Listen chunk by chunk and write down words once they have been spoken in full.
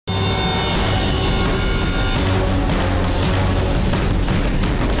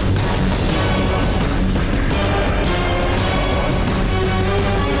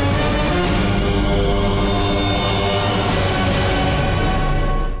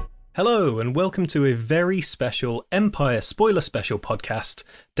Hello, and welcome to a very special Empire Spoiler Special podcast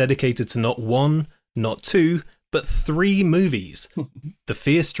dedicated to not one, not two, but three movies. The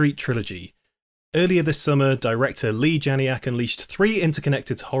Fear Street Trilogy. Earlier this summer, director Leigh Janiak unleashed three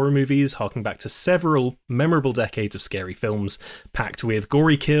interconnected horror movies harking back to several memorable decades of scary films, packed with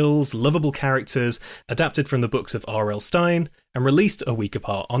gory kills, lovable characters, adapted from the books of R.L. Stine, and released a week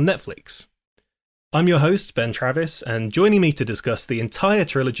apart on Netflix. I'm your host, Ben Travis, and joining me to discuss the entire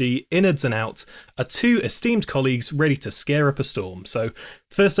trilogy, innards and outs, are two esteemed colleagues ready to scare up a storm. So,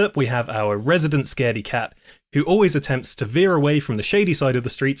 first up, we have our resident scaredy cat, who always attempts to veer away from the shady side of the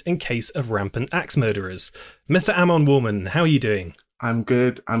street in case of rampant axe murderers. Mr. Amon Warmann, how are you doing? I'm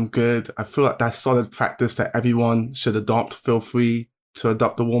good. I feel like that's solid practice that everyone should adopt. Feel free to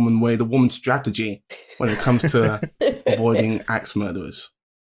adopt the Warmann way, the Warmann strategy when it comes to avoiding axe murderers.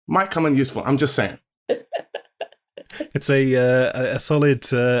 Might come in useful, I'm just saying. It's a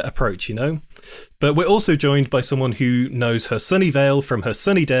solid approach, you know? But we're also joined by someone who knows her sunny vale from her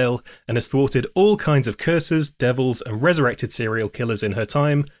sunny dale and has thwarted all kinds of curses, devils, and resurrected serial killers in her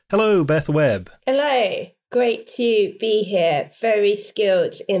time. Hello, Beth Webb. Hello. Great to be here. Very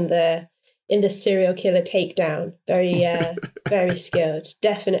skilled in the serial killer takedown. Very skilled.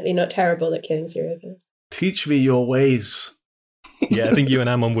 Definitely not terrible at killing serial killers. Teach me your ways. Yeah, I think you and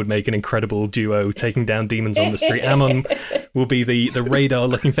Amon would make an incredible duo taking down demons on the street. Amon will be the radar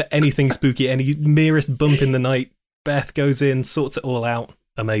looking for anything spooky, any merest bump in the night. Beth goes in, sorts it all out.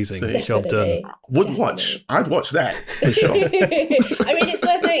 Amazing. See? Job done. I'd watch that for sure. I mean, it's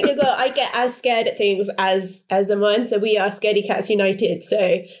worth noting as well, I get as scared at things as Amon, so we are Scaredy Cats United. So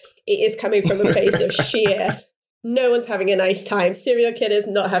it is coming from a place of sheer, no one's having a nice time. Serial killers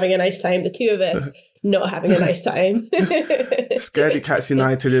not having a nice time. The two of us not having a nice time. Scaredy Cats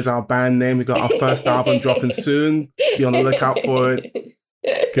United is our band name. We got our first album dropping soon. Be on the lookout for it.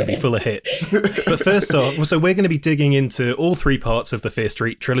 Could be full of hits. But first off, so we're going to be digging into all three parts of the Fear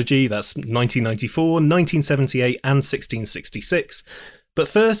Street trilogy. That's 1994, 1978, and 1666. But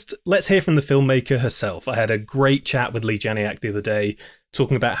first, let's hear from the filmmaker herself. I had a great chat with Leigh Janiak the other day,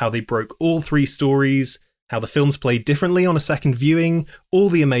 talking about how they broke all three stories, how the films played differently on a second viewing, all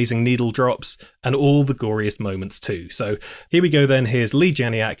the amazing needle drops, and all the goriest moments too. So here we go then, here's Leigh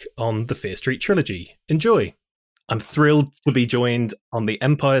Janiak on the Fear Street trilogy. Enjoy! I'm thrilled to be joined on the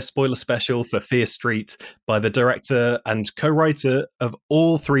Empire Spoiler Special for Fear Street by the director and co-writer of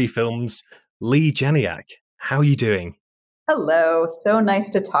all three films, Leigh Janiak. How are you doing? Hello, so nice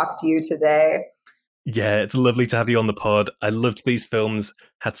to talk to you today. Yeah, it's lovely to have you on the pod. I loved these films,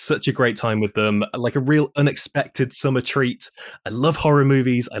 had such a great time with them, like a real unexpected summer treat. I love horror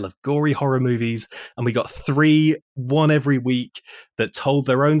movies, I love gory horror movies, and we got three, one every week, that told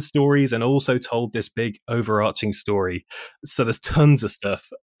their own stories and also told this big overarching story. So there's tons of stuff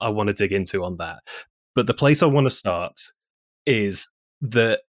I want to dig into on that. But the place I want to start is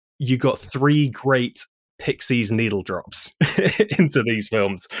that you got three great Pixies needle drops into these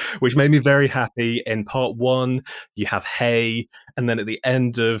films, which made me very happy. In part one, you have Hey, and then at the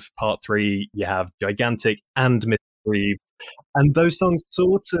end of part three, you have Gigantic and Miss Breathe. And those songs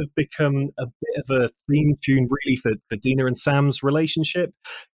sort of become a bit of a theme tune, really, for Dina and Sam's relationship.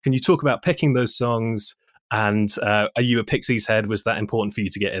 Can you talk about picking those songs? And are you a Pixies head? Was that important for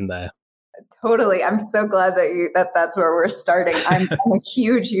you to get in there? Totally. I'm so glad that that's where we're starting. I'm a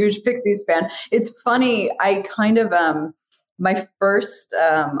huge Pixies fan. It's funny. I kind of, my first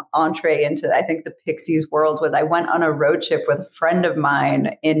entree into, I think, the Pixies world was I went on a road trip with a friend of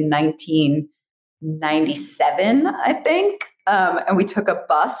mine in 1997, I think. And we took a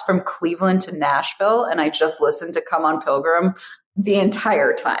bus from Cleveland to Nashville, and I just listened to Come On Pilgrim the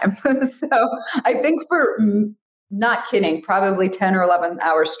entire time. So I think not kidding, probably 10 or 11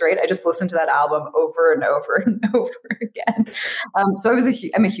 hours straight, I just listened to that album over and over and over again. So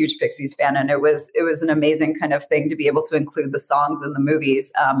I'm a huge Pixies fan, and it was an amazing kind of thing to be able to include the songs in the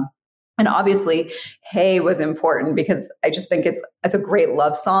movies. And obviously, Hey was important because I just think it's a great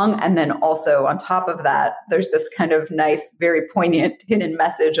love song. And then also on top of that, there's this kind of nice, very poignant hidden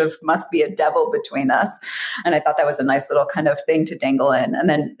message of must be a devil between us. And I thought that was a nice little kind of thing to dangle in. And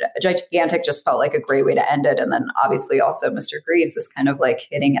then Gigantic just felt like a great way to end it. And then obviously also Mr. Greaves is kind of like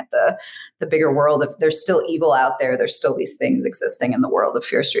hitting at the bigger world of there's still evil out there. There's still these things existing in the world of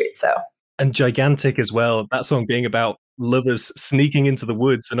Fear Street. So. And Gigantic as well, that song being about lovers sneaking into the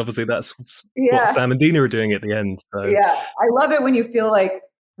woods, and obviously that's what Sam and Dina are doing at the end. So. Yeah, I love it when you feel like,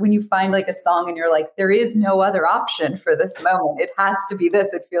 when you find like a song and you're like, there is no other option for this moment. It has to be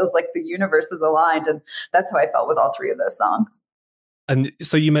this. It feels like the universe is aligned. And that's how I felt with all three of those songs. And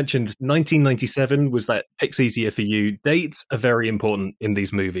so you mentioned 1997 was that picks easier for you. Dates are very important in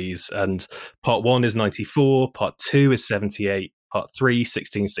these movies. And part 1 is 94, part 2 is 78, part 3,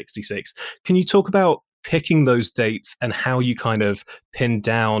 1666. Can you talk about picking those dates and how you kind of pinned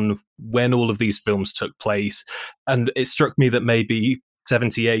down when all of these films took place? And it struck me that maybe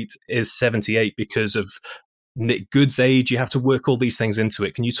 78 is 78 because of Nick Good's age. You have to work all these things into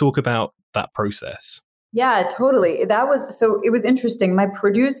it. Can you talk about that process? Yeah, totally. It was interesting. My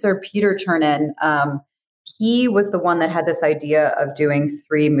producer, Peter Chernin, he was the one that had this idea of doing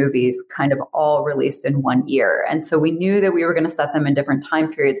 3 movies kind of all released in one year. And so we knew that we were going to set them in different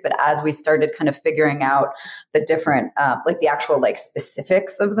time periods. But as we started kind of figuring out the different, like the actual like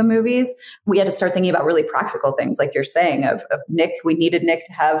specifics of the movies, we had to start thinking about really practical things, like you're saying, of Nick. We needed Nick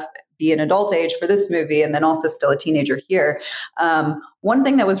to be an adult age for this movie, and then also still a teenager here. One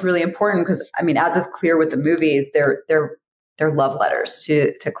thing that was really important, because I mean, as is clear with the movies, they're love letters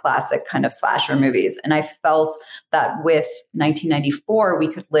to classic kind of slasher movies. And I felt that with 1994, we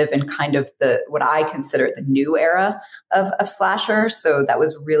could live in kind of what I consider the new era of slasher. So that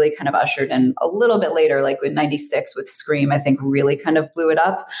was really kind of ushered in a little bit later, like with 96 with Scream, I think really kind of blew it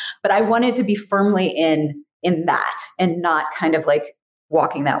up. But I wanted to be firmly in that and not kind of like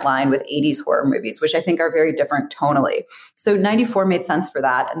walking that line with 80s horror movies, which I think are very different tonally. So 94 made sense for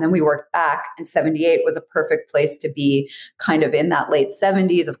that. And then we worked back, and 78 was a perfect place to be kind of in that late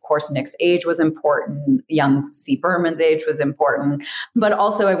 70s. Of course, Nick's age was important. Young C. Berman's age was important. But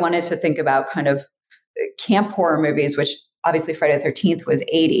also I wanted to think about kind of camp horror movies, which obviously Friday the 13th was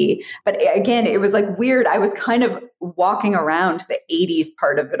 80. But again, it was like weird. I was kind of walking around the 80s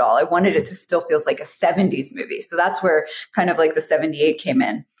part of it all. I wanted it to still feel like a 70s movie. So that's where kind of like the 78 came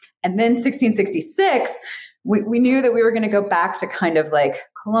in. And then 1666, we knew that we were going to go back to kind of like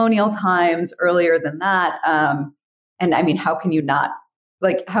colonial times earlier than that. And I mean, how can you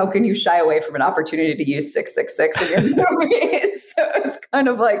shy away from an opportunity to use 666 in your movies? So it's kind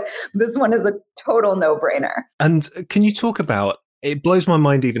of like, this one is a total no-brainer. And can you talk about, it blows my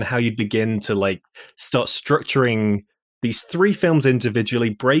mind even how you begin to like start structuring these 3 films individually,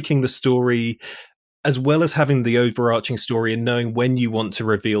 breaking the story, as well as having the overarching story and knowing when you want to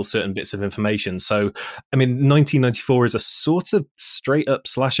reveal certain bits of information. So, I mean, 1994 is a sort of straight up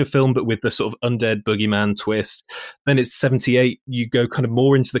slasher film, but with the sort of undead boogeyman twist. Then it's 78, you go kind of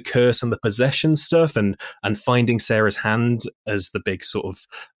more into the curse and the possession stuff and finding Sarah's hand as the big sort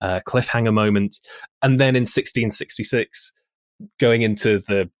of cliffhanger moment. And then in 1666, going into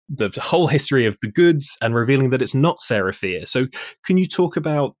the whole history of the goods and revealing that it's not Sarah Fear. So can you talk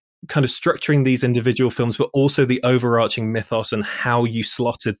about kind of structuring these individual films, but also the overarching mythos and how you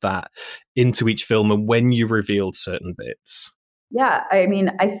slotted that into each film and when you revealed certain bits? Yeah, I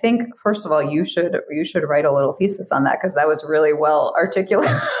mean, I think first of all, you should write a little thesis on that, because that was really well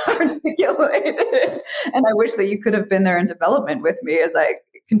articulated. And I wish that you could have been there in development with me as I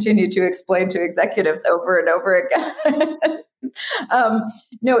continue to explain to executives over and over again.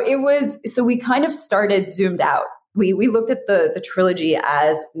 No, it was, so we kind of started zoomed out. We looked at the trilogy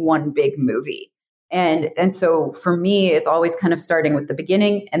as one big movie. And so for me, it's always kind of starting with the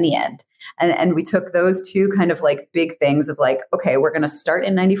beginning and the end. And we took those 2 kind of like big things of like, okay, we're going to start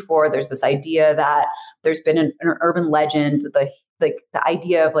in 94. There's this idea that there's been an urban legend, the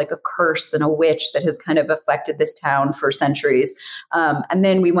idea of like a curse and a witch that has kind of affected this town for centuries. And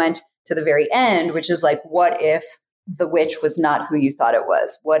then we went to the very end, which is like, what if the witch was not who you thought it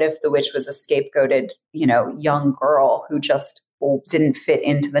was? What if the witch was a scapegoated, young girl who just didn't fit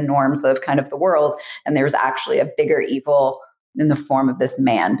into the norms of kind of the world, and there was actually a bigger evil in the form of this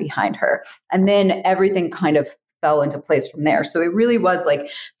man behind her? And then everything kind of fell into place from there. So it really was like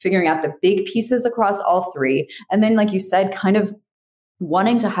figuring out the big pieces across all 3. And then, like you said, kind of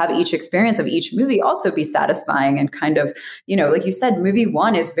wanting to have each experience of each movie also be satisfying and kind of, like you said, movie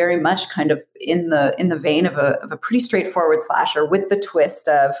 1 is very much kind of in the vein of a pretty straightforward slasher with the twist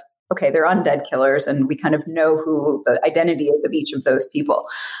of, okay, they're undead killers, and we kind of know who the identity is of each of those people.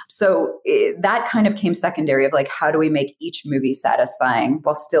 So that kind of came secondary of like, how do we make each movie satisfying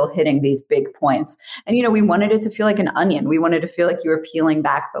while still hitting these big points? And, we wanted it to feel like an onion. We wanted to feel like you were peeling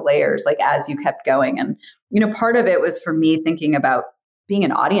back the layers, like as you kept going. And, part of it was for me thinking about being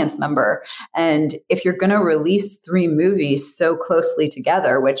an audience member. And if you're going to release 3 movies so closely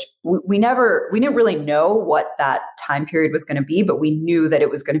together, which we didn't really know what that time period was going to be, but we knew that it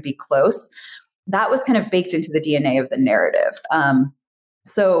was going to be close. That was kind of baked into the DNA of the narrative.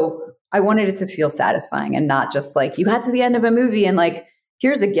 So I wanted it to feel satisfying and not just like you got to the end of a movie and like,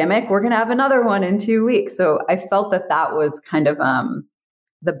 here's a gimmick, we're going to have another one in 2 weeks. So I felt that was kind of,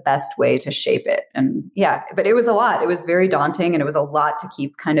 the best way to shape it. And yeah, but it was a lot. It was very daunting, and it was a lot to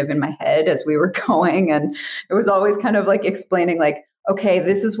keep kind of in my head as we were going. And it was always kind of like explaining like, okay,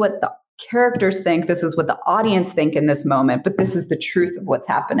 this is what the characters think, this is what the audience think in this moment, but this is the truth of what's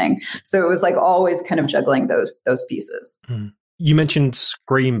happening. So it was like always kind of juggling those pieces. You mentioned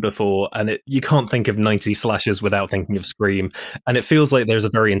Scream before, and you can't think of 90s slashers without thinking of Scream. And it feels like there's a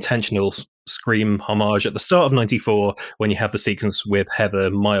very intentional Scream homage at the start of 94 when you have the sequence with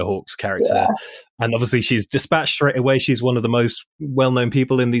Heather Meyerhawk's character. Yeah. And obviously she's dispatched straight away. She's one of the most well-known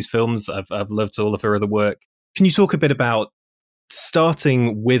people in these films. I've loved all of her other work. Can you talk a bit about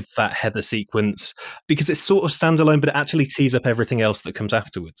starting with that Heather sequence, because it's sort of standalone, but it actually tees up everything else that comes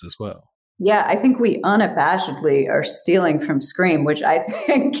afterwards as well? Yeah, I think we unabashedly are stealing from Scream, which I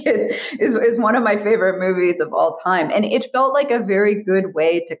think is one of my favorite movies of all time. And it felt like a very good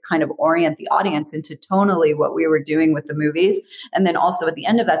way to kind of orient the audience into tonally what we were doing with the movies. And then also at the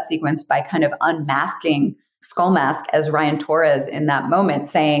end of that sequence by kind of unmasking Skull Mask as Ryan Torres in that moment,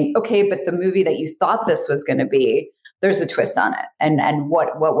 saying, okay, but the movie that you thought this was going to be, there's a twist on it. And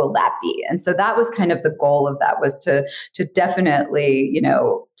what will that be? And so that was kind of the goal of that, was to definitely, you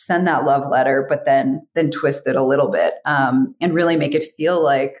know, send that love letter, but then twist it a little bit, and really make it feel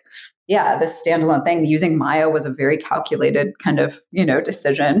like, yeah, this standalone thing. Using Maya was a very calculated kind of, you know,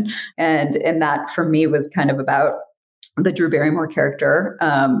 decision. And that for me was kind of about the Drew Barrymore character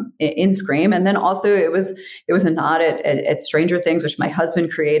in Scream. And then also it was a nod at Stranger Things, which my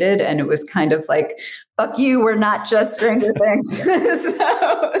husband created. And it was kind of like, fuck you, we're not just Stranger Things.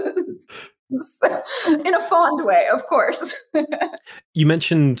 So, in a fond way, of course. You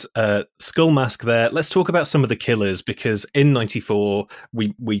mentioned Skull Mask there. Let's talk about some of the killers, because in 94,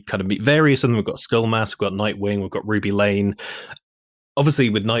 we kind of meet various of them. We've got Skull Mask, we've got Nightwing, we've got Ruby Lane. Obviously,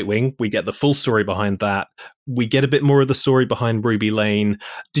 with Nightwing, we get the full story behind that. We get a bit more of the story behind Ruby Lane.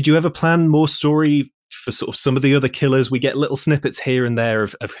 Did you ever plan more story for sort of some of the other killers? We get little snippets here and there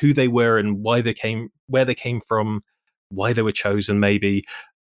of who they were and where they came from, why they were chosen, maybe.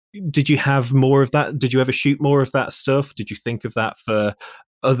 Did you have more of that? Did you ever shoot more of that stuff? Did you think of that for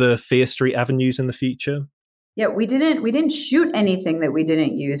other Fear Street avenues in the future? Yeah, we didn't shoot anything that we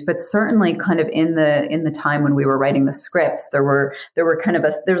didn't use, but certainly kind of in the time when we were writing the scripts, there were kind of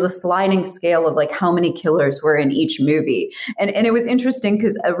there's a sliding scale of like how many killers were in each movie. And it was interesting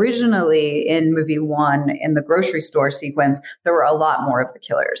because originally in movie 1, in the grocery store sequence, there were a lot more of the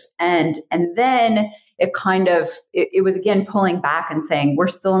killers. And then it kind of it was again pulling back and saying, we're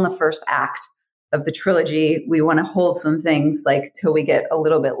still in the first act of the trilogy. We want to hold some things like till we get a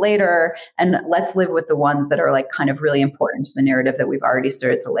little bit later, and let's live with the ones that are like kind of really important to the narrative that we've already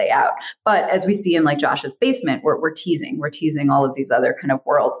started to lay out. But as we see in like Josh's basement, we're teasing all of these other kind of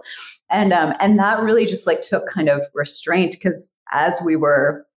worlds. And that really just like took kind of restraint, because as we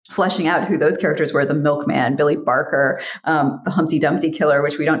were fleshing out who those characters were, the milkman, Billy Barker, the Humpty Dumpty killer,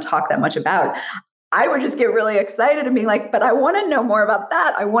 which we don't talk that much about, I would just get really excited and be like, but I want to know more about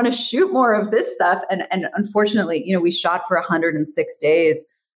that. I want to shoot more of this stuff. And unfortunately, you know, we shot for 106 days,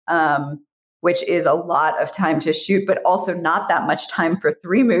 which is a lot of time to shoot, but also not that much time for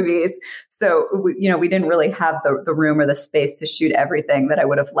 3 movies. So, we didn't really have the room or the space to shoot everything that I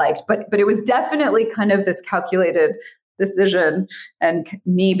would have liked. But it was definitely kind of this calculated decision, and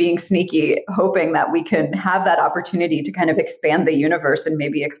me being sneaky, hoping that we can have that opportunity to kind of expand the universe and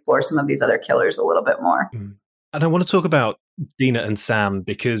maybe explore some of these other killers a little bit more. And I want to talk about Dina and Sam,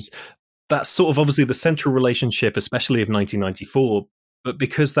 because that's sort of obviously the central relationship, especially of 1994. But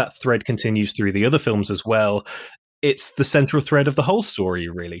because that thread continues through the other films as well, it's the central thread of the whole story,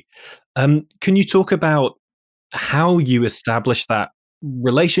 really. Can you talk about how you establish that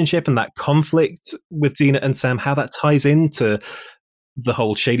relationship and that conflict with Dina and Sam, how that ties into the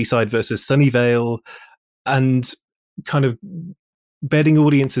whole Shadyside versus Sunnyvale, and kind of bedding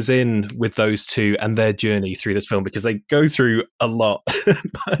audiences in with those two and their journey through this film, because they go through a lot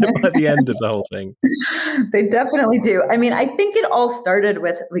by the end of the whole thing. They definitely do. I mean, I think it all started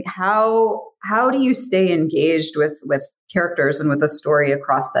with like how do you stay engaged with characters and with a story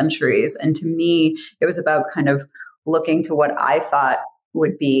across centuries? And to me, it was about kind of looking to what I thought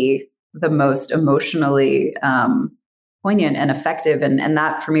would be the most emotionally poignant and effective. And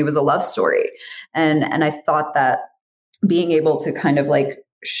that for me was a love story. And I thought that being able to kind of like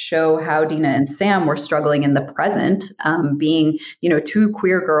show how Dina and Sam were struggling in the present, being, 2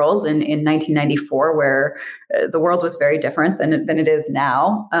 queer girls in 1994, where the world was very different than it is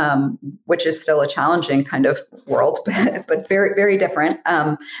now, which is still a challenging kind of world, but very, very different.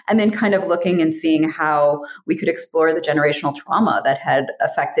 And then kind of looking and seeing how we could explore the generational trauma that had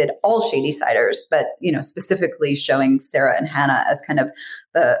affected all Shadysiders, but, specifically showing Sarah and Hannah as kind of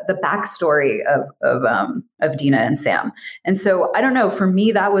the backstory of Dina and Sam. And so I don't know, for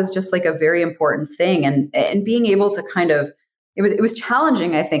me, that was just like a very important thing. And being able to kind of, it was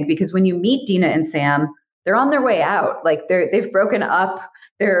challenging, I think, because when you meet Dina and Sam, they're on their way out. Like they've broken up.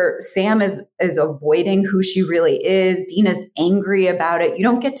 Sam is avoiding who she really is. Dina's angry about it. You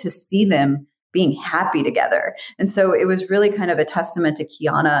don't get to see them being happy together. And so it was really kind of a testament to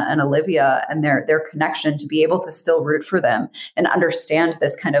Kiana and Olivia and their connection to be able to still root for them and understand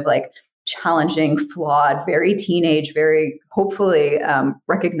this kind of like challenging, flawed, very teenage, very hopefully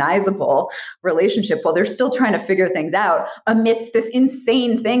recognizable relationship while they're still trying to figure things out amidst this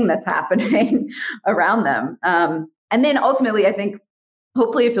insane thing that's happening around them. And then ultimately, I think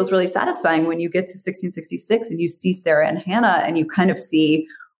hopefully it feels really satisfying when you get to 1666 and you see Sarah and Hannah and you kind of see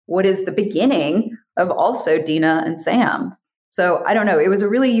what is the beginning of also Dina and Sam. So I don't know. It was a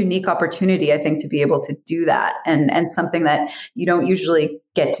really unique opportunity, I think, to be able to do that and something that you don't usually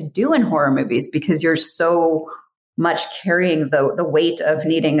get to do in horror movies because you're so much carrying the weight of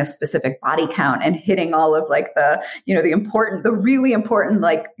needing a specific body count and hitting all of like the really important,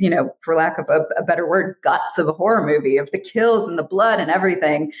 like, for lack of a better word, guts of a horror movie, of the kills and the blood and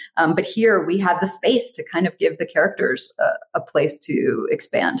everything. But here we had the space to kind of give the characters a place to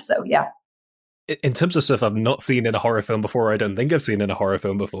expand. So, yeah. In terms of stuff I've not seen in a horror film before, I don't think I've seen in a horror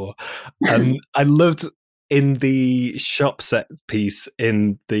film before. I loved in the shop set piece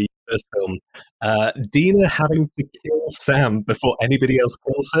in the first film, Dina having to kill Sam before anybody else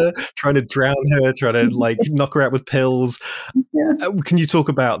kills her, trying to drown her, trying to like knock her out with pills. Yeah. Can you talk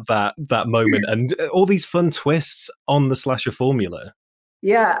about that moment and all these fun twists on the slasher formula?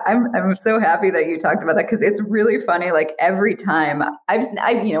 Yeah, I'm so happy that you talked about that because it's really funny. Like every time I've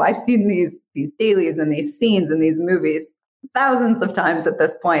seen these dailies and these scenes in these movies thousands of times at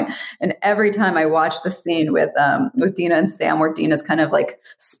this point, and every time I watch the scene with Dina and Sam, where Dina's kind of like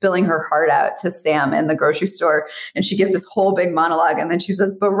spilling her heart out to Sam in the grocery store, and she gives this whole big monologue, and then she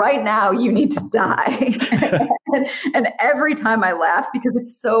says, "But right now you need to die." and every time I laugh because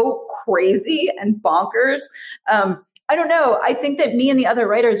it's so crazy and bonkers. I don't know. I think that me and the other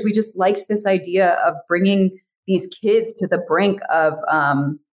writers, we just liked this idea of bringing these kids to the brink of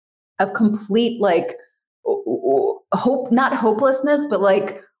complete, like, not hopelessness, but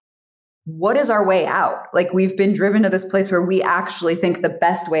like, what is our way out? Like, we've been driven to this place where we actually think the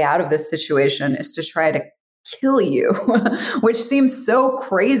best way out of this situation is to try to kill you, which seems so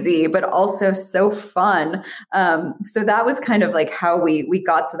crazy, but also so fun. So that was kind of like how we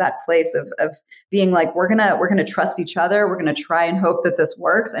got to that place of being like, we're gonna trust each other. We're gonna try and hope that this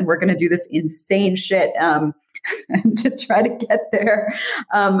works, and we're gonna do this insane shit to try to get there.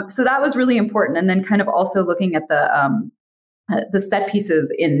 So that was really important. And then kind of also looking at the set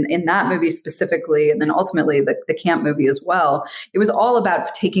pieces in that movie specifically, and then ultimately the camp movie as well. It was all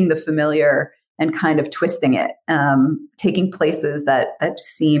about taking the familiar and kind of twisting it, taking places that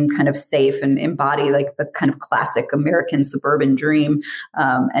seem kind of safe and embody like the kind of classic American suburban dream,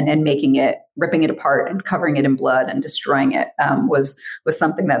 and ripping it apart and covering it in blood and destroying it, was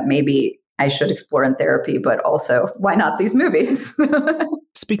something that maybe I should explore in therapy, but also why not these movies?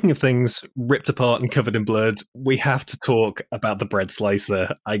 Speaking of things ripped apart and covered in blood, we have to talk about the bread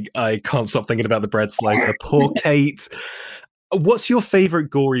slicer. I can't stop thinking about the bread slicer. Poor Kate. What's your favorite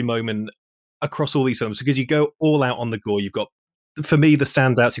gory moment across all these films? Because you go all out on the gore. You've got, for me, the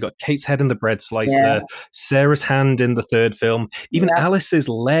standouts. You've got Kate's head in the bread slicer, Sarah's hand in the third film, even Alice's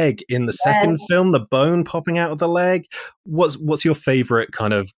leg in the second film, the bone popping out of the leg. What's your favorite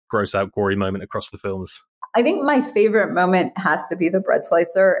kind of gross out gory moment across the films? I think my favorite moment has to be the bread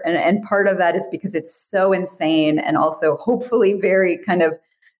slicer. And part of that is because it's so insane and also hopefully very kind of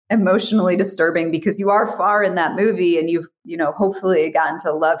emotionally disturbing, because you are far in that movie and you've, hopefully gotten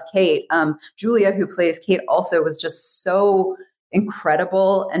to love Kate. Julia, who plays Kate, also was just so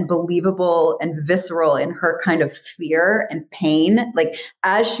incredible and believable and visceral in her kind of fear and pain. Like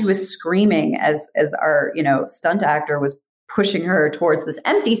as she was screaming, as our, stunt actor was pushing her towards this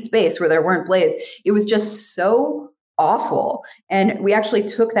empty space where there weren't blades, it was just so awful. And we actually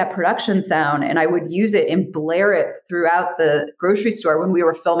took that production sound and I would use it and blare it throughout the grocery store when we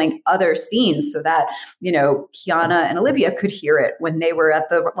were filming other scenes so that, Kiana and Olivia could hear it when they were at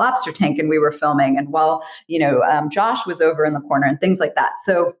the lobster tank and we were filming, and while, Josh was over in the corner and things like that.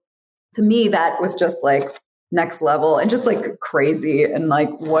 So to me, that was just like next level and just like crazy. And like,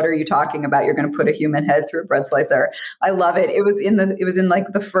 what are you talking about? You're going to put a human head through a bread slicer. I love it. It was in like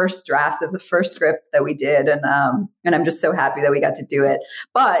the first draft of the first script that we did. And I'm just so happy that we got to do it.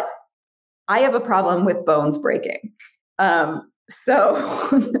 But I have a problem with bones breaking. So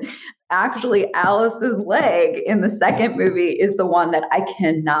actually, Alice's leg in the second movie is the one that I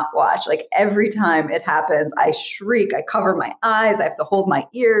cannot watch. Like every time it happens, I shriek, I cover my eyes, I have to hold my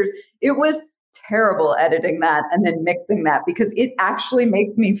ears. It was terrible editing that and then mixing that because it actually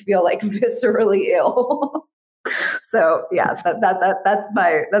makes me feel like viscerally ill. So yeah, that's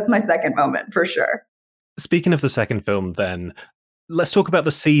my second moment for sure. Speaking of the second film, then let's talk about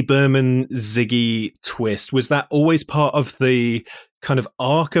the C. Berman Ziggy twist. Was that always part of the kind of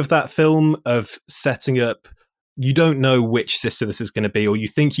arc of that film of setting up? You don't know which sister this is going to be, or you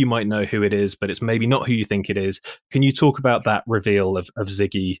think you might know who it is, but it's maybe not who you think it is. Can you talk about that reveal of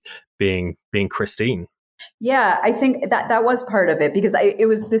Ziggy being Christine? Yeah, I think that was part of it because it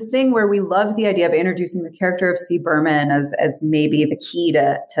was this thing where we loved the idea of introducing the character of C. Berman as maybe the key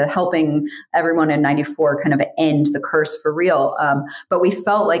to helping everyone in '94 kind of end the curse for real. But we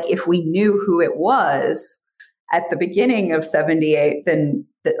felt like if we knew who it was at the beginning of '78, then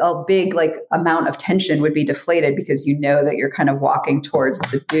a big like amount of tension would be deflated because you know that you're kind of walking towards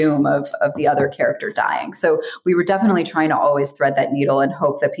the doom of the other character dying. So we were definitely trying to always thread that needle and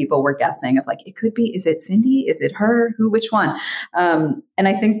hope that people were guessing of like, it could be, is it Cindy? Is it her? Who, which one? And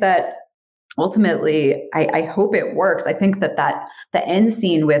I think that ultimately, I hope it works. I think that the end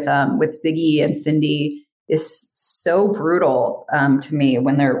scene with Ziggy and Cindy is so brutal to me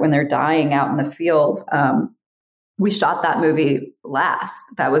when they're dying out in the field. We shot that movie last.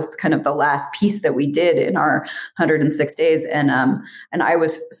 That was kind of the last piece that we did in our 106 days. And I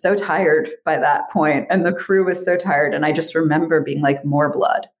was so tired by that point, and the crew was so tired. And I just remember being like, more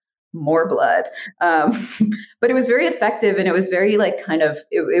blood. But it was very effective, and it was very like kind of,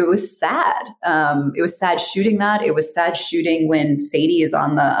 it was sad. It was sad shooting that. It was sad shooting when Sadie is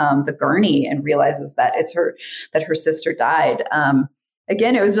on the gurney and realizes that her sister died.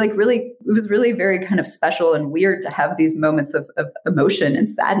 Again, it was really very kind of special and weird to have these moments of emotion and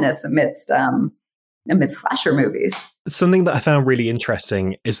sadness amidst slasher movies. Something that I found really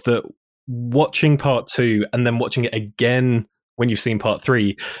interesting is that watching part 2 and then watching it again when you've seen part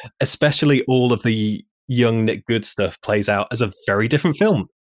 3, especially all of the young Nick Good stuff plays out as a very different film.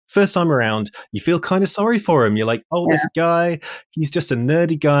 First time around, you feel kind of sorry for him. You're like, oh, This guy, he's just a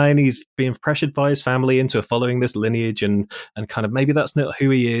nerdy guy and he's being pressured by his family into following this lineage and kind of maybe that's not who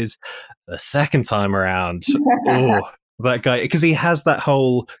he is. The second time around, that guy, because he has that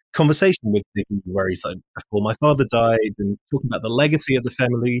whole conversation with Ziggy where he's like, before my father died, and talking about the legacy of the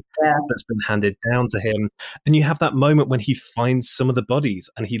family that's been handed down to him. And you have that moment when he finds some of the bodies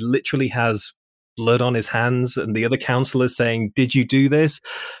and he literally has blood on his hands and the other counselors saying, did you do this?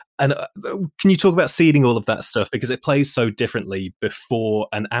 And can you talk about seeding all of that stuff? Because it plays so differently before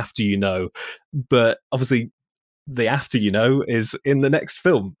and after you know. But obviously, the after you know is in the next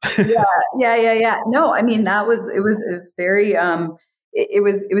film. Yeah. No, I mean, it was very, it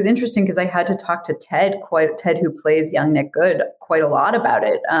was interesting because I had to talk to Ted, who plays young Nick Good, quite a lot about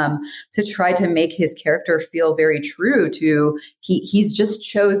it, to try to make his character feel very true to, he's just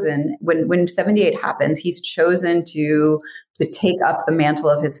chosen, when 78 happens, he's chosen to take up the mantle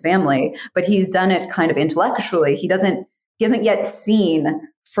of his family, but he's done it kind of intellectually. He hasn't yet seen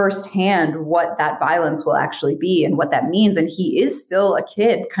firsthand what that violence will actually be and what that means. And he is still a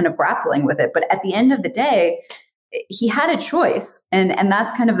kid kind of grappling with it. But at the end of the day, he had a choice. And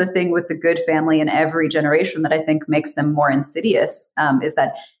that's kind of the thing with the Good family in every generation that I think makes them more insidious, is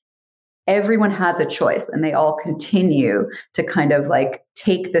that everyone has a choice and they all continue to kind of like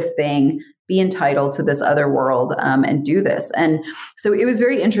take this thing, be entitled to this other world, and do this. And so it was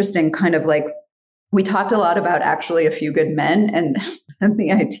very interesting, kind of like, we talked a lot about actually A Few Good Men and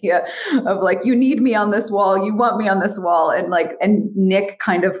the idea of like, you need me on this wall, you want me on this wall. And Nick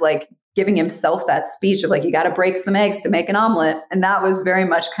kind of like giving himself that speech of like, you got to break some eggs to make an omelet. And that was very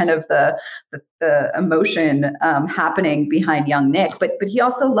much kind of the emotion happening behind young Nick. But he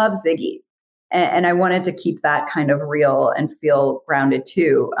also loves Ziggy. And I wanted to keep that kind of real and feel grounded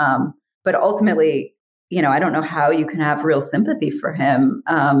too. But ultimately, I don't know how you can have real sympathy for him.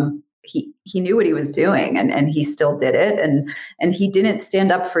 He knew what he was doing and he still did it. And he didn't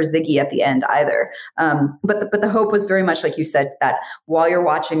stand up for Ziggy at the end either. But the hope was very much like you said, that while you're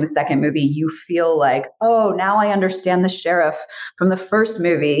watching the second movie, you feel like, oh, now I understand the sheriff from the first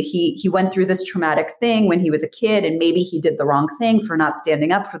movie. He went through this traumatic thing when he was a kid and maybe he did the wrong thing for not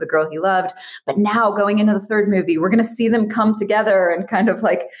standing up for the girl he loved. But now going into the third movie, we're going to see them come together and kind of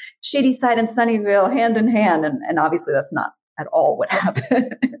like Shadyside and Sunnyvale hand in hand. And obviously that's not at all what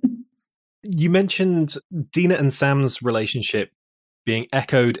happened. You mentioned Dina and Sam's relationship being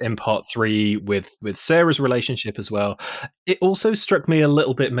echoed in part 3 with Sarah's relationship as well. It also struck me a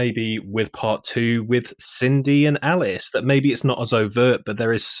little bit maybe with part 2 with Cindy and Alice, that maybe it's not as overt, but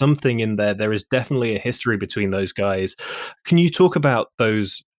there is something in there. There is definitely a history between those guys. Can you talk about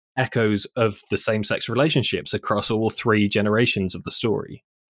those echoes of the same-sex relationships across all 3 generations of the story?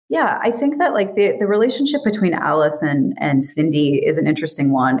 Yeah, I think that like the relationship between Alice and Cindy is an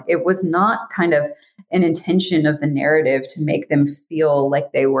interesting one. It was not kind of an intention of the narrative to make them feel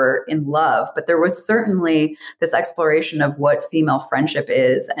like they were in love, but there was certainly this exploration of what female friendship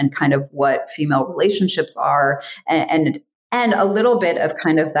is and kind of what female relationships are, and a little bit of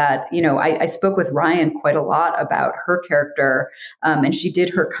kind of that, I spoke with Ryan quite a lot about her character, and she did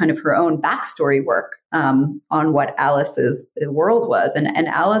her kind of her own backstory work on what Alice's world was. And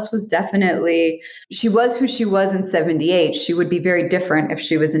Alice was definitely, she was who she was in 78. She would be very different if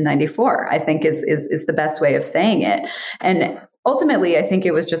she was in 94, I think is the best way of saying it. And ultimately, I think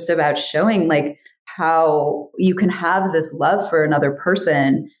it was just about showing like how you can have this love for another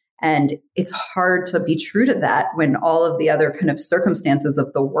person, and it's hard to be true to that when all of the other kind of circumstances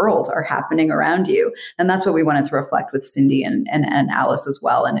of the world are happening around you. And that's what we wanted to reflect with Cindy and Alice as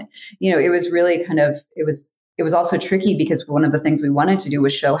well. And, it was really kind of, it was also tricky because one of the things we wanted to do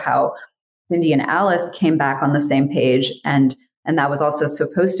was show how Cindy and Alice came back on the same page. And that was also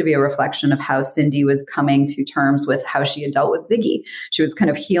supposed to be a reflection of how Cindy was coming to terms with how she had dealt with Ziggy. She was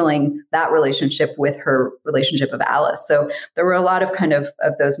kind of healing that relationship with her relationship of Alice. So there were a lot of kind of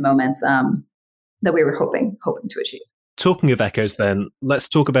those moments that we were hoping to achieve. Talking of echoes then, let's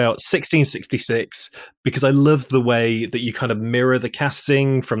talk about 1666, because I love the way that you kind of mirror the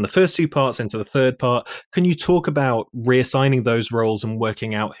casting from the first 2 parts into the third part. Can you talk about reassigning those roles and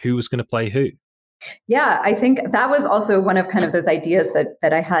working out who was going to play who? Yeah, I think that was also one of kind of those ideas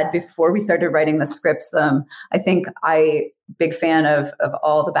that I had before we started writing the scripts. I think big fan of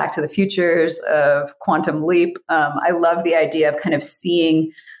all the Back to the Futures, of Quantum Leap. I love the idea of kind of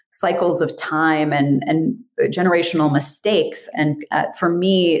seeing cycles of time and generational mistakes. And for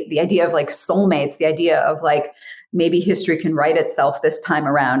me, the idea of like soulmates, the idea of like maybe history can write itself this time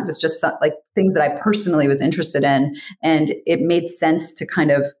around was just like things that I personally was interested in. And it made sense to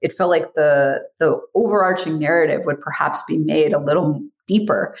kind of, it felt like the overarching narrative would perhaps be made a little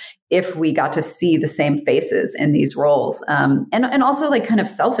deeper if we got to see the same faces in these roles. And also like kind of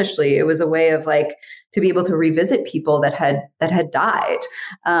selfishly, it was a way of like to be able to revisit people that had died.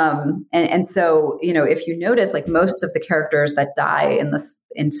 And so, if you notice, like most of the characters that die in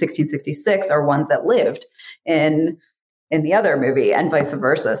 1666 are ones that lived in the other movie and vice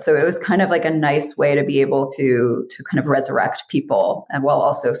versa. So it was kind of like a nice way to be able to kind of resurrect people, and while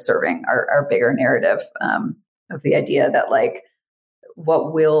also serving our bigger narrative of the idea that like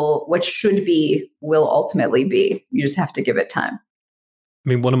what should be will ultimately be. You just have to give it time. I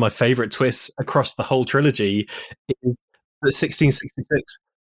mean, one of my favorite twists across the whole trilogy is that 1666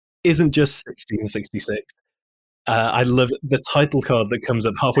 isn't just 1666. I love the title card that comes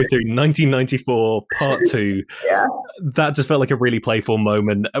up halfway through 1994 part 2. Yeah. That just felt like a really playful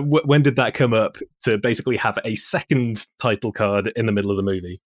moment. When did that come up to basically have a second title card in the middle of the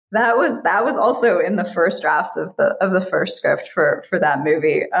movie? That was also in the first drafts of the first script for that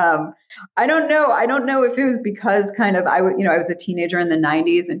movie. I don't know if it was because kind of I was a teenager in the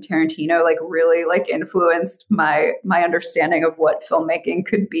 90s, and Tarantino like really like influenced my understanding of what filmmaking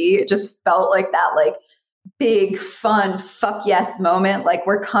could be. It just felt like that like big fun fuck yes moment, like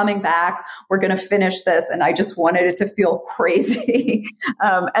we're coming back, we're gonna finish this, and I just wanted it to feel crazy.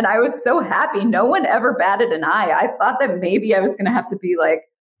 And I was so happy. No one ever batted an eye. I thought that maybe I was gonna have to be like,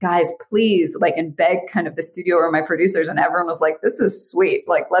 guys, please, like, and beg kind of the studio or my producers, and everyone was like, this is sweet,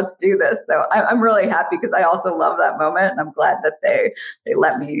 like let's do this. So I'm really happy because I also love that moment, and I'm glad that they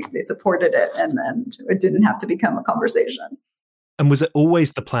supported it, and then it didn't have to become a conversation. And was it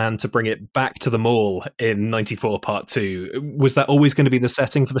always the plan to bring it back to the mall in 94 part 2? Was that always going to be the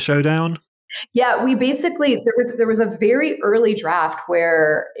setting for the showdown? Yeah, we basically, there was a very early draft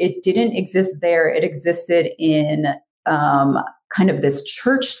where it didn't exist there. It existed in kind of this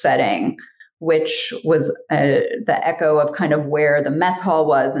church setting, which was the echo of kind of where the mess hall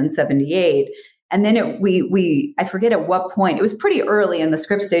was in 78. And then I forget at what point, it was pretty early in the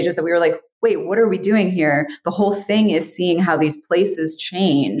script stages that we were like, wait, what are we doing here? The whole thing is seeing how these places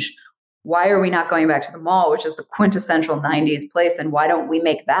change. Why are we not going back to the mall, which is the quintessential 90s place? And why don't we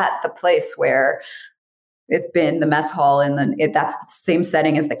make that the place where it's been the mess hall, and then that's the same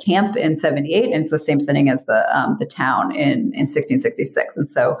setting as the camp in 78, and it's the same setting as the town in 1666. And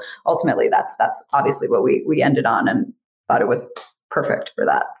so ultimately that's obviously what we ended on, and thought it was perfect for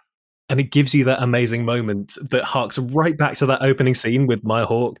that. and it gives you that amazing moment that harks right back to that opening scene with Maya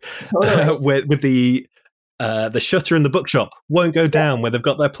Hawke, Totally. with the shutter in the bookshop won't go down, where they've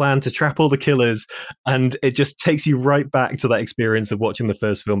got their plan to trap all the killers, and it just takes you right back to that experience of watching the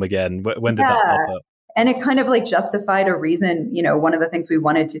first film again. When did that pop up? And it kind of like justified a reason, one of the things we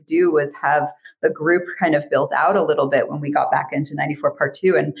wanted to do was have the group kind of built out a little bit when we got back into 94 Part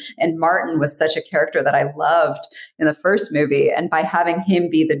 2. And Martin was such a character that I loved in the first movie. And by having him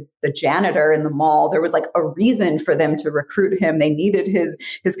be the janitor in the mall, there was like a reason for them to recruit him. They needed his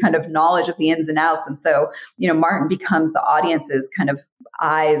kind of knowledge of the ins and outs. And so, Martin becomes the audience's kind of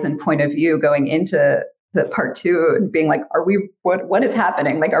eyes and point of view going into the Part 2 and being like, what is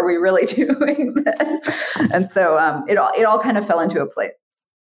happening? Like, are we really doing this? And so it all kind of fell into a place.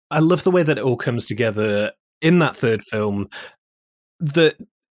 I love the way that it all comes together in that third film. That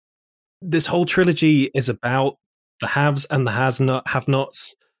this whole trilogy is about the haves and the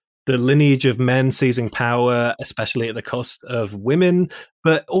have-nots, the lineage of men seizing power, especially at the cost of women,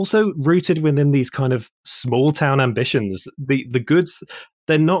 but also rooted within these kind of small town ambitions. The goods,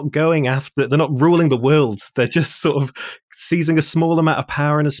 they're not ruling the world. They're just sort of seizing a small amount of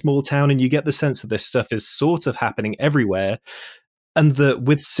power in a small town, and you get the sense that this stuff is sort of happening everywhere. And that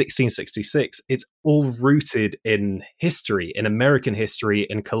with 1666, it's all rooted in history, in American history,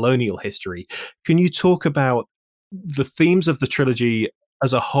 in colonial history. Can you talk about the themes of the trilogy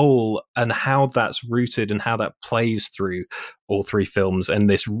as a whole and how that's rooted and how that plays through all three films, and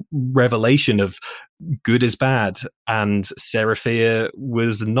this revelation of good is bad and Seraphia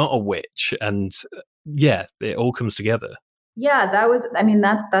was not a witch, and it all comes together. Yeah, that's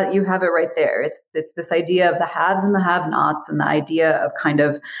you have it right there. It's this idea of the haves and the have-nots, and the idea of kind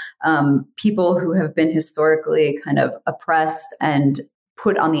of people who have been historically kind of oppressed and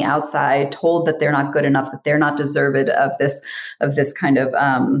put on the outside, told that they're not good enough, that they're not deserved of this kind of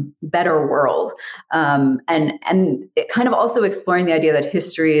better world, and it kind of also exploring the idea that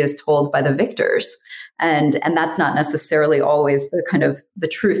history is told by the victors, and that's not necessarily always the kind of the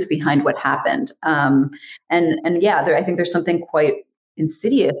truth behind what happened. I think there's something quite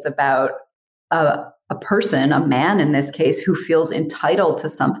insidious about a person, a man in this case, who feels entitled to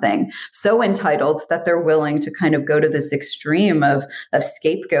something, so entitled that they're willing to kind of go to this extreme of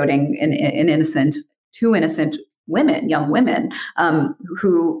scapegoating innocent women, young women,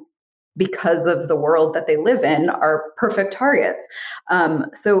 who, because of the world that they live in, are perfect targets.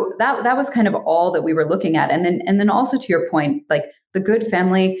 So that was kind of all that we were looking at. And then also, to your point, like the good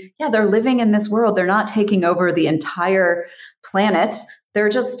family, they're living in this world. They're not taking over the entire planet. They're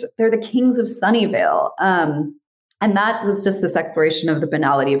the kings of Sunnyvale. And that was just this exploration of the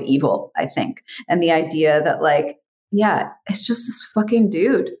banality of evil, I think. And the idea that it's just this fucking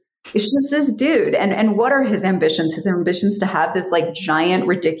dude. It's just this dude. And what are his ambitions? His ambitions to have this like giant,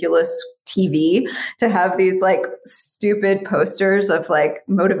 ridiculous TV, to have these like stupid posters of like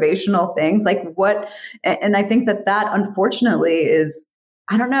motivational things. Like what? And I think that unfortunately is,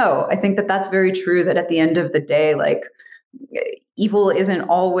 I don't know. I think that that's very true, that at the end of the day, like, evil isn't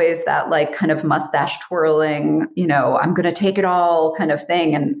always that like kind of mustache twirling, I'm going to take it all kind of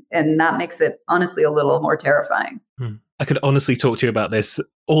thing. And that makes it honestly a little more terrifying. I could honestly talk to you about this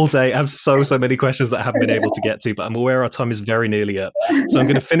all day. I have so many questions that I haven't been able to get to, but I'm aware our time is very nearly up. So I'm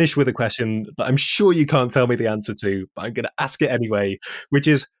going to finish with a question that I'm sure you can't tell me the answer to, but I'm going to ask it anyway, which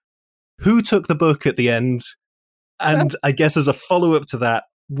is, who took the book at the end? And I guess as a follow-up to that,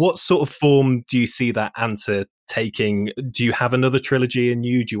 what sort of form do you see that answer taking? Do you have another trilogy in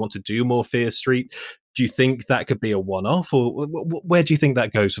you? Do you want to do more Fear Street? Do you think that could be a one-off, or where do you think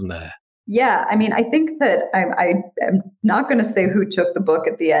that goes from there? Yeah, I mean, I think that I am not going to say who took the book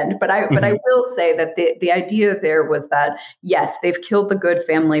at the end, but I will say that the idea there was that, yes, they've killed the good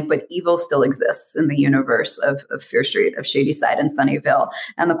family, but evil still exists in the universe of Fear Street, of Shadyside and Sunnyvale.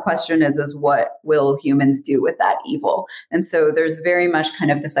 And the question is what will humans do with that evil? And so there's very much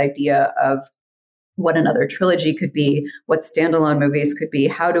kind of this idea of what another trilogy could be, what standalone movies could be.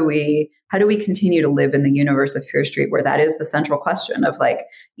 How do we continue to live in the universe of Fear Street, where that is the central question of like,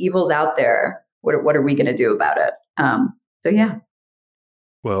 evil's out there. What are we going to do about it? Yeah.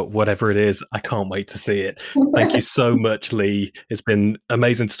 Well, whatever it is, I can't wait to see it. Thank you so much, Leigh. It's been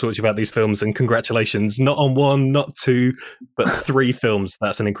amazing to talk to you about these films, and congratulations, not on one, not two, but 3 films.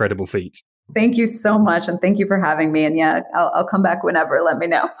 That's an incredible feat. Thank you so much. And thank you for having me. And I'll come back whenever. Let me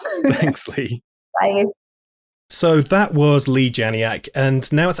know. Thanks, Leigh. Bye. So that was Leigh Janiak, and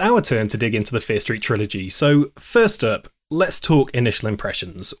now it's our turn to dig into the Fear Street trilogy. So first up, let's talk initial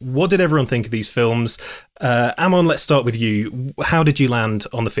impressions. What did everyone think of these films? Amon, let's start with you. How did you land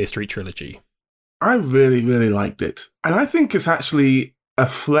on the Fear Street trilogy? I really, really liked it. And I think it's actually a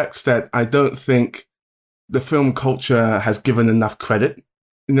flex that I don't think the film culture has given enough credit.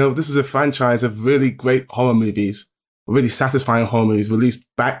 This is a franchise of really great horror movies, really satisfying horror movies released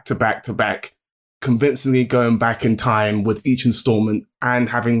back to back to back, convincingly going back in time with each installment and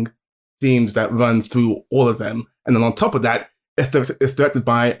having themes that run through all of them. And then on top of that, it's directed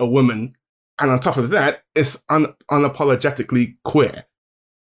by a woman. And on top of that, it's unapologetically queer.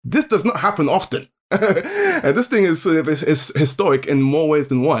 This does not happen often. And this thing is historic in more ways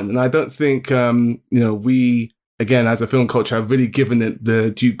than one. And I don't think, we, again, as a film culture, have really given it the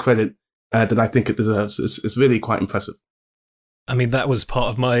due credit that I think it deserves. It's really quite impressive. I mean, that was part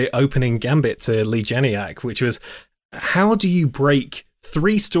of my opening gambit to Leigh Janiak, which was, how do you break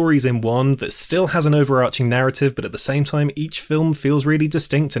 3 stories in one that still has an overarching narrative, but at the same time, each film feels really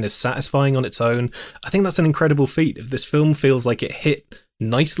distinct and is satisfying on its own? I think that's an incredible feat. If this film feels like it hit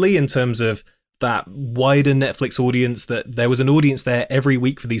nicely in terms of that wider Netflix audience, that there was an audience there every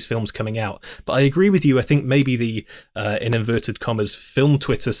week for these films coming out. But I agree with you. I think maybe the, in inverted commas, film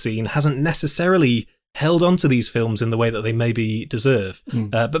Twitter scene hasn't necessarily held on to these films in the way that they maybe deserve.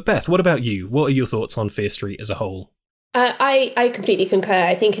 But Beth, what about you? What are your thoughts on Fear Street as a whole? I completely concur.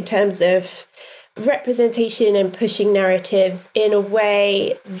 I think in terms of representation and pushing narratives in a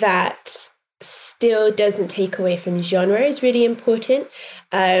way that still doesn't take away from genre is really important.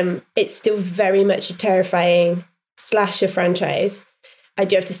 It's still very much a terrifying slasher franchise. I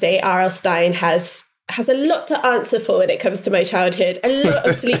do have to say R.L. Stine has a lot to answer for when it comes to my childhood. A lot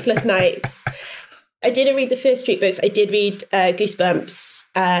of sleepless nights. I didn't read the Fear Street books. I did read Goosebumps.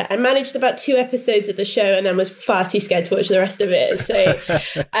 I managed about 2 episodes of the show and then was far too scared to watch the rest of it. So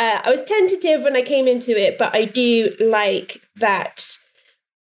I was tentative when I came into it, but I do like that.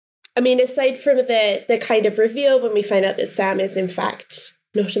 I mean, aside from the kind of reveal when we find out that Sam is in fact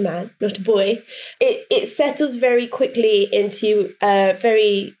not a man, not a boy, it settles very quickly into a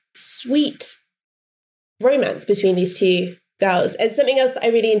very sweet romance between these 2 girls. And something else that I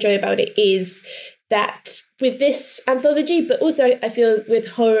really enjoy about it is that with this anthology, but also I feel with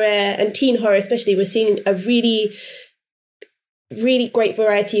horror and teen horror especially, we're seeing a really, really great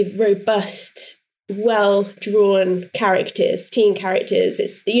variety of robust, well-drawn characters, teen characters.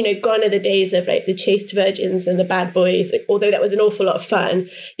 It's, gone are the days of like the chaste virgins and the bad boys, although that was an awful lot of fun,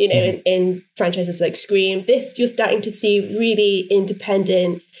 in franchises like Scream. This, you're starting to see really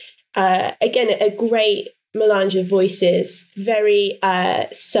independent, again, a great melange of voices, very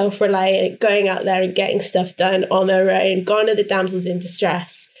self-reliant, going out there and getting stuff done on their own. Gone are the damsels in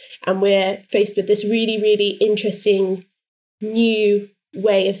distress. And we're faced with this really, really interesting new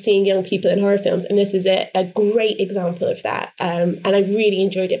way of seeing young people in horror films. And this is a great example of that. And I really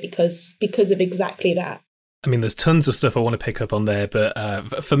enjoyed it because of exactly that. I mean, there's tons of stuff I want to pick up on there,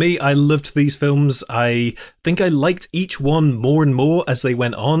 but for me, I loved these films. I think I liked each one more and more as they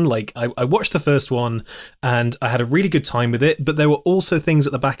went on. Like, I watched the first one and I had a really good time with it, but there were also things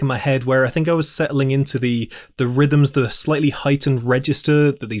at the back of my head where I think I was settling into the rhythms, the slightly heightened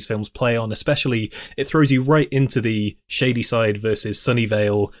register that these films play on. Especially, it throws you right into the Shadyside versus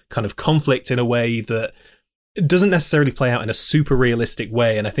Sunnyvale kind of conflict in a way that doesn't necessarily play out in a super realistic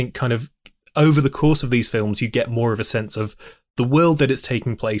way. And I think kind of over the course of these films, you get more of a sense of the world that it's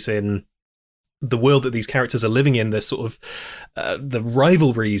taking place in, the world that these characters are living in, the sort of the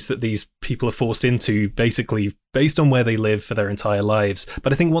rivalries that these people are forced into, basically based on where they live for their entire lives.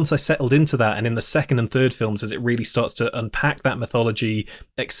 But I think once I settled into that, and in the second and third films, as it really starts to unpack that mythology,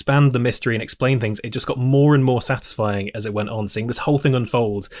 expand the mystery and explain things, it just got more and more satisfying as it went on, seeing this whole thing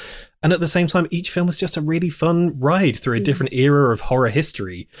unfold. And at the same time, each film is just a really fun ride through a different era of horror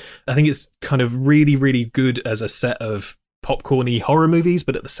history. I think it's kind of really, really good as a set of popcorny horror movies,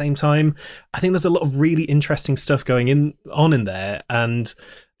 but at the same time, I think there's a lot of really interesting stuff going on in there. And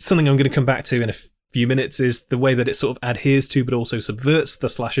something I'm going to come back to in a few minutes is the way that it sort of adheres to, but also subverts the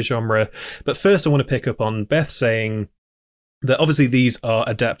slasher genre. But first, I want to pick up on Beth saying that obviously these are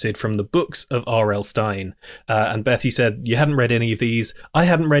adapted from the books of R.L. Stine. And Beth, you said you hadn't read any of these. I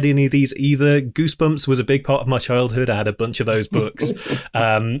hadn't read any of these either. Goosebumps was a big part of my childhood. I had a bunch of those books.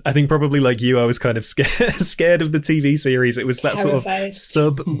 I think probably like you, I was kind of scared of the TV series. It was that sort of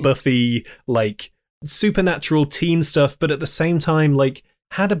sub-Buffy, like supernatural teen stuff, but at the same time, like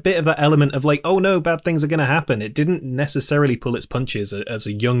had a bit of that element of like, oh no, bad things are going to happen. It didn't necessarily pull its punches as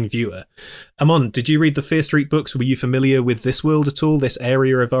a young viewer. Amon, did you read the Fear Street books? Were you familiar with this world at all, this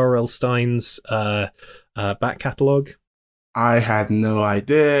area of R.L. Stine's back catalogue? I had no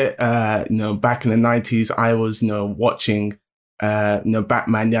idea. Back in the 90s, I was, watching,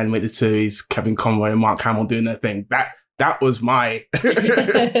 Batman, the animated series, Kevin Conroy and Mark Hamill doing their thing. that was my...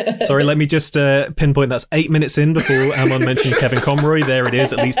 Sorry, let me just pinpoint that's 8 minutes in before Amon mentioned Kevin Conroy. There it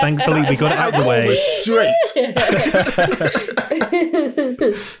is. At least, thankfully, we got it out of the way. Straight.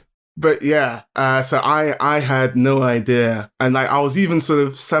 But yeah, so I had no idea. And like, I was even sort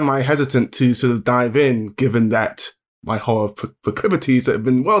of semi-hesitant to sort of dive in, given that my horror proclivities that have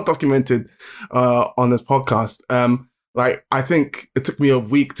been well documented on this podcast. Like, I think it took me a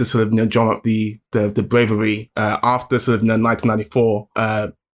week to sort of, drum up the bravery after sort of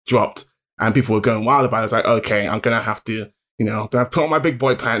 1994 dropped, and people were going wild about it. I was like, okay, I'm gonna have to, put on my big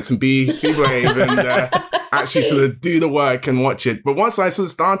boy pants and be brave and actually sort of do the work and watch it. But once I sort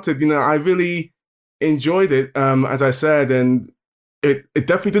of started, I really enjoyed it, as I said, and it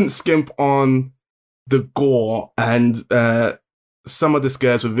definitely didn't skimp on the gore, and some of the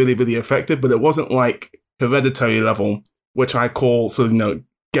scares were really, really effective, but it wasn't like Hereditary level, which I call sort of,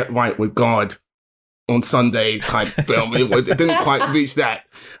 Get Right with God on Sunday type film. It didn't quite reach that,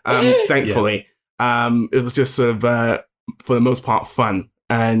 thankfully. Yeah. It was just sort of, for the most part, fun.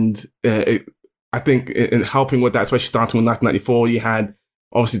 And I think in helping with that, especially starting with 1994, you had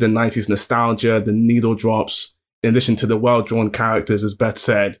obviously the 90s nostalgia, the needle drops, in addition to the well-drawn characters, as Beth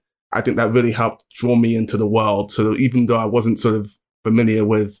said. I think that really helped draw me into the world. So even though I wasn't sort of familiar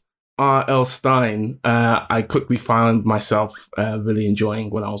with R.L. Stine, I quickly found myself really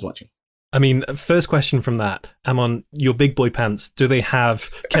enjoying what I was watching. I mean, first question from that, Amon, your big boy pants, do they have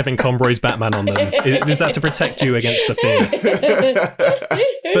Kevin Conroy's Batman on them? Is that to protect you against the fear?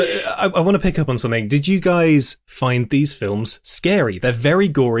 But I want to pick up on something. Did you guys find these films scary? They're very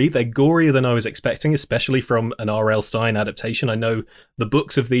gory. They're gorier than I was expecting, especially from an R.L. Stine adaptation. I know the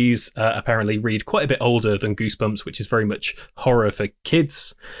books of these apparently read quite a bit older than Goosebumps, which is very much horror for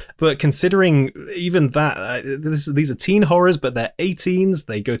kids. But considering even that, these are teen horrors, but they're 18s.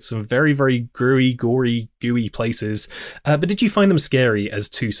 They go to some very, very gruey, gory, gooey places. But did you find them scary as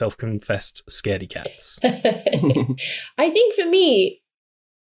two self-confessed scaredy cats? I think for me,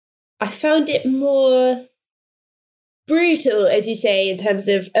 I found it more brutal, as you say, in terms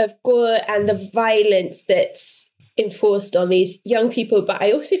of gore and the violence that's enforced on these young people. But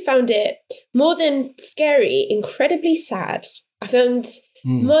I also found it, more than scary, incredibly sad. I found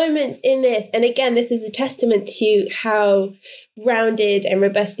moments in this, and again, this is a testament to how rounded and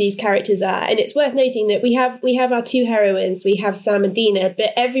robust these characters are. And it's worth noting that we have our two heroines, we have Sam and Dina,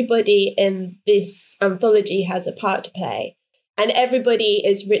 but everybody in this anthology has a part to play. And everybody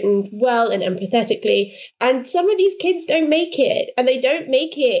is written well and empathetically. And some of these kids don't make it. And they don't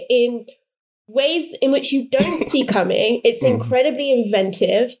make it in ways in which you don't see coming. It's incredibly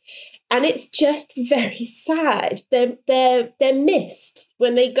inventive. And it's just very sad. They're missed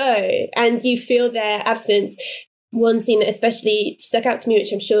when they go. And you feel their absence. One scene that especially stuck out to me,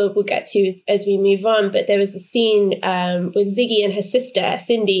 which I'm sure we'll get to as we move on, but there was a scene with Ziggy and her sister,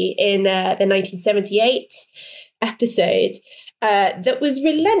 Cindy, in the 1978 episode that was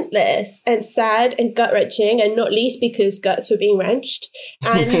relentless and sad and gut-wrenching, and not least because guts were being wrenched.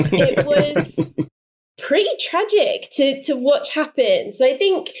 And it was pretty tragic to watch happen. So I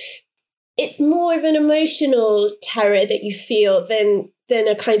think it's more of an emotional terror that you feel than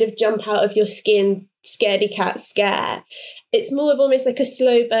a kind of jump out of your skin scaredy cat scare. It's more of almost like a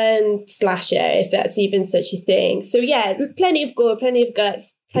slow burn slasher, if that's even such a thing. So yeah, plenty of gore, plenty of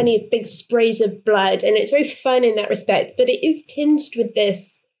guts, plenty of big sprays of blood, and it's very fun in that respect, but it is tinged with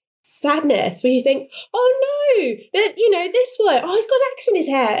this sadness where you think, oh no, this one, oh, he's got an axe in his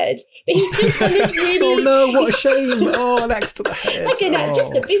head, but he's just done this really... oh no, what a shame. Oh, an axe to the head.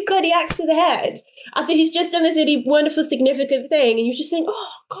 Just a big bloody axe to the head, after he's just done this really wonderful, significant thing, and you just think,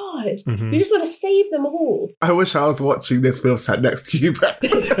 oh God, you just want to save them all. I wish I was watching this film sat next to you, Beth.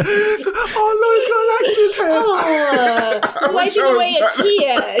 Oh no, he's got an axe in his head. Oh, wiping away a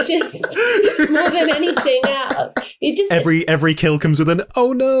tear, just more than anything else. It just every kill comes with an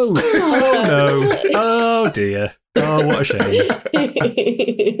oh no, oh no, oh dear. Oh, what a shame.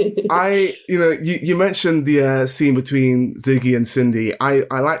 You mentioned the scene between Ziggy and Cindy. I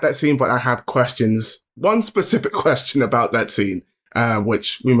like that scene, but I have questions. One specific question about that scene,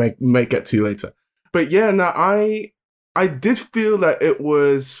 which we may get to later. But yeah, no, I did feel that it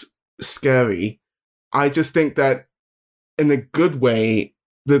was scary. I just think that in a good way,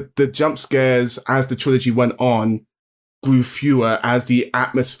 the jump scares as the trilogy went on grew fewer as the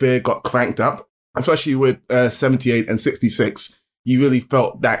atmosphere got cranked up. Especially with 78 and 66, you really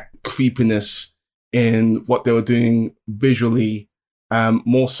felt that creepiness in what they were doing visually,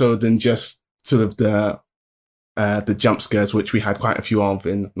 more so than just sort of the jump scares, which we had quite a few of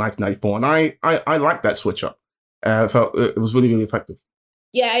in 1994. And I like that switch up. I felt it was really, really effective.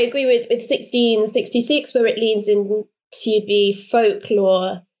 Yeah, I agree with 1666, where it leans in to the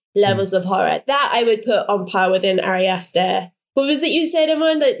folklore levels of horror. That I would put on par with an Ari Aster. What was it you said,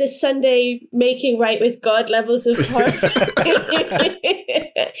 Amon? Like the Sunday making right with God levels of horror?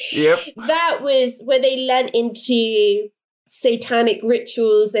 Yep. That was where they lent into satanic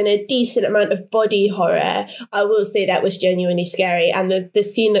rituals and a decent amount of body horror. I will say that was genuinely scary. And the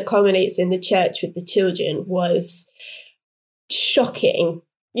scene that culminates in the church with the children was shocking.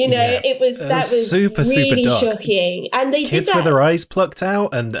 You know, Yeah. that was super, really super dark. shocking. And they Kids did that. with their eyes plucked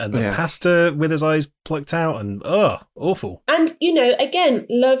out and the Yeah. pastor with his eyes plucked out and awful. And, you know, again,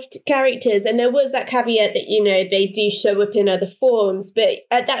 loved characters. And there was that caveat that, you know, they do show up in other forms. But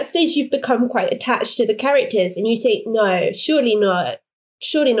at that stage, you've become quite attached to the characters. And you think, no, surely not.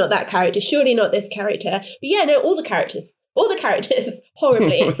 Surely not that character. Surely not this character. But yeah, no, all the characters,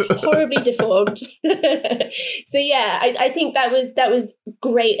 horribly deformed. So yeah, I think that was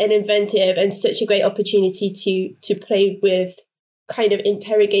great and inventive and such a great opportunity to play with, kind of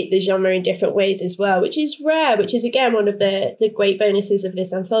interrogate the genre in different ways as well, which is rare, which is again one of the great bonuses of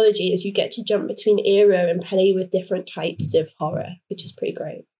this anthology, is you get to jump between era and play with different types of horror, which is pretty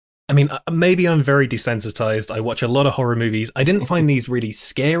great. I mean, maybe I'm very desensitized. I watch a lot of horror movies. I didn't find these really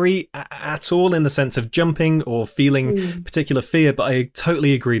scary at all in the sense of jumping or feeling particular fear, but I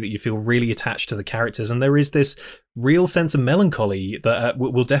totally agree that you feel really attached to the characters. And there is this real sense of melancholy that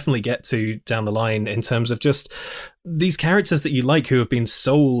we'll definitely get to down the line in terms of just these characters that you like who have been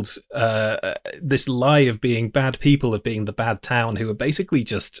sold this lie of being bad people, of being the bad town, who are basically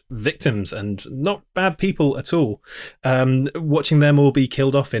just victims and not bad people at all. Watching them all be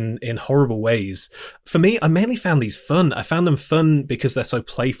killed off in horrible ways. For me, I mainly found these fun. I found them fun because they're so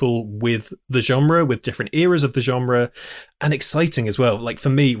playful with the genre, with different eras of the genre, and exciting as well. Like for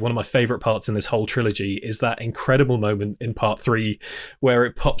me, one of my favorite parts in this whole trilogy is that incredible moment in part 3 where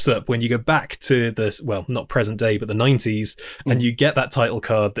it pops up when you go back to this, well, not present day, but the 90s, and you get that title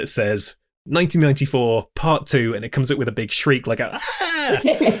card that says 1994 part 2, and it comes up with a big shriek like a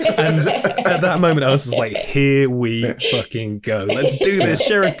and at that moment I was just like, here we fucking go, let's do this.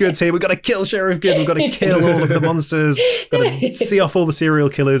 Sheriff Good's here, we've got to kill Sheriff Good, we've got to kill all of the monsters, got to see off all the serial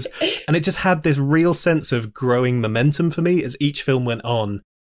killers. And it just had this real sense of growing momentum for me as each film went on.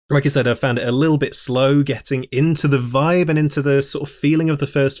 Like I said, I found it a little bit slow getting into the vibe and into the sort of feeling of the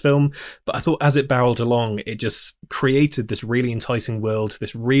first film, but I thought as it barreled along, it just created this really enticing world,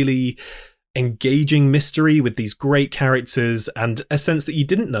 this really engaging mystery with these great characters and a sense that you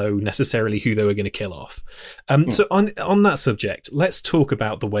didn't know necessarily who they were going to kill off. So on that subject, let's talk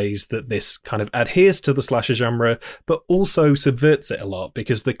about the ways that this kind of adheres to the slasher genre, but also subverts it a lot,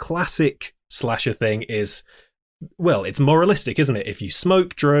 because the classic slasher thing is, well, it's moralistic, isn't it? If you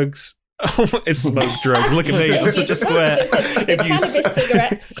smoke drugs, it's smoke drugs. Look at me, I'm such a square. If you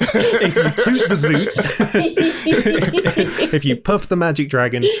cigarettes, if you toot the zoot, if you puff the magic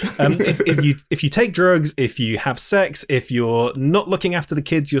dragon, if you take drugs, if you have sex, if you're not looking after the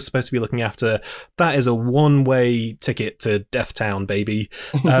kids you're supposed to be looking after, that is a one-way ticket to Death Town, baby.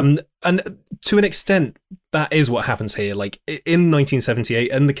 And to an extent, that is what happens here. Like in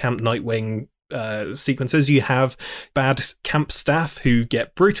 1978, in the Camp Nightwing sequences, you have bad camp staff who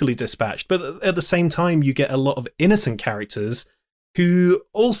get brutally dispatched, but at the same time you get a lot of innocent characters who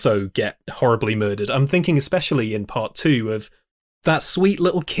also get horribly murdered. I'm thinking especially in part 2 of that sweet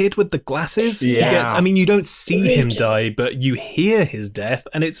little kid with the glasses. Yeah. I mean, you don't see him die, but you hear his death,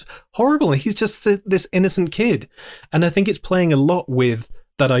 and it's horrible. He's just this innocent kid. And I think it's playing a lot with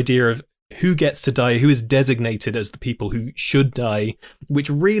that idea of who gets to die, who is designated as the people who should die, which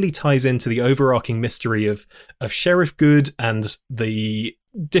really ties into the overarching mystery of Sheriff Good and the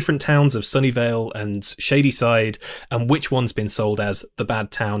different towns of Sunnyvale and Shadyside, and which one's been sold as the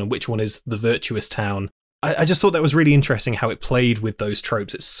bad town and which one is the virtuous town. I just thought that was really interesting how it played with those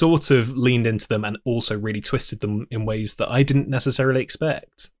tropes. It sort of leaned into them and also really twisted them in ways that I didn't necessarily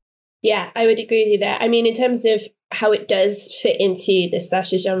expect. Yeah, I would agree with you there. I mean, in terms of how it does fit into the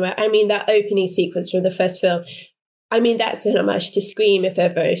slasher genre, I mean, that opening sequence from the first film, I mean, that's an homage to Scream, if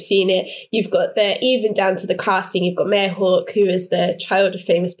ever I've seen it. You've got even down to the casting, you've got Mayor Hawke, who is the child of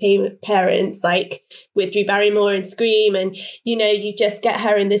famous parents, like with Drew Barrymore in Scream. And, you know, you just get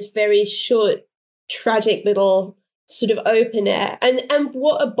her in this very short, tragic little sort of opener. And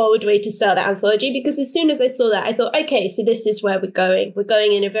what a bold way to start that anthology, because as soon as I saw that, I thought, okay, so this is where we're going. We're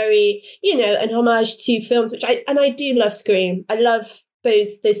going in a very, you know, an homage to films, which I do love Scream. I love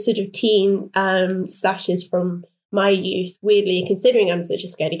those sort of teen slashers from my youth, weirdly, considering I'm such a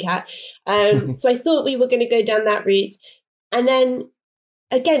scaredy cat. So I thought we were going to go down that route. And then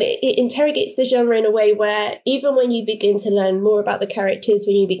again, it interrogates the genre in a way where even when you begin to learn more about the characters,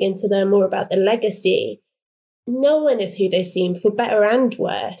 when you begin to learn more about the legacy, no one is who they seem, for better and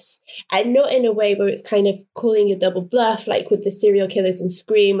worse. And not in a way where it's kind of calling a double bluff, like with the serial killers in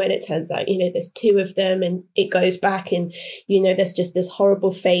Scream, when it turns out, there's two of them and it goes back and, there's just this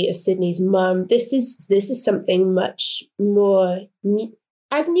horrible fate of Sydney's mum. This is something much more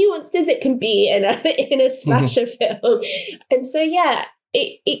as nuanced as it can be in a slasher film. And so, yeah,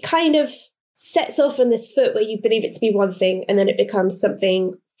 it kind of sets off on this foot where you believe it to be one thing and then it becomes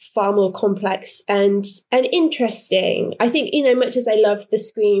something far more complex and interesting. I think, much as I love the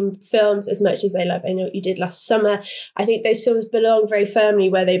Scream films, as much as I know What You Did Last Summer, I think those films belong very firmly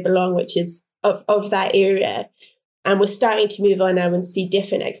where they belong, which is of that era. And we're starting to move on now and see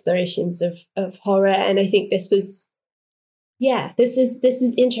different explorations of horror. And I think this is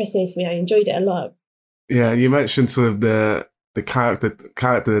interesting to me. I enjoyed it a lot. Yeah, you mentioned sort of the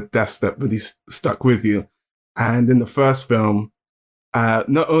character deaths that really stuck with you. And in the first film,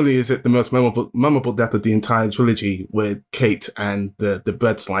 not only is it the most memorable death of the entire trilogy with Kate and the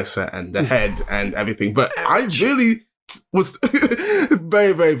bread slicer and the head and everything, but I really was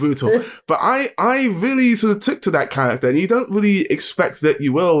very, very brutal. But I really sort of took to that character, and you don't really expect that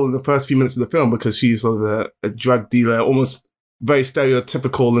you will in the first few minutes of the film because she's sort of a drug dealer, almost very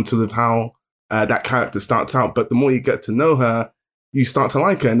stereotypical in sort of how that character starts out. But the more you get to know her, you start to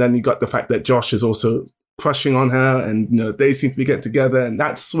like her. And then you got the fact that Josh is also crushing on her, and they seem to be getting together, and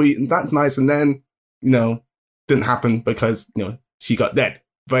that's sweet and that's nice. And then didn't happen because she got dead.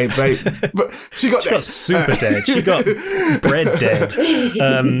 Very, very, but she got super dead. She got bread dead.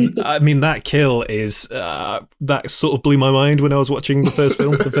 I mean, that kill is that sort of blew my mind when I was watching the first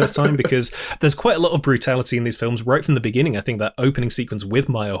film for the first time, because there's quite a lot of brutality in these films right from the beginning. I think that opening sequence with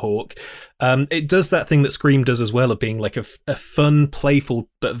Maya Hawke, it does that thing that Scream does as well, of being like a fun, playful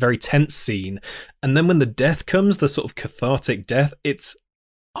but very tense scene. And then when the death comes, the sort of cathartic death, it's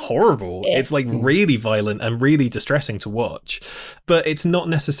horrible. It's like really violent and really distressing to watch, but it's not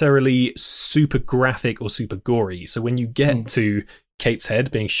necessarily super graphic or super gory. So when you get to Kate's head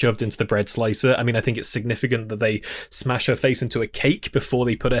being shoved into the bread slicer, I mean, I think it's significant that they smash her face into a cake before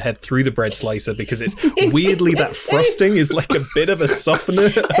they put her head through the bread slicer, because it's weirdly that frosting is like a bit of a softener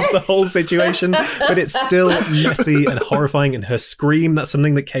of the whole situation, but it's still messy and horrifying. And her scream, that's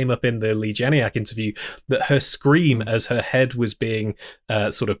something that came up in the Leigh Janiak interview, that her scream as her head was being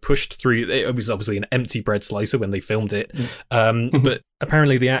sort of pushed through, it was obviously an empty bread slicer when they filmed it, but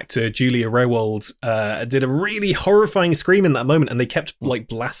apparently the actor Julia Rowald did a really horrifying scream in that moment, and they kept like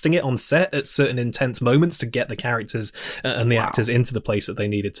blasting it on set at certain intense moments to get the characters and the actors into the place that they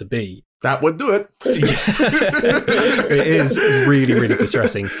needed to be. That would do it. It is really, really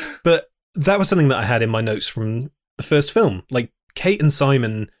distressing. But that was something that I had in my notes from the first film. Like, Kate and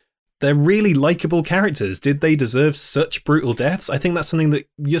Simon, they're really likable characters. Did they deserve such brutal deaths? I think that's something that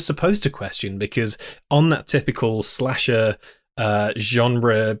you're supposed to question, because on that typical slasher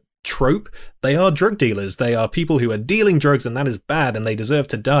genre trope, they are drug dealers. They are people who are dealing drugs, and that is bad, and they deserve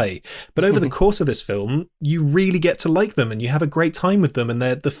to die. But over the course of this film, you really get to like them, and you have a great time with them, and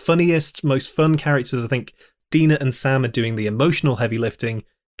they're the funniest, most fun characters. I think Dina and Sam are doing the emotional heavy lifting.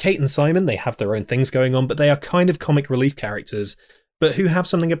 Kate and Simon, they have their own things going on, but they are kind of comic relief characters, but who have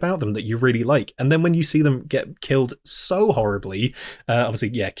something about them that you really like. And then when you see them get killed so horribly,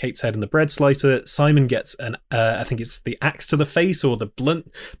 obviously, Kate's head in the bread slicer, Simon gets I think it's the axe to the face, or the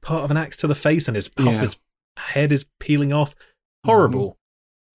blunt part of an axe to the face, and his head is peeling off. Horrible.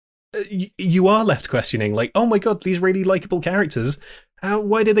 You are left questioning, like, oh my god, these really likable characters,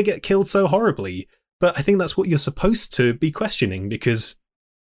 why did they get killed so horribly? But I think that's what you're supposed to be questioning, because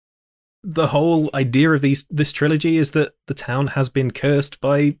the whole idea of this trilogy is that the town has been cursed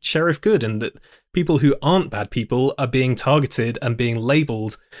by Sheriff Good, and that people who aren't bad people are being targeted and being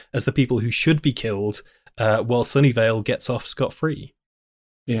labelled as the people who should be killed, while Sunnyvale gets off scot-free.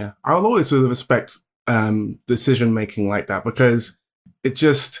 Yeah, I'll always sort of respect decision making like that, because it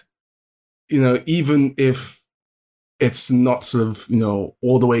just, even if it's not sort of,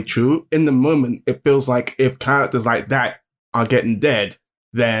 all the way true, in the moment, it feels like if characters like that are getting dead,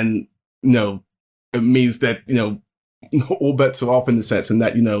 then it means that, all bets are off in the sense, and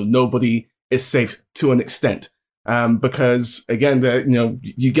that, nobody is safe to an extent. Because again,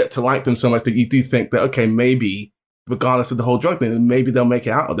 you get to like them so much that you do think that, okay, maybe regardless of the whole drug thing, maybe they'll make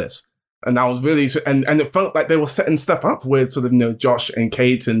it out of this. And that was really, and it felt like they were setting stuff up with sort of, Josh and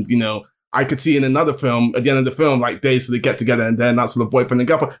Kate, and, I could see in another film, at the end of the film, like they sort of get together and then that's sort of boyfriend and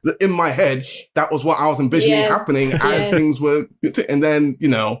girlfriend. In my head, that was what I was envisioning happening as things were, and then,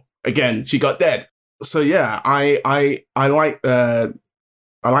 again, she got dead. So yeah, I like that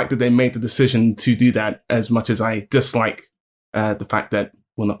they made the decision to do that, as much as I dislike the fact that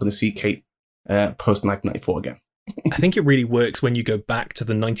we're not going to see Kate post 1994 again. I think it really works when you go back to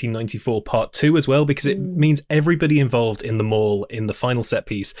the 1994 part 2 as well, because it means everybody involved in the mall in the final set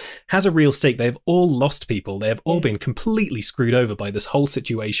piece has a real stake. They've all lost people. They have all been completely screwed over by this whole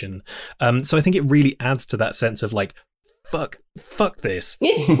situation. So I think it really adds to that sense of like, fuck this.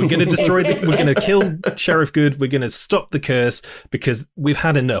 We're going to destroy we're going to kill Sheriff Good. We're going to stop the curse because we've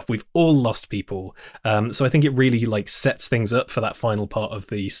had enough. We've all lost people. So I think it really like sets things up for that final part of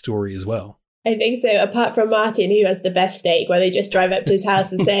the story as well. I think so, apart from Martin, who has the best steak, where they just drive up to his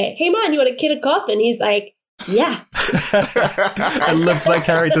house and say, hey, man, you want to kill a cop? And he's like, yeah. I loved that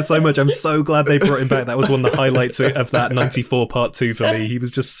character so much. I'm so glad they brought him back. That was one of the highlights of that 94 part 2 for me. He was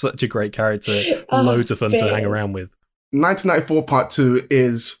just such a great character. Loads of fun to hang around with. 1994 part 2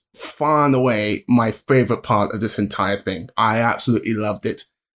 is far and away my favorite part of this entire thing. I absolutely loved it.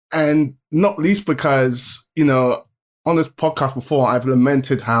 And not least because, you know, on this podcast before, I've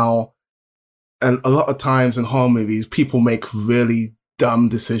lamented how a lot of times in horror movies, people make really dumb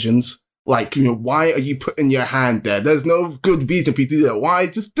decisions. Like, you know, why are you putting your hand there? There's no good reason for you to do that. Why?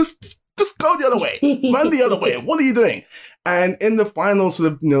 Just go the other way. Run the other way. What are you doing? And in the final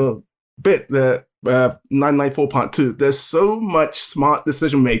sort of, you know, bit, the 994 part 2, there's so much smart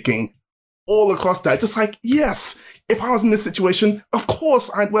decision making all across that. Just like, yes, if I was in this situation, of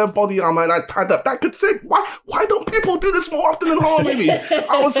course I'd wear body armor and I'd pad up. That could say, why don't people do this more often in horror movies?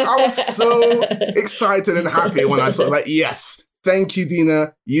 I was so excited and happy when I saw it. Like, yes, thank you,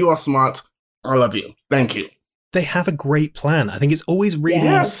 Dina. You are smart. I love you. Thank you. They have a great plan. I think it's always really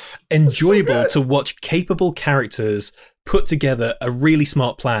enjoyable to watch capable characters put together a really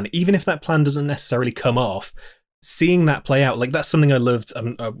smart plan, even if that plan doesn't necessarily come off. Seeing that play out, like that's something I loved.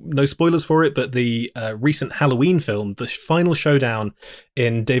 No spoilers for it, but the recent Halloween film, the final showdown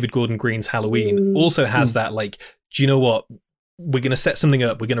in David Gordon Green's Halloween, also has that, like, do you know what? We're going to set something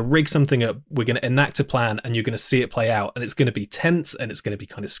up. We're going to rig something up. We're going to enact a plan, and you're going to see it play out. And it's going to be tense, and it's going to be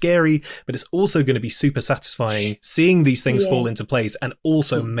kind of scary, but it's also going to be super satisfying seeing these things fall into place, and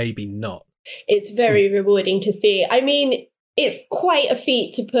also maybe not. It's very rewarding to see. I mean, it's quite a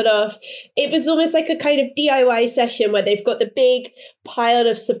feat to put off. It was almost like a kind of DIY session where they've got the big pile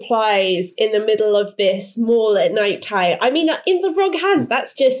of supplies in the middle of this mall at night time. I mean, in the wrong hands,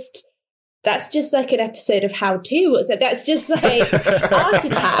 that's just like an episode of How To. So that's just like Art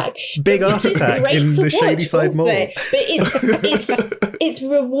Attack. Big Art Attack in the Shady Side Mall. But it's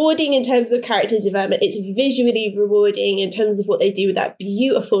rewarding in terms of character development. It's visually rewarding in terms of what they do with that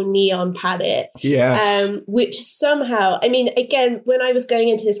beautiful neon palette. Yes. Which somehow, I mean, again, when I was going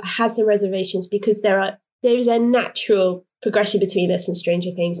into this, I had some reservations because there is a natural progression between this and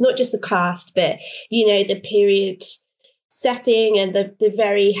Stranger Things. Not just the cast, but, you know, the period setting and the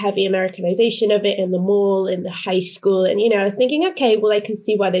very heavy Americanization of it in the mall, in the high school. And, you know, I was thinking, okay, well, I can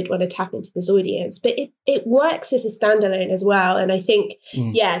see why they'd want to tap into this audience, but it works as a standalone as well. And I think,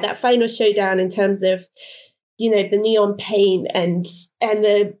 that final showdown in terms of, you know, the neon paint and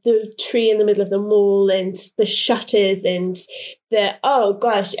the tree in the middle of the mall and the shutters and the, oh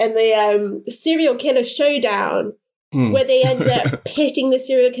gosh, and the serial killer showdown, where they end up pitting the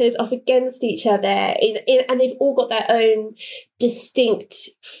serial killers off against each other, and they've all got their own distinct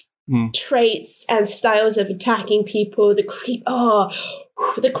traits and styles of attacking people. The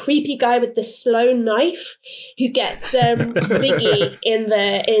creepy guy with the slow knife who gets Ziggy in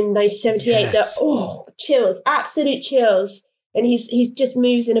 1978. Yes. Chills, absolute chills. And he just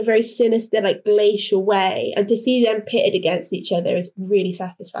moves in a very sinister, like glacial way. And to see them pitted against each other is really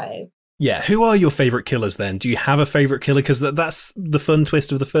satisfying. Yeah, who are your favourite killers then? Do you have a favourite killer? Because that's the fun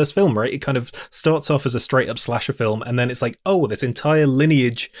twist of the first film, right? It kind of starts off as a straight-up slasher film, and then it's like, oh, this entire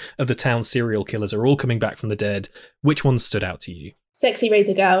lineage of the town serial killers are all coming back from the dead. Which one stood out to you? Sexy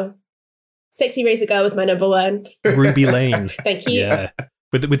Razor Girl. Sexy Razor Girl was my number one. Ruby Lane. Thank you. Yeah.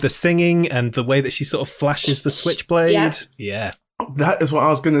 With the singing and the way that she sort of flashes the switchblade. Yeah. That is what I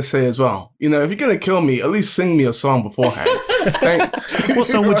was going to say as well. You know, if you're going to kill me, at least sing me a song beforehand. What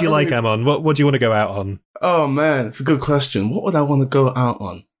song would you like, Amon? What do you want to go out on? Oh, man, it's a good question. What would I want to go out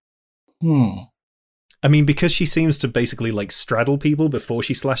on? I mean, because she seems to basically like straddle people before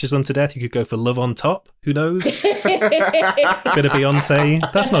she slashes them to death, you could go for Love on Top. Who knows? Bit of Beyonce.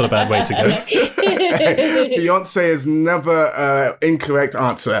 That's not a bad way to go. Beyonce is never an incorrect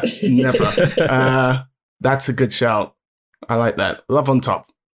answer. Never. That's a good shout. I like that. Love on Top.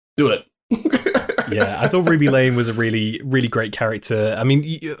 Do it. Yeah, I thought Ruby Lane was a really, really great character. I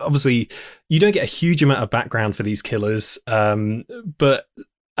mean, obviously, you don't get a huge amount of background for these killers, but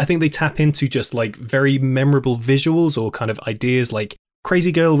I think they tap into just like very memorable visuals or kind of ideas like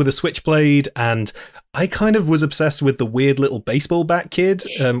crazy girl with a switchblade, and I kind of was obsessed with the weird little baseball bat kid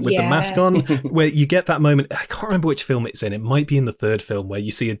with the mask on, where you get that moment. I can't remember which film it's in. It might be in the third film, where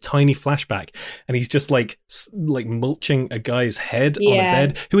you see a tiny flashback and he's just like mulching a guy's head on a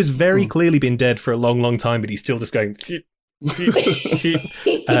bed who has very clearly been dead for a long, long time, but he's still just going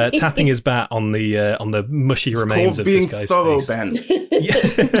tapping his bat on the mushy remains of this guy's thorough, face. Ben.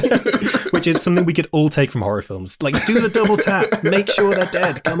 Which is something we could all take from horror films. Like, do the double tap, make sure they're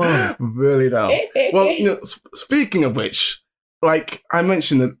dead. Come on, really though. Well, speaking of which, like I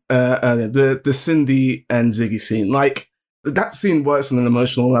mentioned earlier, the Cindy and Ziggy scene, like that scene works on an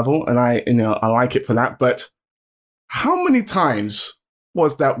emotional level, and I like it for that. But how many times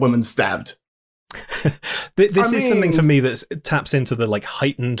was that woman stabbed? This is something for me that taps into the like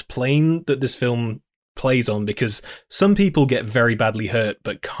heightened plane that this film plays on, because some people get very badly hurt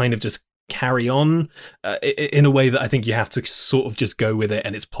but kind of just carry on in a way that I think you have to sort of just go with it,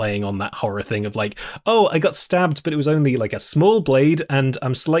 and it's playing on that horror thing of like, oh, I got stabbed but it was only like a small blade and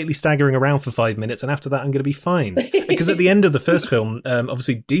I'm slightly staggering around for 5 minutes and after that I'm going to be fine. Because at the end of the first film,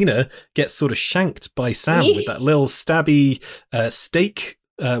 obviously Dina gets sort of shanked by Sam with that little stabby stake,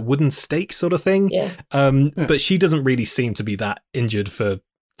 wooden stake sort of thing. But she doesn't really seem to be that injured for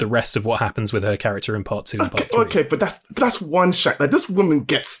the rest of what happens with her character in part 2 and part 3. Okay, but that's one shot. Like, this woman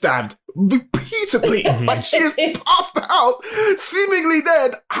gets stabbed repeatedly. Like, she is passed out, seemingly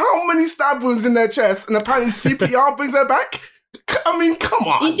dead. How many stab wounds in their chest? And apparently CPR brings her back? I mean, come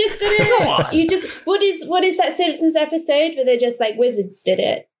on. You just gotta, what is that Simpsons episode where they're just like, wizards did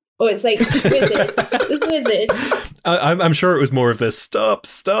it? Or it's like, wizards. It's wizards. I'm sure it was more of this,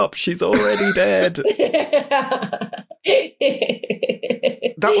 stop, she's already dead.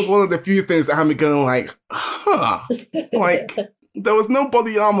 That was one of the few things that had me going like, like, there was no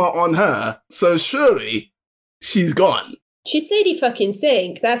body armor on her, so surely she's gone. She's Sadie fucking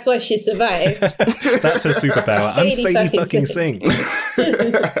Sink. That's why she survived. That's her superpower. I'm Sadie fucking Sink.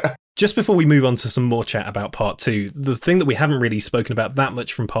 Just before we move on to some more chat about part 2, the thing that we haven't really spoken about that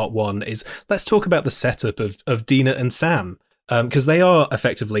much from part 1 is let's talk about the setup of Dina and Sam. Because they are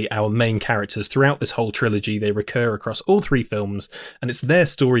effectively our main characters throughout this whole trilogy. They recur across all 3 films, and it's their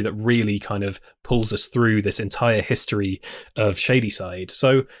story that really kind of pulls us through this entire history of Shadyside.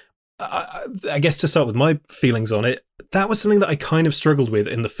 So I guess to start with my feelings on it, that was something that I kind of struggled with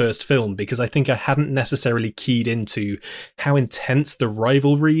in the first film, because I think I hadn't necessarily keyed into how intense the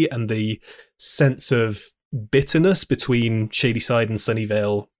rivalry and the sense of bitterness between Shadyside and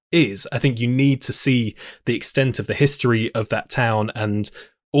Sunnyvale is. I think you need to see the extent of the history of that town and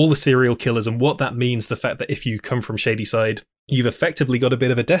all the serial killers and what that means, the fact that if you come from Shadyside, you've effectively got a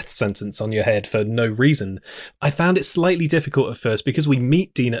bit of a death sentence on your head for no reason. I found it slightly difficult at first because we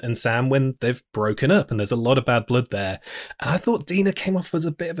meet Dina and Sam when they've broken up and there's a lot of bad blood there. And I thought Dina came off as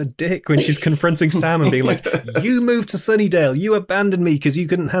a bit of a dick when she's confronting Sam and being like, you moved to Sunnydale, you abandoned me because you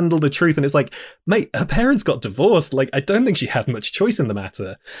couldn't handle the truth. And it's like, mate, her parents got divorced. Like, I don't think she had much choice in the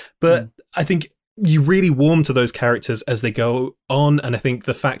matter. But I think you really warm to those characters as they go on. And I think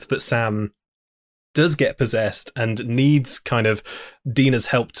the fact that Sam does get possessed and needs kind of Dina's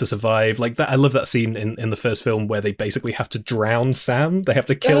help to survive, like that. I love that scene in the first film where they basically have to drown Sam. They have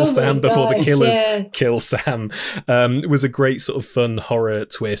to kill Sam before the killers kill Sam. It was a great sort of fun horror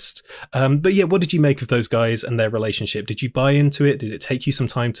twist. But yeah, what did you make of those guys and their relationship? Did you buy into it? Did it take you some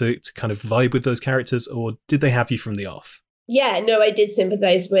time to kind of vibe with those characters, or did they have you from the off? Yeah, no, I did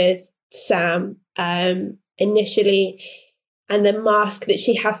sympathize with Sam initially. And the mask that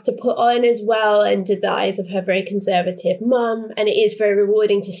she has to put on as well under the eyes of her very conservative mum. And it is very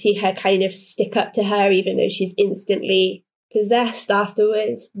rewarding to see her kind of stick up to her, even though she's instantly possessed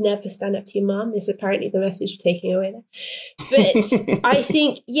afterwards. Never stand up to your mum is apparently the message we're taking away there. But I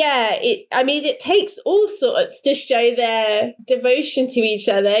think, yeah, it takes all sorts to show their devotion to each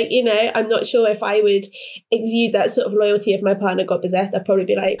other. You know, I'm not sure if I would exude that sort of loyalty if my partner got possessed. I'd probably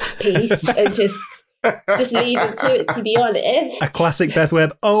be like, peace, and just leave it to it, to be honest. A classic Beth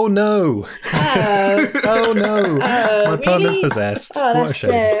Webb. Oh no. Oh no. My partner's possessed. Oh, what a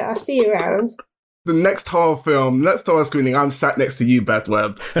shame. I'll see you around. The next horror film, next horror screening, I'm sat next to you, Beth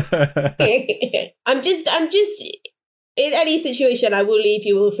Webb. I'm just in any situation, I will leave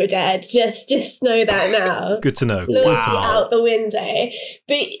you all for dead. Just know that now. Good to know. Loyalty out the window.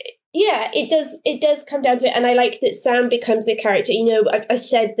 But yeah, it does come down to it. And I like that Sam becomes a character. You know, I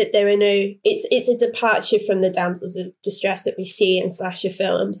said that there are it's a departure from the damsels of distress that we see in slasher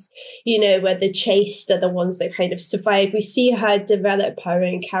films, you know, where the chaste are the ones that kind of survive. We see her develop her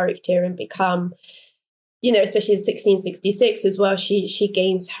own character and become, you know, especially in 1666 as well, she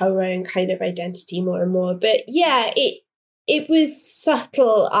gains her own kind of identity more and more. But yeah, it was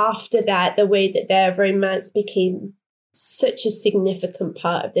subtle after that, the way that their romance became such a significant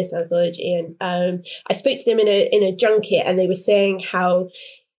part of this anthology. And I spoke to them in a junket, and they were saying how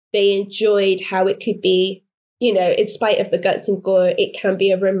they enjoyed how it could be, you know, in spite of the guts and gore, it can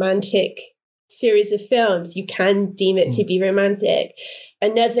be a romantic series of films. You can deem it to be romantic.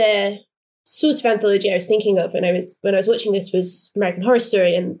 Another sort of anthology I was thinking of when I was watching this was American Horror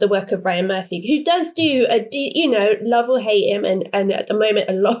Story, and the work of Ryan Murphy, who does do love or hate him, and at the moment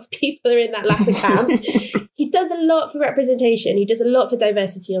a lot of people are in that latter camp. He does a lot for representation. He does a lot for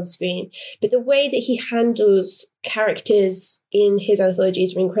diversity on screen. But the way that he handles characters in his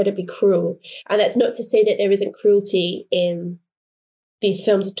anthologies are incredibly cruel. And that's not to say that there isn't cruelty in these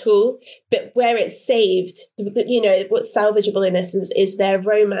films at all, but where it's saved, you know, what's salvageable in essence is their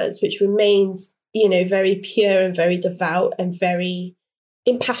romance, which remains, you know, very pure and very devout and very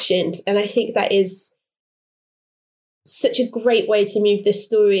impassioned. And I think that is such a great way to move the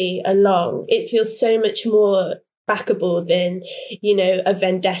story along. It feels so much more backable than, you know, a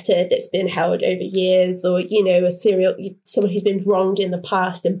vendetta that's been held over years, or, you know, someone who's been wronged in the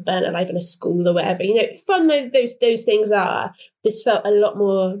past and burnt alive in a school or whatever. You know, fun though those things are, this felt a lot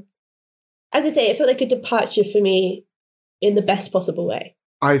more, as I say, it felt like a departure for me in the best possible way.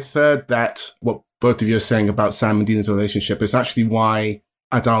 I've heard that what both of you are saying about Sam and Dina's relationship is actually why,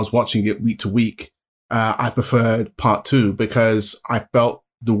 as I was watching it week to week, I preferred part 2, because I felt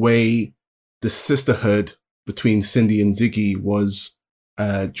the way the sisterhood between Cindy and Ziggy was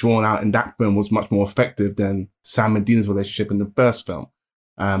drawn out in that film was much more effective than Sam and Dina's relationship in the first film.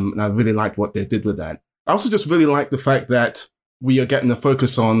 And I really liked what they did with that. I also just really like the fact that we are getting the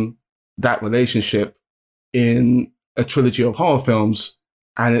focus on that relationship in a trilogy of horror films,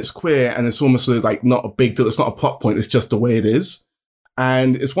 and it's queer, and it's almost like not a big deal. It's not a plot point. It's just the way it is.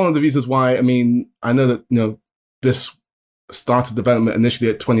 And it's one of the reasons why, I mean, I know that, you know, this started development initially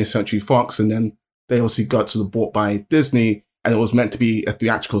at 20th Century Fox, and then they obviously got sort of bought by Disney, and it was meant to be a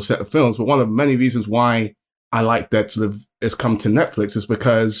theatrical set of films. But one of many reasons why I like that sort of it's come to Netflix is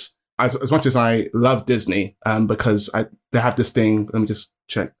because as much as I love Disney, because they have this thing, let me just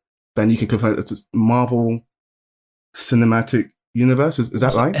check. Ben, you can confirm it's Marvel Cinematic Universe. Is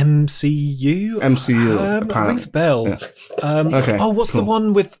that right? MCU? MCU. Rings a bell. Yeah. Okay. Oh, what's the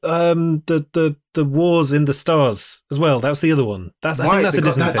one with the wars in the stars as well? That was the other one. I think that's a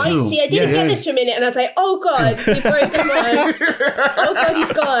Disney thing. I see. I didn't get this for a minute, and I was like, "Oh God, he broke him on. Oh God,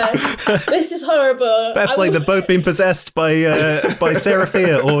 he's gone. This is horrible." That's like they've both been possessed by Sarah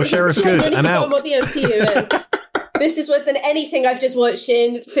Fear or Sheriff Good. I'm out. What the MCU is. This is worse than anything I've just watched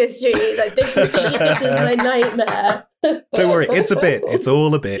in history. Like this is my nightmare. Don't worry, it's a bit. It's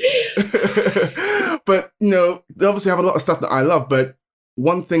all a bit. But, you know, they obviously have a lot of stuff that I love, but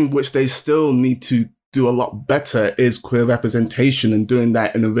one thing which they still need to do a lot better is queer representation, and doing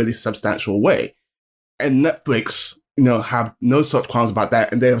that in a really substantial way. And Netflix, you know, have no such qualms about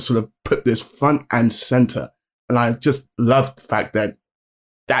that, and they have sort of put this front and center. And I just love the fact that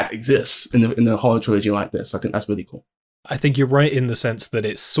that exists in a horror trilogy like this. I think that's really cool. I think you're right in the sense that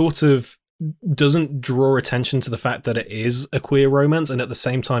it sort of doesn't draw attention to the fact that it is a queer romance, and at the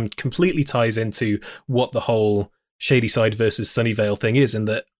same time completely ties into what the whole Shadyside versus Sunnyvale thing is, in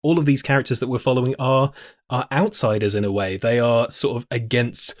that all of these characters that we're following are outsiders in a way. They are sort of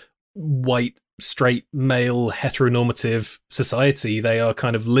against white, straight, male, heteronormative society. They are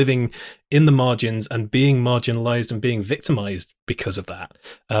kind of living in the margins and being marginalized and being victimized because of that.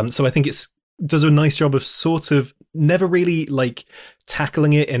 So I think it does a nice job of sort of never really like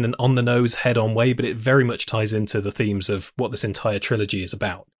tackling it in an on-the-nose, head-on way, but it very much ties into the themes of what this entire trilogy is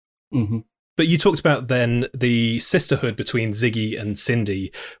about. Mm-hmm. But you talked about then the sisterhood between Ziggy and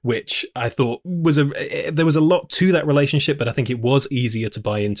Cindy, which I thought there was a lot to that relationship, but I think it was easier to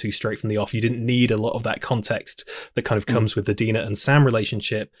buy into straight from the off. You didn't need a lot of that context that kind of comes with the Dina and Sam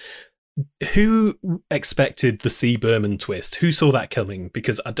relationship. Who expected the C. Berman twist? Who saw that coming?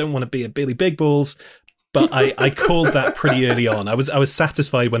 Because I don't want to be a Billy Big Balls, but I called that pretty early on. I was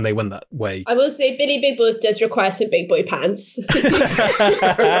satisfied when they went that way. I will say Billy Big Balls does require some big boy pants.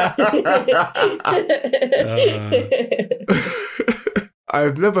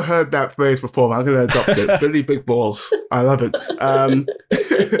 I've never heard that phrase before, but I'm going to adopt it. Billy Big Balls. I love it. I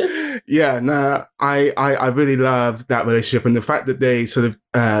really loved that relationship, and the fact that they sort of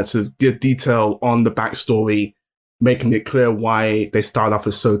did detail on the backstory, making it clear why they start off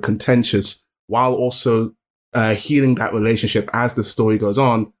as so contentious, while also healing that relationship as the story goes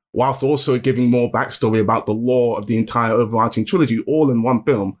on, whilst also giving more backstory about the lore of the entire overarching trilogy, all in one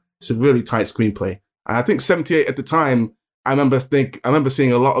film. It's a really tight screenplay. And I think 78 at the time, I remember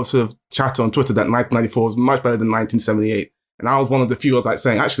seeing a lot of sort of chatter on Twitter that 1994 was much better than 1978. And I was one of the few I was like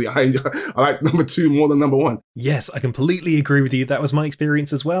saying, actually, I like number 2 more than number 1. Yes, I completely agree with you. That was my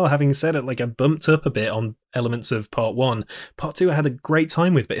experience as well. Having said it, like I bumped up a bit on elements of part 1. Part 2 I had a great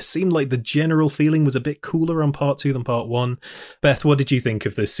time with, but it seemed like the general feeling was a bit cooler on part 2 than part 1. Beth, what did you think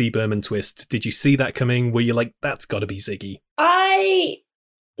of the C. Berman twist? Did you see that coming? Were you like, that's got to be Ziggy? I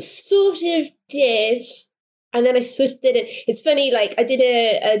sort of did, and then I sort of didn't. It's funny, like I did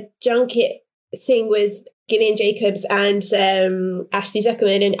a junket thing with Gillian Jacobs and Ashley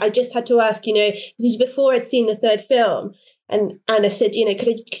Zuckerman, and I just had to ask, this was before I'd seen the third film, and I said,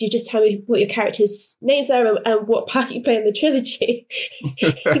 could you just tell me what your characters' names are and what part you play in the trilogy?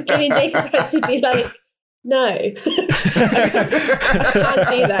 Gillian Jacobs had to be like, no, I can't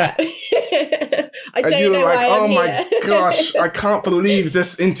do that. I don't know why I'm here. Oh my gosh, I can't believe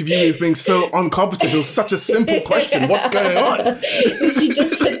this interview is being so uncompetent. It was such a simple question. What's going on? She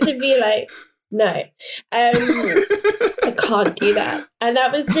just had to be like, no, I can't do that. And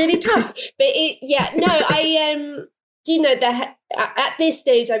that was really tough. But at this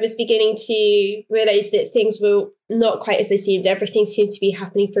stage, I was beginning to realize that things were not quite as they seemed. Everything seemed to be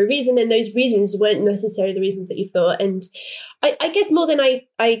happening for a reason, and those reasons weren't necessarily the reasons that you thought. And I guess more than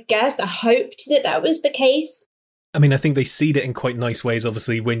I guessed, I hoped that was the case. I mean, I think they seed it in quite nice ways.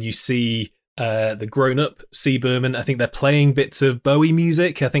 Obviously, when you see the grown-up C. Berman, I think they're playing bits of Bowie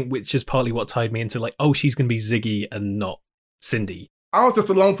music, I think, which is partly what tied me into like, oh, she's going to be Ziggy and not Cindy. I was just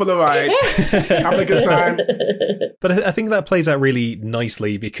along for the ride, having a good time. But I think that plays out really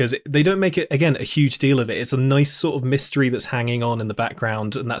nicely because they don't make it, again, a huge deal of it. It's a nice sort of mystery that's hanging on in the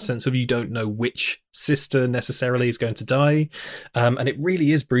background, and that sense of you don't know which sister necessarily is going to die. And it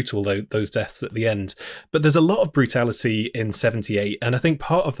really is brutal, though, those deaths at the end. But there's a lot of brutality in 78, and I think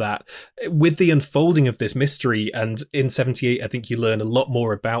part of that, with the unfolding of this mystery, and in 78, I think you learn a lot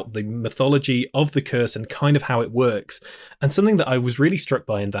more about the mythology of the curse and kind of how it works. And something that I was really struck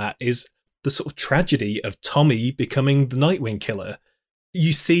by in that is the sort of tragedy of Tommy becoming the Nightwing killer.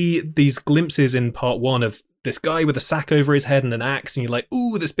 You see these glimpses in part 1 of this guy with a sack over his head and an axe, and you're like,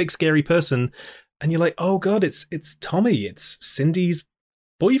 ooh, this big scary person. And you're like, oh God, it's Tommy. It's Cindy's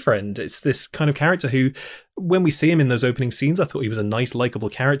boyfriend. It's this kind of character who, when we see him in those opening scenes, I thought he was a nice, likable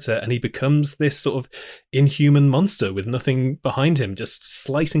character, and he becomes this sort of inhuman monster with nothing behind him, just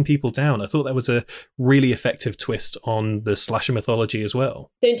slicing people down. I thought that was a really effective twist on the slasher mythology as well.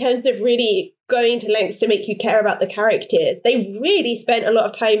 So in terms of really going to lengths to make you care about the characters, they really spent a lot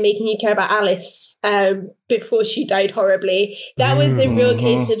of time making you care about Alice before she died horribly. That was a real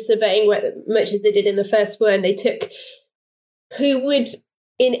case of surveying much as they did in the first one. They took who would,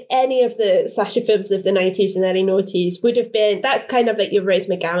 in any of the slasher films of the 90s and early noughties, would have been, that's kind of like your Rose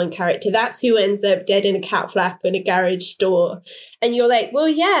McGowan character. That's who ends up dead in a cat flap in a garage door. And you're like, well,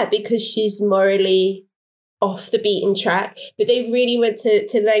 yeah, because she's morally off the beaten track. But they really went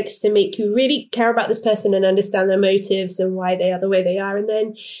to lengths to make you really care about this person and understand their motives and why they are the way they are. And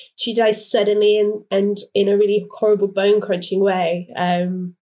then she dies suddenly and in a really horrible bone-crunching way.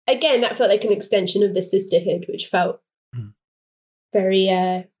 Again, that felt like an extension of the sisterhood, which felt very,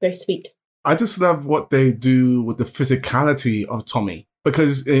 very sweet. I just love what they do with the physicality of Tommy.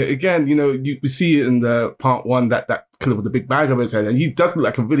 Because, again, we see it in the part 1, that killer with the big bag over his head, and he does look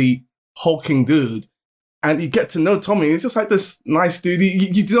like a really hulking dude. And you get to know Tommy, he's just like this nice dude.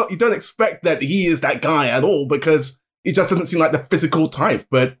 You don't expect that he is that guy at all, because he just doesn't seem like the physical type.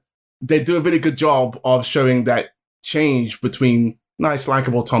 But they do a really good job of showing that change between nice,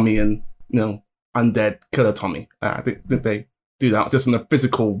 likable Tommy and, undead killer Tommy. I think that they do that just on a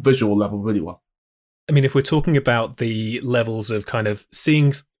physical, visual level really well. I mean, if we're talking about the levels of kind of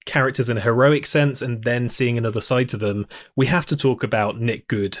seeing characters in a heroic sense and then seeing another side to them, we have to talk about Nick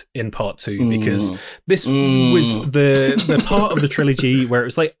Good in part 2, because this was the part of the trilogy where it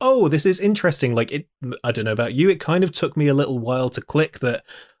was like, oh, this is interesting. Like, I don't know about you, it kind of took me a little while to click that,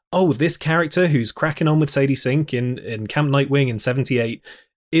 oh, this character who's cracking on with Sadie Sink in Camp Nightwing in 78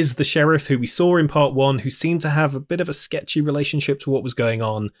 is the sheriff who we saw in part 1, who seemed to have a bit of a sketchy relationship to what was going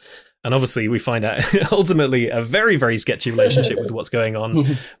on. And obviously we find out ultimately a very, very sketchy relationship with what's going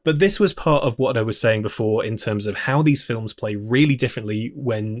on. But this was part of what I was saying before in terms of how these films play really differently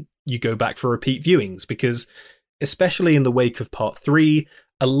when you go back for repeat viewings, because especially in the wake of part 3,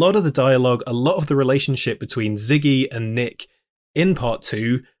 a lot of the dialogue, a lot of the relationship between Ziggy and Nick in part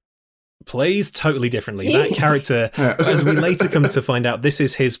 2 plays totally differently. That character, as we later come to find out, this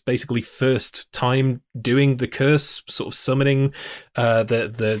is his basically first time doing the curse, sort of summoning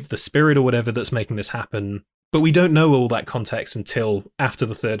the spirit or whatever that's making this happen. But we don't know all that context until after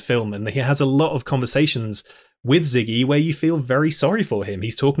the third film, and he has a lot of conversations with Ziggy where you feel very sorry for him.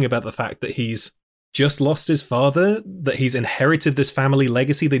 He's talking about the fact that he's just lost his father, that he's inherited this family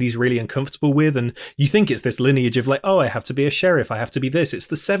legacy that he's really uncomfortable with. And you think it's this lineage of like, oh, I have to be a sheriff, I have to be this. It's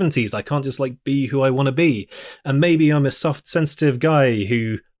the 70s. I can't just like be who I want to be. And maybe I'm a soft, sensitive guy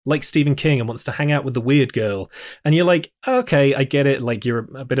who likes Stephen King and wants to hang out with the weird girl. And you're like, okay, I get it. Like, you're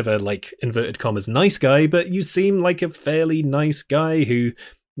a bit of a, like, inverted commas, nice guy, but you seem like a fairly nice guy who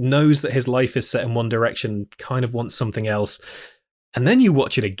knows that his life is set in one direction, kind of wants something else. And then you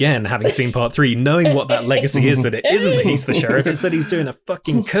watch it again, having seen part 3, knowing what that legacy is, that it isn't that he's the sheriff, it's that he's doing a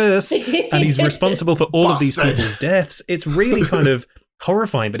fucking curse and he's responsible for all of these people's deaths. It's really kind of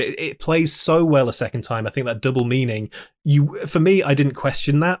horrifying, but it plays so well a second time. I think that double meaning, for me, I didn't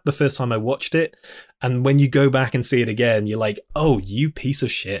question that the first time I watched it. And when you go back and see it again, you're like, oh, you piece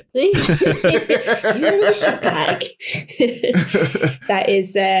of shit. You're a shitbag.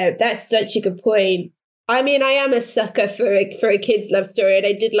 That's such a good point. I mean, I am a sucker for a kid's love story, and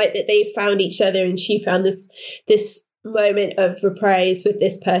I did like that they found each other, and she found this moment of reprise with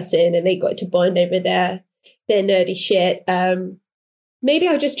this person, and they got to bond over their nerdy shit. Maybe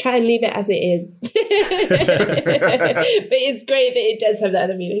I'll just try and leave it as it is. But it's great that it does have that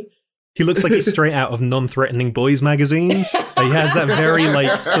other meaning. He looks like he's straight out of Non-Threatening Boys magazine. He has that very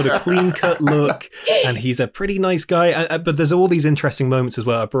like sort of clean-cut look, and he's a pretty nice guy. But there's all these interesting moments as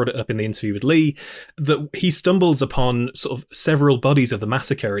well. I brought it up in the interview with Leigh, that he stumbles upon sort of several bodies of the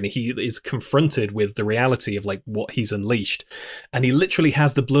massacre, and he is confronted with the reality of like what he's unleashed. And he literally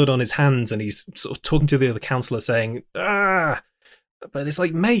has the blood on his hands, and he's sort of talking to the other counselor saying, "Ah," but it's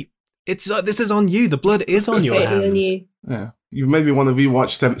like, mate, it's this is on you. The blood is on your hands. On you. Yeah. You've made me want to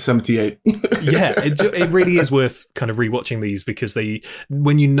rewatch 78. Yeah, it really is worth kind of rewatching these, because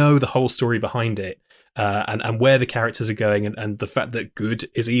when you know the whole story behind it, and where the characters are going, and the fact that good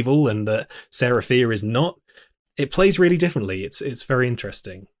is evil and that Sarah Fear is not, it plays really differently. It's very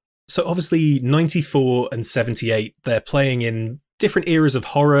interesting. So obviously 94 and 78, they're playing in different eras of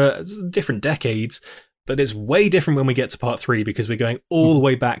horror, different decades. But it's way different when we get to part 3, because we're going all the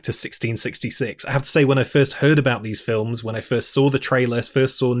way back to 1666. I have to say, when I first heard about these films, when I first saw the trailers,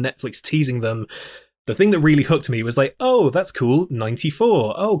 first saw Netflix teasing them, the thing that really hooked me was like, oh, that's cool,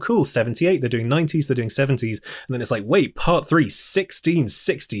 94. Oh, cool, 78. They're doing 90s, they're doing 70s. And then it's like, wait, part 3,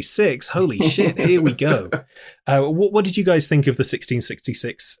 1666. Holy shit, here we go. What did you guys think of the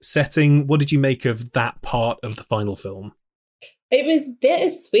 1666 setting? What did you make of that part of the final film? It was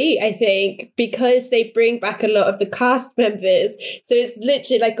bittersweet, I think, because they bring back a lot of the cast members. So it's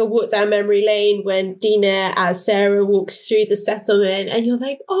literally like a walk down memory lane when Dina as Sarah walks through the settlement, and you're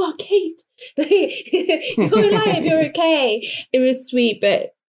like, oh, Kate, you're alive, you're okay. It was sweet,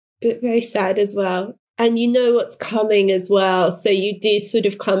 but very sad as well. And you know what's coming as well. So you do sort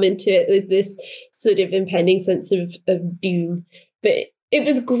of come into it with this sort of impending sense of doom. But it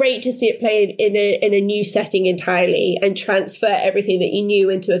was great to see it played in a new setting entirely and transfer everything that you knew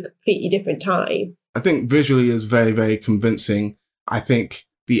into a completely different time. I think visually is very, very convincing. I think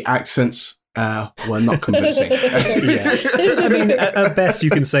the accents were not convincing. Yeah. I mean, at best you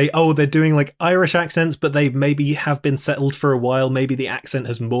can say, oh, they're doing like Irish accents, but they maybe have been settled for a while. Maybe the accent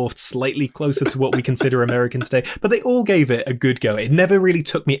has morphed slightly closer to what we consider American today. But they all gave it a good go. It never really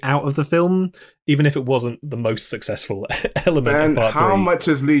took me out of the film, even if it wasn't the most successul element and of part 3. How much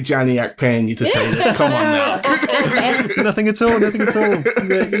is Leigh Janiak paying you to say this? Come on now. Nothing at all.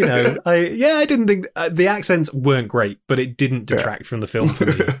 You know, I didn't think the accents weren't great, but it didn't detract from the film for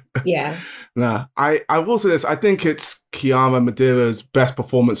me. Yeah. Nah, I will say this. I think it's Chiara Madeira's best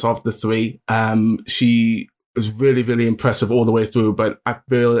performance of the 3. She was really, really impressive all the way through, but I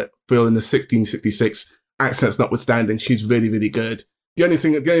feel in the 1666 accents notwithstanding, she's really, really good. The only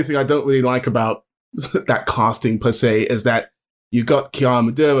thing I don't really like about that casting per se is that you got Chiara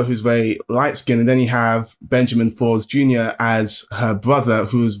Madeira, who's very light-skinned, and then you have Benjamin Forbes Jr. as her brother,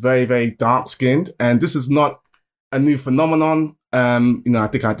 who's very, very dark-skinned. And this is not a new phenomenon. I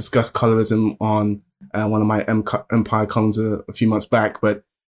think I discussed colorism on one of my Empire columns a few months back, but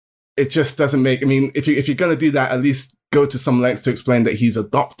it just doesn't make. I mean, if you're going to do that, at least go to some lengths to explain that he's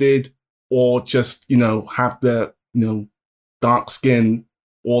adopted, or just have the dark skin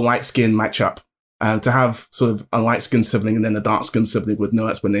or light skin match up. To have sort of a light skinned sibling and then a dark skinned sibling with no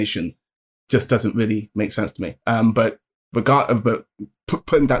explanation just doesn't really make sense to me. But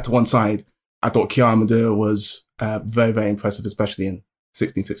putting that to one side, I thought Chiara Madeira was very, very impressive, especially in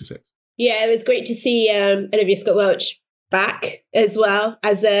 1666. Yeah, it was great to see Olivia Scott-Welch back as well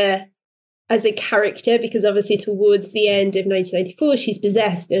as a character, because obviously towards the end of 1994, she's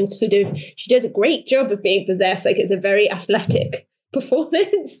possessed, and she does a great job of being possessed. Like, it's a very athletic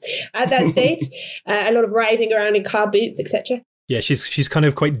performance at that stage. A lot of writhing around in car boots, etc. Yeah, she's kind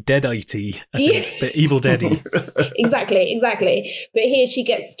of quite deadite-y, I think, but Evil Dead-y. Exactly. But here she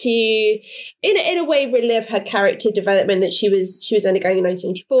gets to, in a way, relive her character development that she was undergoing in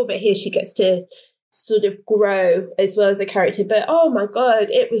 1994. But here she gets to sort of grow as well as a character. But oh my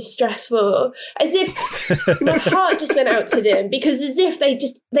God, it was stressful. As if my heart just went out to them, because as if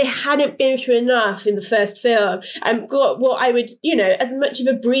they hadn't been through enough in the first film and got what I would, as much of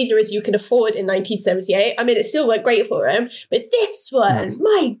a breather as you can afford in 1978. I mean, it still went great for them, but this one,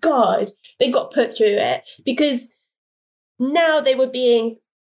 my God, they got put through it, because now they were being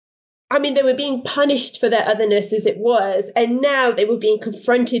punished for their otherness as it was, and now they were being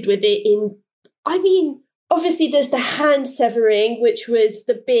confronted with it obviously there's the hand severing, which was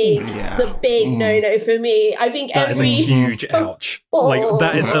the big no-no for me. I think that is a huge ouch. Like,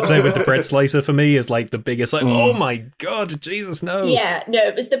 that is up there with the bread slicer for me, is like the biggest, like, oh my God, Jesus, no. Yeah, no,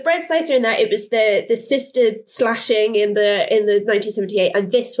 it was the bread slicer in that, it was the sister slashing in the 1978, and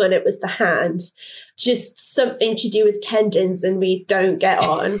this one, it was the hand. Just something to do with tendons, and we don't get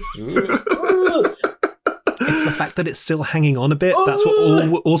on. It's the fact that it's still hanging on a bit. That's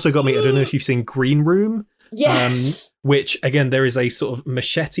what also got me. I don't know if you've seen Green Room. Yes. Which, again, there is a sort of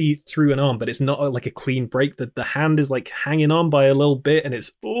machete through an arm, but it's not like a clean break. The hand is like hanging on by a little bit, and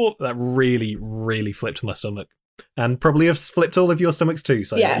that really, really flipped my stomach. And probably have flipped all of your stomachs too,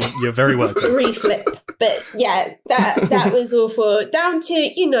 so you're very welcome. Re-flip. But yeah, that was awful. Down to,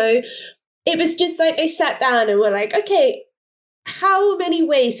 it was just like they sat down and were like, okay, how many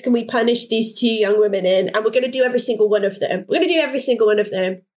ways can we punish these two young women in? And we're going to do every single one of them.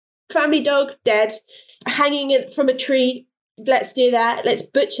 Family dog, dead. Hanging it from a tree, let's do that. Let's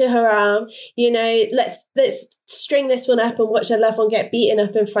butcher her arm. Let's string this one up and watch her loved one get beaten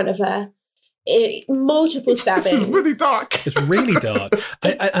up in front of her. Multiple stabbings. This is really dark. It's really dark.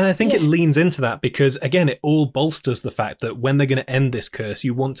 And I think it leans into that because, again, it all bolsters the fact that when they're going to end this curse,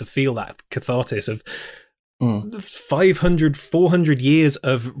 you want to feel that catharsis of 500, 400 years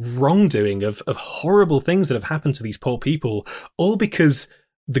of wrongdoing, of horrible things that have happened to these poor people, all because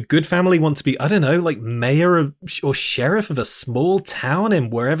the good family want to be, I don't know, like mayor or sheriff of a small town in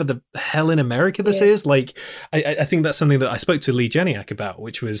wherever the hell in America this is. Like, I think that's something that I spoke to Leigh Janiak about,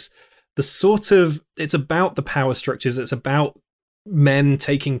 which was the sort of, it's about the power structures. It's about men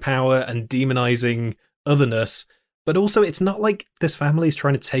taking power and demonizing otherness. But also, it's not like this family is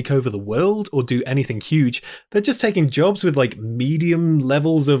trying to take over the world or do anything huge. They're just taking jobs with like medium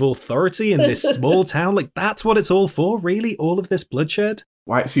levels of authority in this small town. Like, that's what it's all for, really, all of this bloodshed.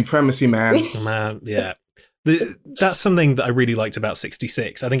 White supremacy, man. Man, yeah. That's something that I really liked about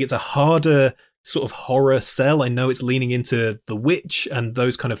 66. I think it's a harder sort of horror sell. I know it's leaning into The Witch and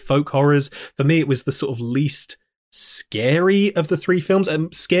those kind of folk horrors. For me, it was the sort of least scary of the three films.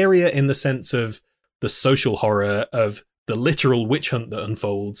 Scarier in the sense of the social horror of the literal witch hunt that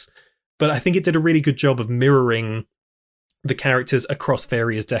unfolds. But I think it did a really good job of mirroring the characters across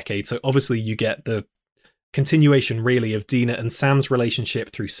various decades. So obviously you get the continuation really of Dina and Sam's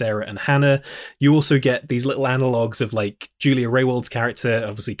relationship through Sarah and Hannah. You also get these little analogues of like Julia Raywald's character.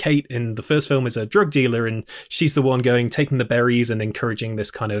 Obviously Kate in the first film is a drug dealer, and she's the one taking the berries and encouraging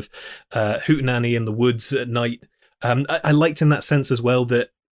this kind of hootenanny in the woods at night. I liked in that sense as well that,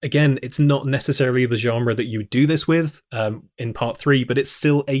 again, it's not necessarily the genre that you would do this with in part 3, but it's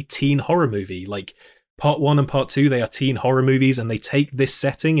still a teen horror movie. Like part 1 and part 2, they are teen horror movies, and they take this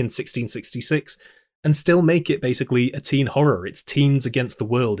setting in 1666 and still make it basically a teen horror. It's teens against the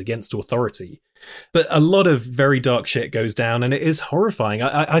world, against authority. But a lot of very dark shit goes down, and it is horrifying.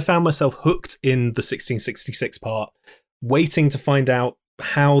 I found myself hooked in the 1666 part, waiting to find out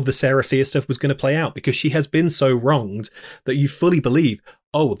how the Sarah Fear stuff was going to play out, because she has been so wronged that you fully believe,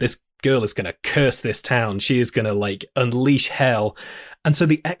 oh, this girl is going to curse this town. She is going to like unleash hell. And so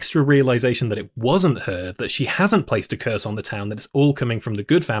the extra realization that it wasn't her, that she hasn't placed a curse on the town, that it's all coming from the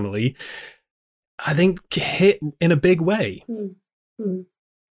good family, I think hit in a big way.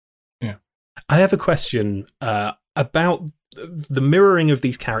 Yeah. I have a question about the mirroring of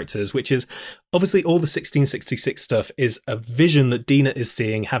these characters, which is obviously all the 1666 stuff is a vision that Dina is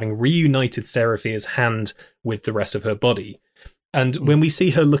seeing, having reunited Sarah Fear's hand with the rest of her body. And when we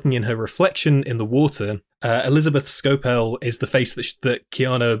see her looking in her reflection in the water, Elizabeth Scopell is the face that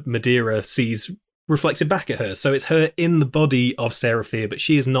Kiana Madeira sees reflected back at her. So it's her in the body of Sarah Fear, but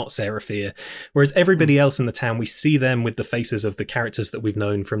she is not Sarah Fear. Whereas everybody else in the town, we see them with the faces of the characters that we've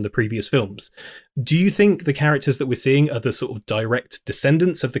known from the previous films. Do you think the characters that we're seeing are the sort of direct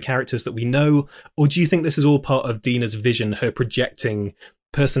descendants of the characters that we know? Or do you think this is all part of Dina's vision, her projecting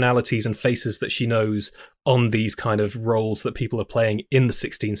personalities and faces that she knows on these kind of roles that people are playing in the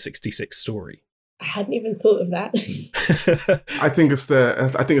 1666 story? I hadn't even thought of that. I think it's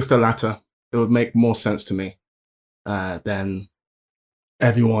the latter. It would make more sense to me than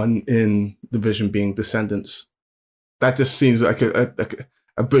everyone in the vision being descendants. That just seems like a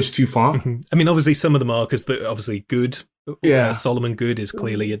bridge too far. Mm-hmm. I mean, obviously, some of them are, because obviously Good, Solomon Good is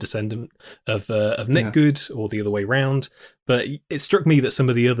clearly a descendant of Nick Good, or the other way round. But it struck me that some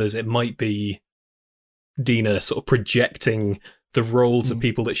of the others, it might be Dina sort of projecting the roles of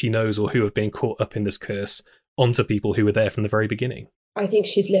people that she knows or who have been caught up in this curse onto people who were there from the very beginning. I think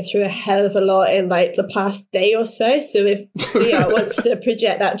she's lived through a hell of a lot in like the past day or so. So if Leah wants to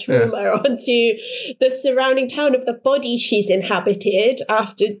project that trauma onto the surrounding town of the body she's inhabited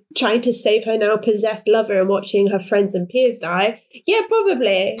after trying to save her now possessed lover and watching her friends and peers die, yeah,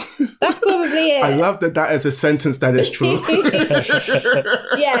 probably. That's probably it. I love that is a sentence that is true.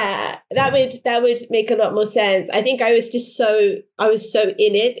 Yeah, that would make a lot more sense. I think I was so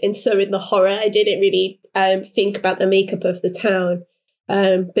in it and so in the horror. I didn't really think about the makeup of the town.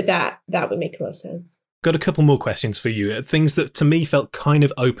 But that would make a lot of sense. Got a couple more questions for you. Things that to me felt kind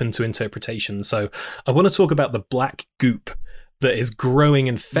of open to interpretation. So I want to talk about the black goop that is growing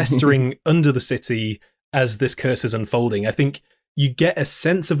and festering under the city as this curse is unfolding. I think you get a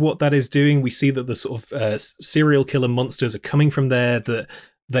sense of what that is doing. We see that the sort of serial killer monsters are coming from there, that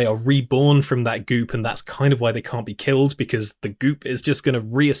they are reborn from that goop, and that's kind of why they can't be killed, because the goop is just going to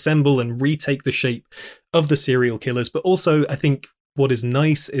reassemble and retake the shape of the serial killers. But also, I think what is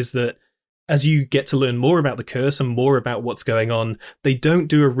nice is that as you get to learn more about the curse and more about what's going on, they don't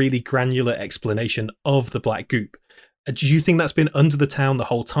do a really granular explanation of the black goop. Do you think that's been under the town the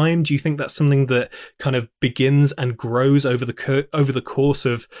whole time? Do you think that's something that kind of begins and grows over the course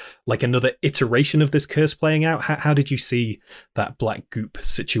of like another iteration of this curse playing out? How did you see that black goop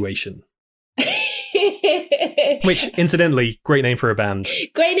situation? Which, incidentally, great name for a band.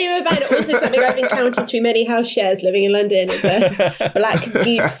 Great name of a band. Also something I've encountered through many house shares living in London. Is a black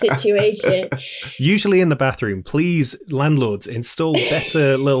goop situation. Usually in the bathroom. Please, landlords, install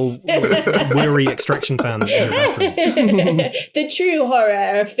better little weary extraction fans in your bathrooms. The true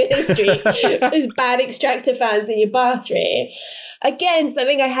horror of history is bad extractor fans in your bathroom. Again,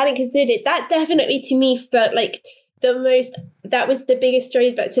 something I hadn't considered. That definitely, to me, felt like that was the biggest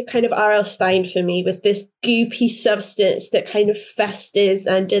story back to kind of R.L. Stine for me, was this goopy substance that kind of festers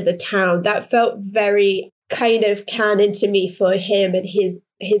under the town. That felt very kind of canon to me for him and his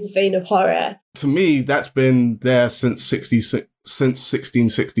vein of horror. To me, that's been there since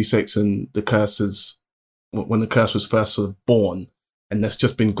 1666, and the curse when the curse was first sort of born, and that's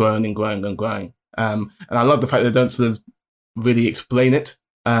just been growing and growing and growing. And I love the fact they don't sort of really explain it.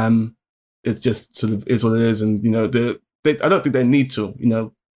 It just sort of is what it is, and I don't think they need to.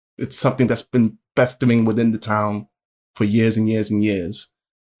 It's something that's been festering within the town for years and years and years,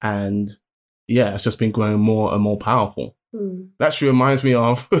 and it's just been growing more and more powerful. That actually reminds me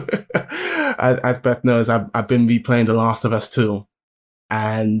of, as Beth knows, I've been replaying The Last of Us 2,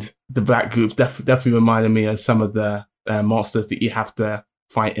 and the black group definitely reminded me of some of the monsters that you have to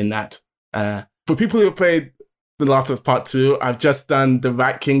fight in that. For people who have played The Last of Us Part 2, I've just done the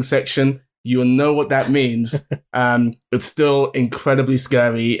Rat King section. You'll know what that means. It's still incredibly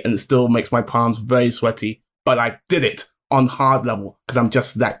scary, and it still makes my palms very sweaty. But I did it on hard level because I'm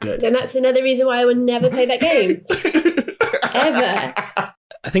just that good. And that's another reason why I would never play that game. Ever.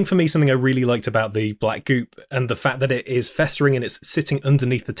 I think for me, something I really liked about the black goop and the fact that it is festering and it's sitting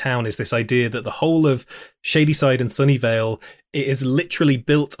underneath the town is this idea that the whole of Shadyside and Sunnyvale, it is literally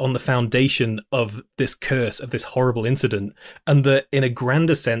built on the foundation of this curse, of this horrible incident. And that in a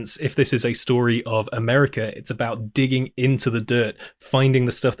grander sense, if this is a story of America, it's about digging into the dirt, finding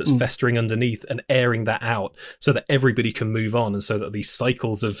the stuff that's festering underneath and airing that out so that everybody can move on, and so that these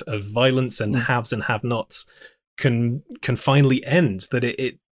cycles of violence and haves and have-nots can finally end, that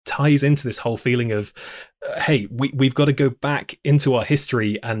it ties into this whole feeling of hey, we've got to go back into our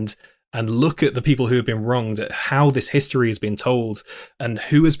history and look at the people who have been wronged, at how this history has been told, and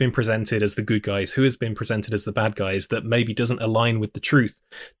who has been presented as the good guys, who has been presented as the bad guys that maybe doesn't align with the truth.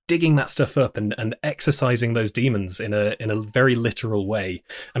 Digging that stuff up and exercising those demons in a very literal way.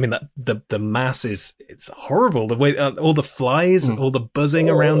 I mean, that the mass it's horrible. The way all the flies, all the buzzing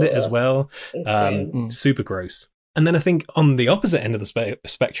around it as well. Super gross. And then I think on the opposite end of the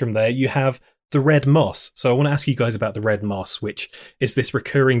spectrum there, you have the red moss. So I want to ask you guys about the red moss, which is this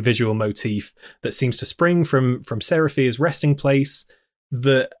recurring visual motif that seems to spring from Seraphia's resting place,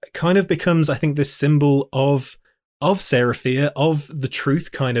 that kind of becomes, I think, this symbol of Seraphia, of the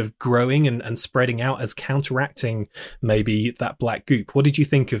truth kind of growing and spreading out as counteracting maybe that black goop. What did you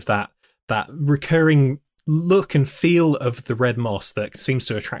think of that recurring look and feel of the red moss that seems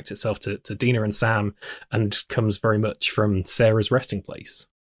to attract itself to Dina and Sam and comes very much from Sarah's resting place.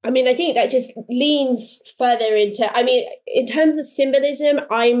 I mean, I think that just leans further into, I mean, in terms of symbolism,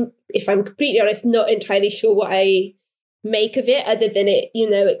 if I'm completely honest, not entirely sure what I make of it, other than it,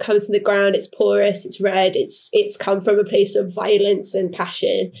 it comes from the ground, it's porous, it's red, it's come from a place of violence and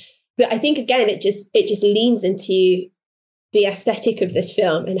passion. But I think, again, it just leans into the aesthetic of this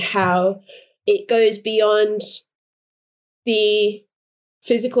film and how it goes beyond the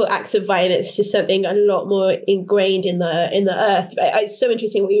physical acts of violence to something a lot more ingrained in the earth. It's so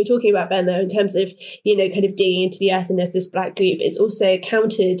interesting what you were talking about, Ben, though, in terms of, kind of digging into the earth and there's this black goop. It's also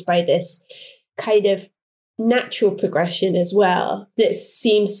countered by this kind of natural progression as well that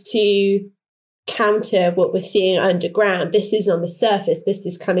seems to counter what we're seeing underground. This is on the surface, this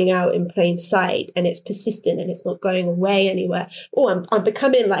is coming out in plain sight, and it's persistent and it's not going away anywhere. Oh, I'm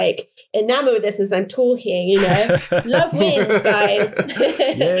becoming like enamored with this as I'm talking, Love wins, guys.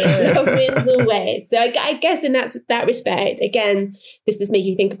 Love wins always. So I guess in that respect, again, this is making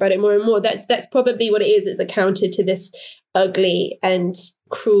you think about it more and more. That's probably what it is. It's a counter to this ugly and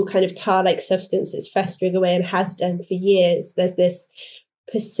cruel kind of tar-like substance that's festering away and has done for years. There's this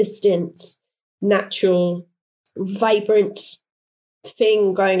persistent, natural, vibrant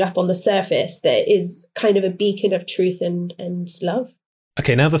thing going up on the surface that is kind of a beacon of truth and love.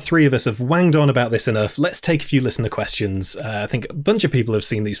 Okay, now the three of us have wanged on about this enough. Let's take a few listener questions. I think a bunch of people have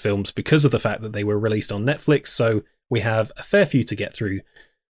seen these films because of the fact that they were released on Netflix, so we have a fair few to get through.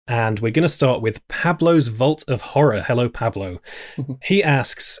 And we're going to start with Pablo's Vault of Horror. Hello, Pablo. He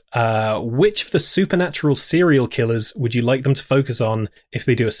asks, which of the supernatural serial killers would you like them to focus on if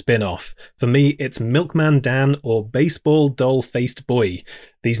they do a spin-off? For me, it's Milkman Dan or Baseball Doll-Faced Boy.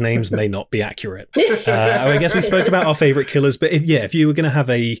 These names may not be accurate. I guess we spoke about our favourite killers, but if you were going to have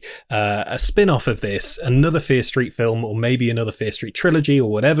a spin-off of this, another Fear Street film, or maybe another Fear Street trilogy or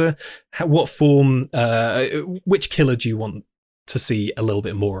whatever, what form, which killer do you want to see a little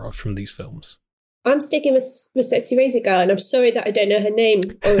bit more of from these films? I'm sticking with Sexy Razor Girl, and I'm sorry that I don't know her name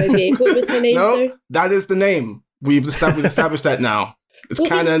already. What was her name? No, sir? that is the name. We've established that now. It's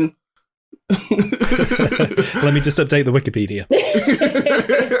canon. Let me just update the Wikipedia. Because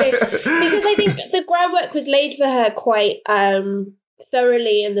I think the groundwork was laid for her quite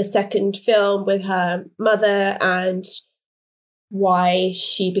thoroughly in the second film with her mother and why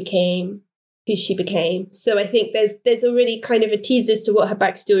she became who she became. So I think there's already kind of a teaser as to what her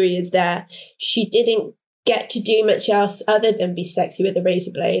backstory is there. She didn't get to do much else other than be sexy with a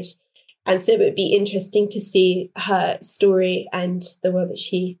razor blade. And so it would be interesting to see her story and the world that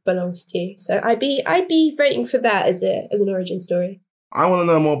she belongs to. So I'd be voting for that as an origin story. I want to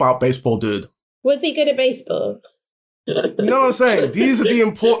know more about Baseball Dude. Was he good at baseball? You know what I'm saying? These are the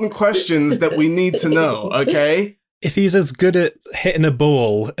important questions that we need to know, okay? If he's as good at hitting a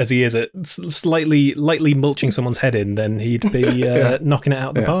ball as he is at lightly mulching someone's head in, then he'd be knocking it out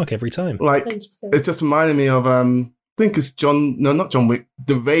of the park every time. Like, 100%. It's just reminding me of, I think it's not John Wick,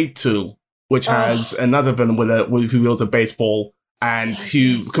 The Raid 2, which has another villain who wields a baseball and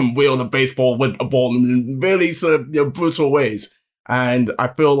who can wield a baseball with a ball in really sort of brutal ways. And I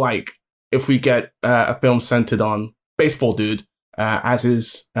feel like if we get a film centered on Baseball Dude, as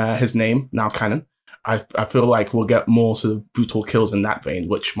is his name, now canon, I feel like we'll get more sort of brutal kills in that vein,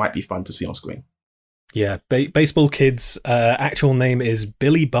 which might be fun to see on screen. Yeah, Baseball Kid's actual name is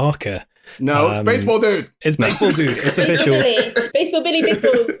Billy Barker. No, it's Baseball Dude. It's Baseball Dude. It's official. Baseball Billy Big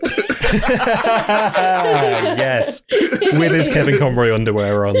Balls. Yes, with his Kevin Conroy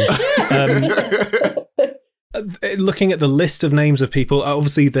underwear on. Looking at the list of names of people,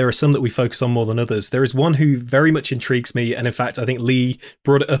 obviously there are some that we focus on more than others. There is one who very much intrigues me, and in fact I think Leigh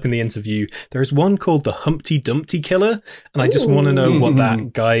brought it up in the interview. There is one called the Humpty Dumpty Killer, and I just want to know what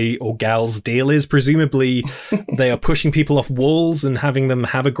that guy or gal's deal is. Presumably they are pushing people off walls and having them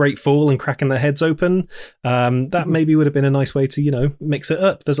have a great fall and cracking their heads open. That maybe would have been a nice way to, mix it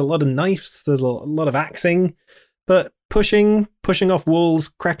up. There's a lot of knives, there's a lot of axing, but pushing off walls,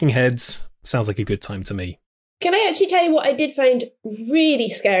 cracking heads, sounds like a good time to me. Can I actually tell you what I did find really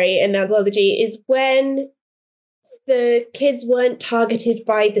scary in the anthology is when the kids weren't targeted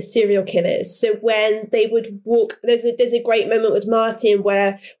by the serial killers. So when they would walk, there's a great moment with Martin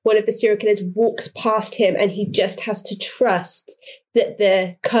where one of the serial killers walks past him and he just has to trust that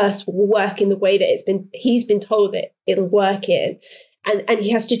the curse will work in the way that he's been told that it'll work in. And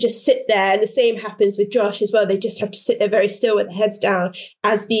he has to just sit there. And the same happens with Josh as well. They just have to sit there very still with their heads down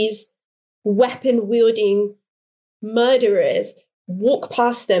as these weapon-wielding murderers walk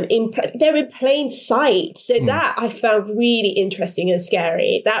past them. They're in plain sight. So that I found really interesting and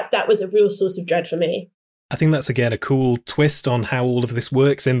scary. That was a real source of dread for me. I think that's, again, a cool twist on how all of this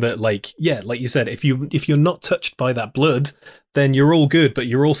works, in that, like, yeah, like you said, if you're not touched by that blood, then you're all good, but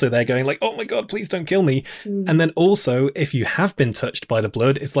you're also there going like, oh my God, please don't kill me. And then also, if you have been touched by the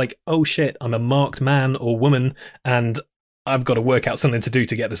blood, it's like, oh shit, I'm a marked man or woman, and I've got to work out something to do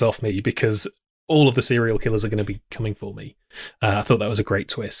to get this off me, because all of the serial killers are going to be coming for me. I thought that was a great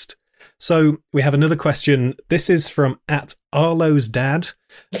twist. So we have another question. This is from @Arlo's dad.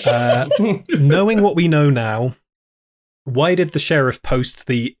 Knowing what we know now, why did the sheriff post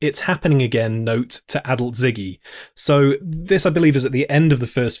the "it's happening again" note to adult Ziggy? So this, I believe, is at the end of the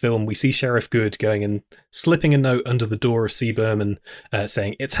first film. We see Sheriff Good going and slipping a note under the door of Seaburn and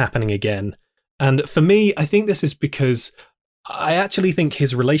saying "it's happening again." And for me, I think this is because I actually think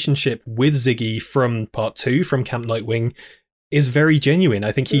his relationship with Ziggy from part 2, from Camp Nightwing, is very genuine.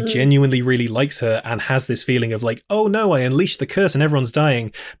 I think he genuinely really likes her and has this feeling of like, oh no, I unleashed the curse and everyone's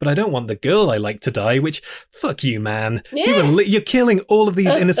dying, but I don't want the girl I like to die, which, fuck you, man. Yeah. You're killing all of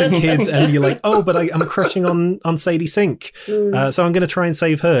these innocent kids and you're like, oh, but I'm crushing on Sadie Sink. So I'm going to try and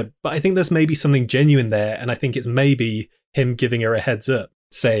save her. But I think there's maybe something genuine there. And I think it's maybe him giving her a heads up,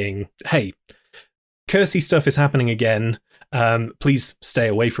 saying, hey, cursey stuff is happening again. Please stay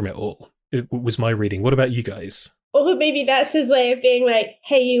away from it all. It was my reading. What about you guys? Or maybe that's his way of being like,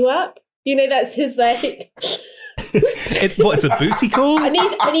 hey, you up? You know, that's his like... It's a booty call? I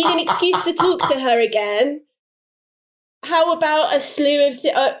need an excuse to talk to her again. How about a slew of...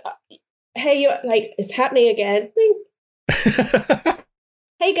 hey, you like, it's happening again.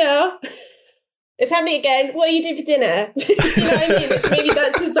 Hey, girl. It's happening again. What are you doing for dinner? You know what I mean? Maybe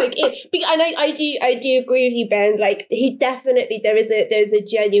that's his like it. And I do agree with you, Ben. Like, he definitely, there's a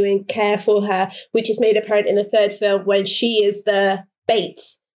genuine care for her, which is made apparent in the third film when she is the bait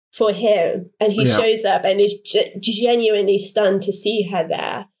for him, and he shows up and is genuinely stunned to see her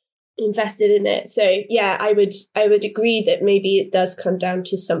there, invested in it. So yeah, I would agree that maybe it does come down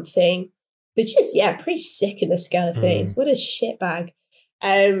to something, which is pretty sick in the scale of things. What a shitbag.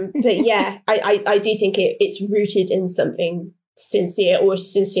 But yeah, I do think it's rooted in something sincere, or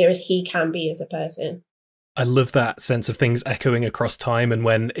sincere as he can be as a person. I love that sense of things echoing across time. And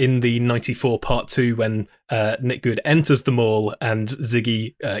when in the 94 part 2, when Nick Good enters the mall and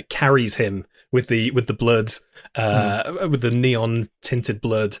Ziggy carries him with the blood, with the neon tinted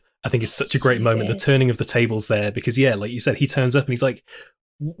blood, I think it's such a great moment. The turning of the tables there, because like you said, he turns up and he's like,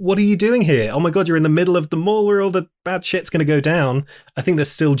 what are you doing here? Oh my God, you're in the middle of the mall where all the bad shit's going to go down. I think there's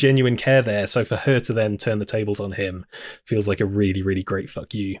still genuine care there. So for her to then turn the tables on him feels like a really, really great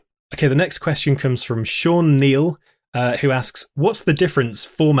fuck you. Okay, the next question comes from Sean Neal, who asks, what's the difference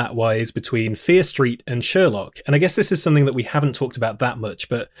format-wise between Fear Street and Sherlock? And I guess this is something that we haven't talked about that much,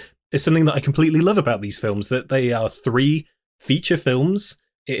 but it's something that I completely love about these films, that they are 3 feature films.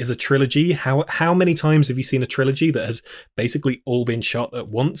 It is a trilogy. How many times have you seen a trilogy that has basically all been shot at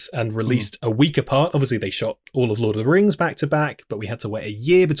once and released a week apart? Obviously, they shot all of Lord of the Rings back to back, but we had to wait a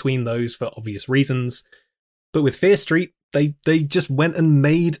year between those for obvious reasons. But with Fear Street, they just went and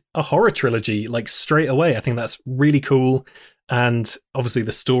made a horror trilogy like straight away. I think that's really cool. And obviously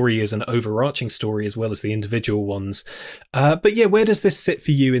the story is an overarching story as well as the individual ones. But yeah, where does this sit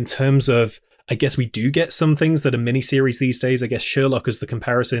for you in terms of, I guess we do get some things that are miniseries these days. I guess Sherlock, as the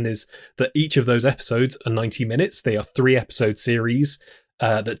comparison, is that each of those episodes are 90 minutes. They are 3-episode series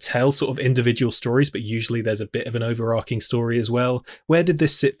that tell sort of individual stories, but usually there's a bit of an overarching story as well. Where did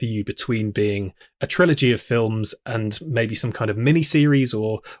this sit for you between being a trilogy of films and maybe some kind of miniseries,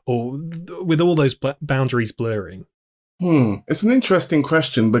 or with all those boundaries blurring? It's an interesting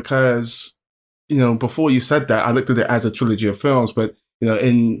question because, before you said that, I looked at it as a trilogy of films, but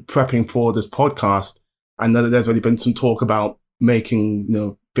in prepping for this podcast, I know that there's already been some talk about making,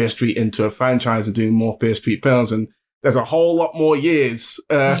 Fear Street into a franchise and doing more Fear Street films. And there's a whole lot more years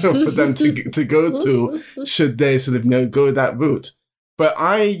for them to go to should they sort of, go that route. But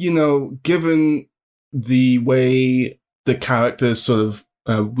I, given the way the characters sort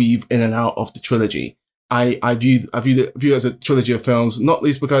of weave in and out of the trilogy, I view it as a trilogy of films, not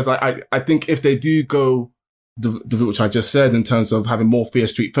least because I think if they do go the route which I just said in terms of having more Fear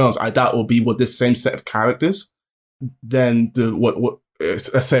Street films, I doubt it will be with this same set of characters. Then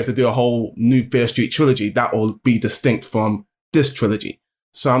let's say if they do a whole new Fear Street trilogy, that will be distinct from this trilogy.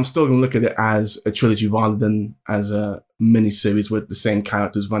 So I'm still going to look at it as a trilogy rather than as a miniseries with the same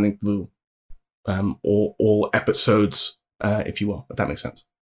characters running through all episodes, if you will, if that makes sense.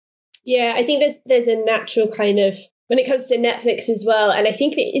 Yeah, I think there's a natural kind of, when it comes to Netflix as well, and I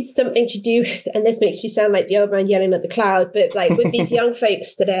think that it's something to do with, and this makes me sound like the old man yelling at the clouds, but like with these young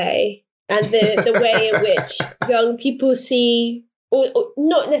folks today and the way in which young people see or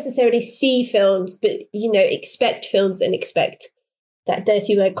not necessarily see films, but, expect films and expect that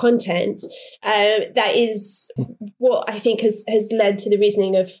dirty word content. That is what I think has led to the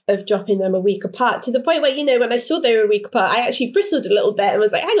reasoning of dropping them a week apart, to the point where, when I saw they were a week apart, I actually bristled a little bit and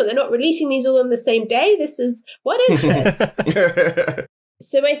was like, hang on, they're not releasing these all on the same day? What is this?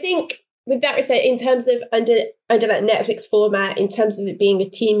 So I think with that respect, in terms of under that Netflix format, in terms of it being a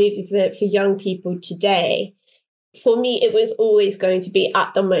teen movie for young people today, for me, it was always going to be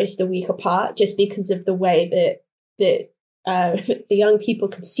at the most a week apart, just because of the way that the young people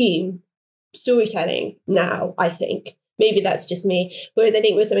consume storytelling now, I think. Maybe that's just me. Whereas I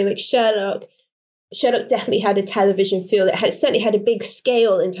think with something like Sherlock definitely had a television feel. It certainly had a big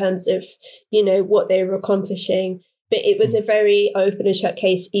scale in terms of, what they were accomplishing. But it was a very open and shut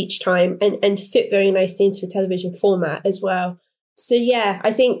case each time, and fit very nicely into a television format as well. So yeah,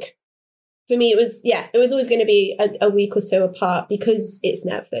 I think for me it was always going to be a week or so apart, because it's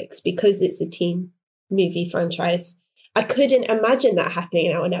Netflix, because it's a teen movie franchise. I couldn't imagine that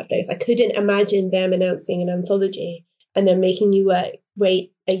happening now on Netflix. I couldn't imagine them announcing an anthology and then making you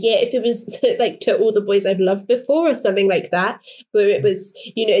wait a year. If it was like To All the Boys I've Loved Before or something like that, where it was,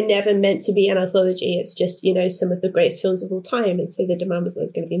 never meant to be an anthology. It's just, some of the greatest films of all time. And so the demand was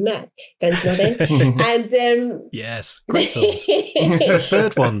always going to be met. Ben's nodding. And yes, great films. The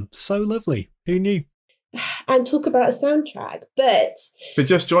third one, so lovely. Who knew? And talk about a soundtrack. But if you're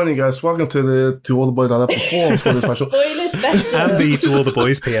just joining us, welcome to All the Boys I Loved Before spoiler special. Spoiler special. And the To All the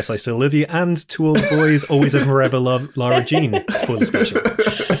Boys, P.S. I Still Love You, and To All the Boys, Always and Forever Love Lara Jean spoiler special.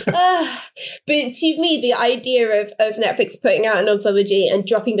 But to me, the idea of Netflix putting out an anthology and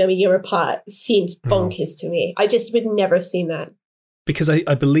dropping them a year apart seems bonkers to me. I just would never have seen that. Because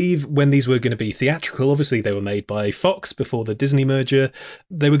I believe when these were going to be theatrical, obviously they were made by Fox before the Disney merger.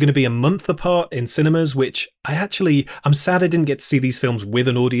 They were going to be a month apart in cinemas, which I'm sad I didn't get to see these films with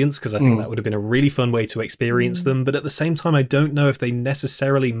an audience, because I think that would have been a really fun way to experience them. But at the same time, I don't know if they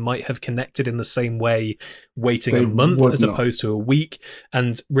necessarily might have connected in the same way, waiting a month as opposed to a week,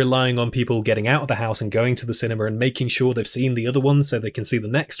 and relying on people getting out of the house and going to the cinema and making sure they've seen the other one so they can see the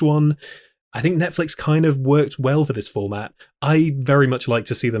next one. I think Netflix kind of worked well for this format. I very much like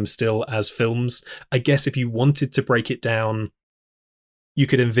to see them still as films. I guess if you wanted to break it down, you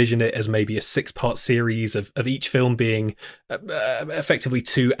could envision it as maybe a 6-part series of each film being effectively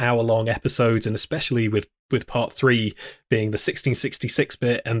 2-hour-long episodes, and especially with part 3 being the 1666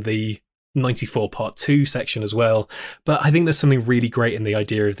 bit and the 94 part 2 section as well. But I think there's something really great in the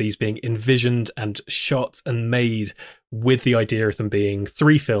idea of these being envisioned and shot and made with the idea of them being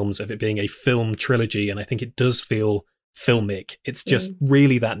 3 films, of it being a film trilogy. And I think it does feel filmic. It's just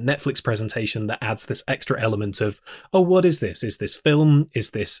really that Netflix presentation that adds this extra element of, oh, what is this? Is this film?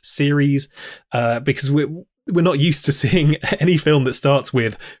 Is this series? Because we're not used to seeing any film that starts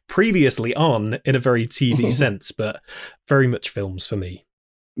with previously on in a very TV sense, but very much films for me.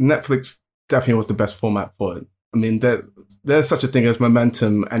 Netflix definitely was the best format for it. I mean, there's such a thing as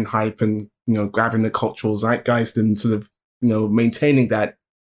momentum and hype, and grabbing the cultural zeitgeist and sort of maintaining that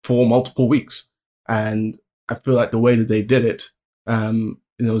for multiple weeks. And I feel like the way that they did it,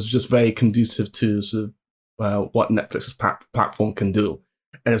 was just very conducive to sort of what Netflix's platform can do.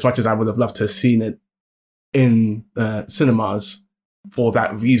 And as much as I would have loved to have seen it in cinemas for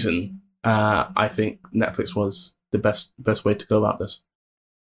that reason, I think Netflix was the best way to go about this.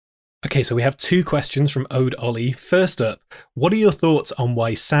 Okay, so we have 2 questions from Ode Ollie. First up, what are your thoughts on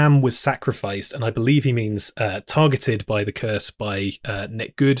why Sam was sacrificed? And I believe he means targeted by the curse by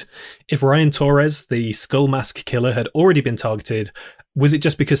Nick Good. If Ryan Torres, the Skull Mask killer, had already been targeted, was it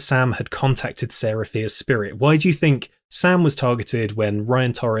just because Sam had contacted Sarah Fear's spirit? Why do you think Sam was targeted when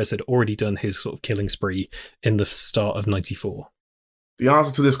Ryan Torres had already done his sort of killing spree in the start of 94? The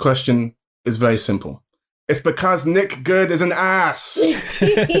answer to this question is very simple. It's because Nick Good is an ass.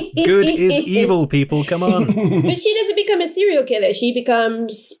 Good is evil, people. Come on. But she doesn't become a serial killer. She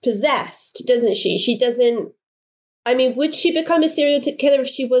becomes possessed, doesn't she? She doesn't... I mean, would she become a serial killer if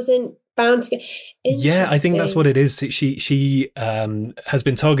she wasn't bound to get... Yeah, I think that's what it is. She has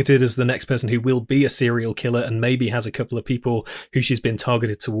been targeted as the next person who will be a serial killer, and maybe has a couple of people who she's been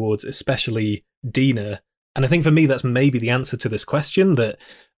targeted towards, especially Dina. And I think for me, that's maybe the answer to this question, that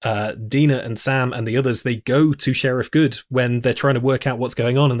Dina and Sam and the others, they go to Sheriff Good when they're trying to work out what's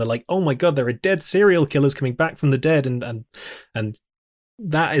going on, and they're like, oh my god, there are dead serial killers coming back from the dead, and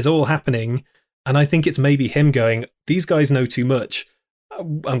that is all happening. And I think it's maybe him going, these guys know too much.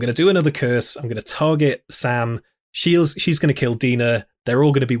 I'm going to do another curse. I'm going to target Sam. She's going to kill Dina. They're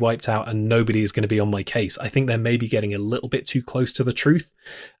all going to be wiped out, and nobody is going to be on my case. I think they're maybe getting a little bit too close to the truth,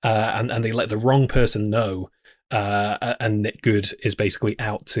 and they let the wrong person know. and Nick Good is basically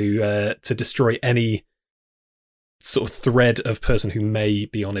out to destroy any sort of thread of person who may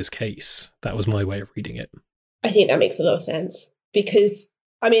be on his case. That was my way of reading it. I think that makes a lot of sense because,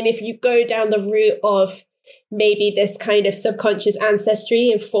 I mean, if you go down the route of maybe this kind of subconscious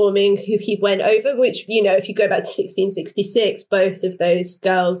ancestry informing who he went over, which, you know, if you go back to 1666, both of those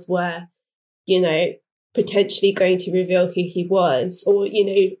girls were, you know, potentially going to reveal who he was, or,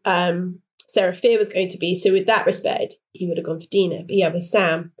 you know, Sarah Fear was going to be. So with that respect, he would have gone for Dina. But yeah, with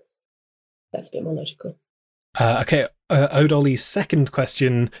Sam, that's a bit more logical. Okay, Odolly's second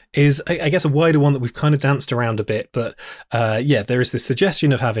question is, I guess, a wider one that we've kind of danced around a bit, but yeah, there is this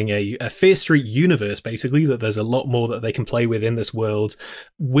suggestion of having a Fear Street universe, basically, that there's a lot more that they can play with in this world.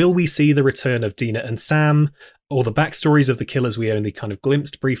 Will we see the return of Dina and Sam, or the backstories of the killers we only kind of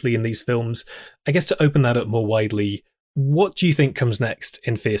glimpsed briefly in these films? I guess to open that up more widely, what do you think comes next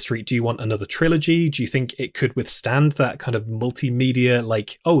in Fear Street? Do you want another trilogy? Do you think it could withstand that kind of multimedia,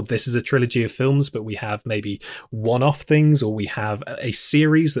 like, oh, this is a trilogy of films, but we have maybe one-off things, or we have a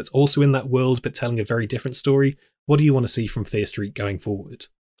series that's also in that world, but telling a very different story? What do you want to see from Fear Street going forward?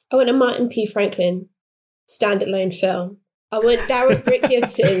 I want a Martin P. Franklin standalone film. I want Darryl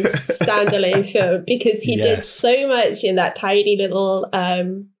Brickyevson's standalone film, because he did so much in that tiny little...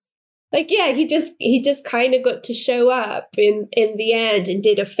 he just kind of got to show up in the end and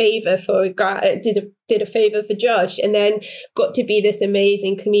did a favor for Josh, and then got to be this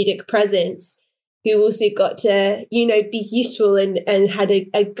amazing comedic presence who also got to, you know, be useful and had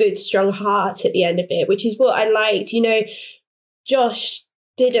a good, strong heart at the end of it, which is what I liked. You know, Josh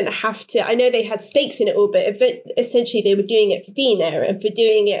didn't have to, I know they had stakes in it all, but essentially they were doing it for Dina and for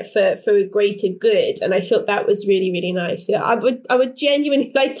doing it for a greater good. And I thought that was really, really nice. I would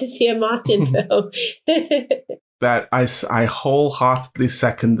genuinely like to see a Martin film. That I wholeheartedly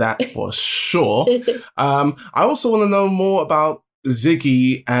second that for sure. I also want to know more about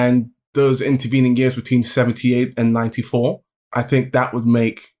Ziggy and those intervening years between 78 and 94. I think that would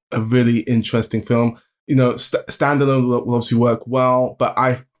make a really interesting film. You know, standalone will obviously work well, but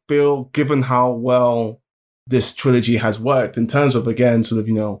I feel, given how well this trilogy has worked in terms of, again, sort of,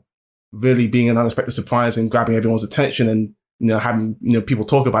 you know, really being an unexpected surprise and grabbing everyone's attention, and, you know, having, you know, people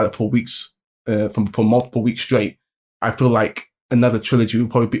talk about it for weeks, for multiple weeks straight, I feel like another trilogy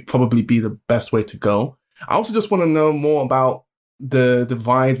would probably be the best way to go. I also just want to know more about the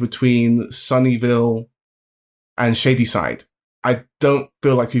divide between Sunnyvale and Shadyside. I don't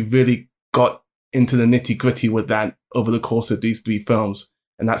feel like we've really got into the nitty gritty with that over the course of these three films.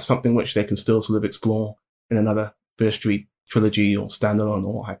 And that's something which they can still sort of explore in another Fear Street trilogy or standalone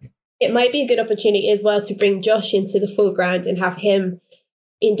or what have you. It might be a good opportunity as well to bring Josh into the foreground and have him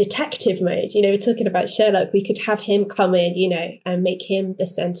in detective mode. You know, we're talking about Sherlock. We could have him come in, you know, and make him the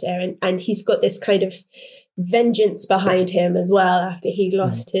center. And he's got this kind of vengeance behind him as well after he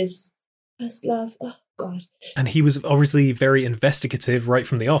lost his first love. Oh, God. And he was obviously very investigative right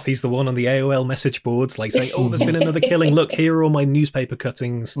from the off. He's the one on the AOL message boards, like saying, oh, there's been another killing. Look, here are all my newspaper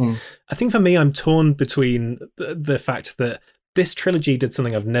cuttings. I think for me, I'm torn between the fact that this trilogy did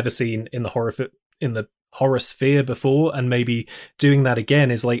something I've never seen in the horror sphere before, and maybe doing that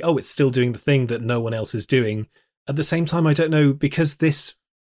again is like, oh, it's still doing the thing that no one else is doing. At the same time, I don't know, because this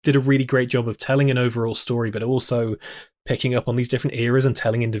did a really great job of telling an overall story, but also picking up on these different eras and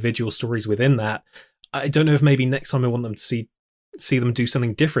telling individual stories within that. I don't know if maybe next time I want them to see them do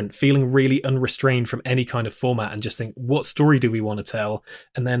something different, feeling really unrestrained from any kind of format, and just think, what story do we want to tell?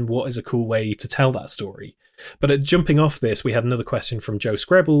 And then what is a cool way to tell that story? But jumping off this, we had another question from Joe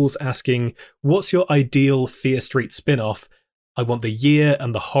Screbbles asking, what's your ideal Fear Street spin-off? I want the year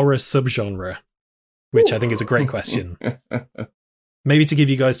and the horror subgenre, which I think is a great question. Maybe to give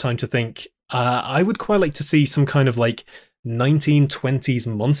you guys time to think, I would quite like to see some kind of like 1920s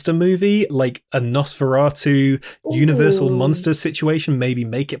monster movie, like a Nosferatu Universal Monsters situation. Maybe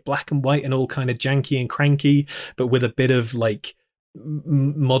make it black and white and all kind of janky and cranky, but with a bit of like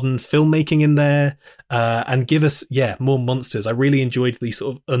modern filmmaking in there, and give us more monsters. I really enjoyed the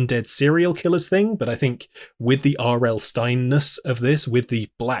sort of undead serial killers thing, but I think with the R.L. Stine-ness of this, with the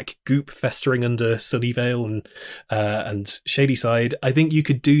black goop festering under Sunnyvale and Shadyside, I think you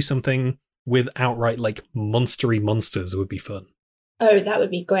could do something with outright like monstery monsters. Would be fun. Oh, that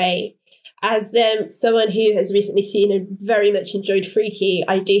would be great. As someone who has recently seen and very much enjoyed Freaky,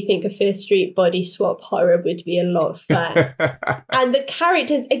 I do think a Fear Street body swap horror would be a lot of fun. And the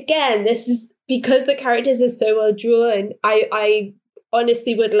characters, again, this is because the characters are so well drawn. I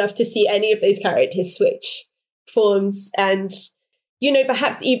honestly would love to see any of those characters switch forms and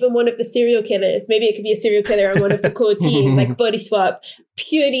perhaps even one of the serial killers. Maybe it could be a serial killer and one of the core team, like body swap,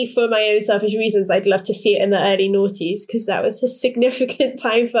 purely for my own selfish reasons. I'd love to see it in the early noughties because that was a significant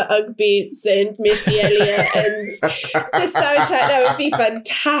time for Ugg boots and Missy Elliott and the soundtrack. That would be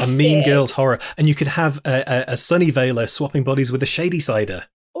fantastic. A Mean Girls horror. And you could have a Sunnyvaler swapping bodies with a Shady Sider.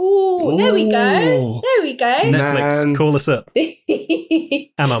 Oh, there we go. There we go. Netflix, call us up.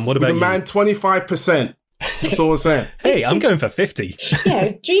 Amon, what about you? The man, 25%. That's all I'm saying. Hey, I'm going for 50.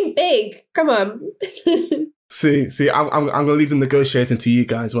 Yeah, dream big. Come on. See, I'm going to leave the negotiating to you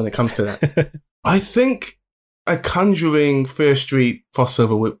guys when it comes to that. I think a Conjuring Fear Street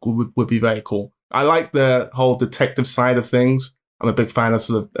crossover would be very cool. I like the whole detective side of things. I'm a big fan of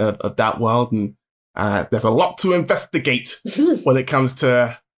sort of that world, and there's a lot to investigate when it comes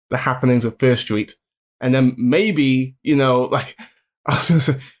to the happenings of Fear Street. And then maybe, like I was going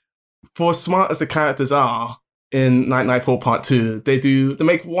to say, for as smart as the characters are in Night Nightfall Part 2, they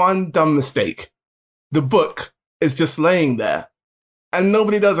make one dumb mistake. The book is just laying there and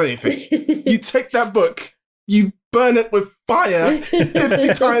nobody does anything. You take that book, you burn it with fire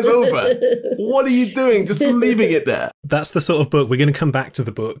 50 times over. What are you doing? Just leaving it there. That's the sort of book, we're going to come back to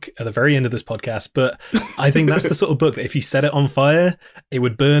the book at the very end of this podcast, but I think that's the sort of book that if you set it on fire, it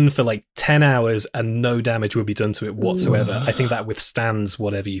would burn for like 10 hours and no damage would be done to it whatsoever. I think that withstands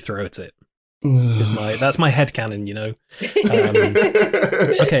whatever you throw at it. That's my headcanon,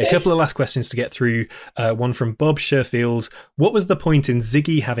 Okay, a couple of last questions to get through. One from Bob Sherfield. What was the point in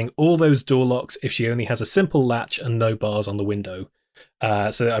Ziggy having all those door locks if she only has a simple latch and no bars on the window?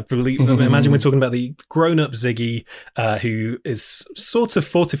 So imagine we're talking about the grown-up Ziggy, who is sort of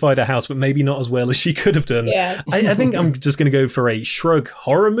fortified her house, but maybe not as well as she could have done. Yeah. I think I'm just going to go for a shrug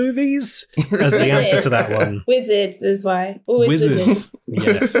horror movies as the answer to that one. Wizards is why. Always wizards.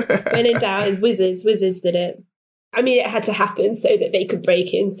 Yes. When in doubt, is wizards. Wizards did it. I mean, it had to happen so that they could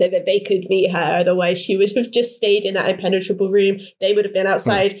break in, so that they could meet her. Otherwise, she would have just stayed in that impenetrable room. They would have been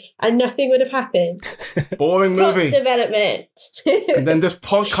outside and nothing would have happened. Boring movie. Plot development. And then this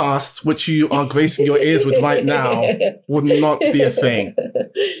podcast, which you are gracing your ears with right now, would not be a thing.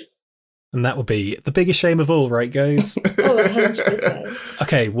 And that would be the biggest shame of all, right, guys? 100%.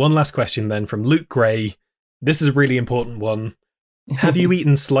 Okay, one last question then from Luke Gray. This is a really important one. Have you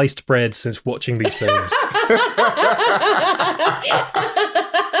eaten sliced bread since watching these films?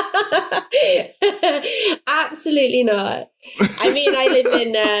 Absolutely not. I mean, I live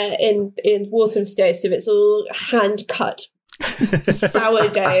in Walthamstow, so it's all hand cut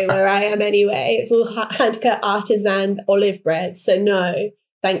sourdough where I am anyway. It's all hand cut artisan olive bread. So no,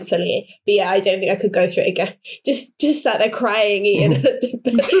 thankfully. But yeah, I don't think I could go through it again. Just sat there crying, eating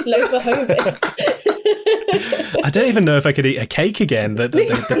a loaf of homage. I don't even know if I could eat a cake again. The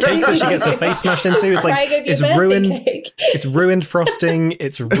cake that she gets her face smashed into is like it's ruined. Cake. It's ruined frosting.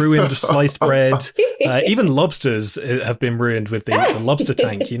 It's ruined sliced bread. Even lobsters have been ruined with the lobster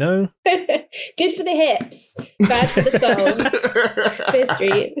tank. Good for the hips, bad for the soul. Fear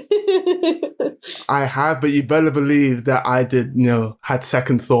Street. I have, but you better believe that I did. Had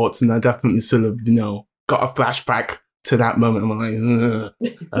second thoughts, and I definitely sort of got a flashback to that moment. I'm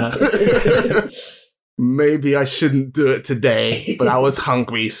like, maybe I shouldn't do it today, but I was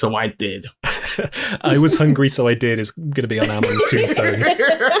hungry, so I did. I was hungry, so I did is going to be on Amon's tombstone.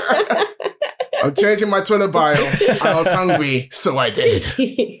 I'm changing my Twitter bio. I was hungry, so I did.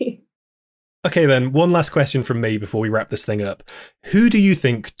 Okay, then, one last question from me before we wrap this thing up. Who do you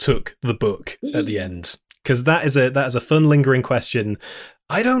think took the book at the end? Because that is a fun, lingering question.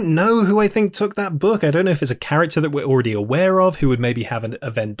 I don't know who I think took that book. I don't know if it's a character that we're already aware of who would maybe have a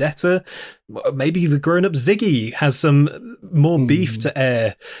vendetta. Maybe the grown-up Ziggy has some more beef to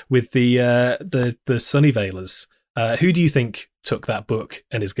air with the Sunnyvalers. Who do you think took that book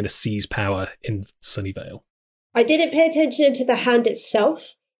and is going to seize power in Sunnyvale? I didn't pay attention to the hand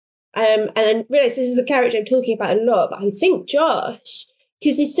itself. And I realised this is a character I'm talking about a lot, but I think Josh,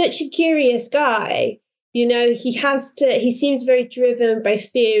 because he's such a curious guy. He seems very driven by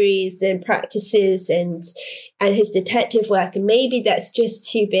theories and practices and his detective work. And maybe that's just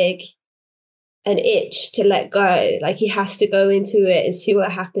too big an itch to let go. Like he has to go into it and see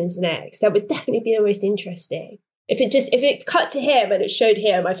what happens next. That would definitely be the most interesting. If it cut to him and it showed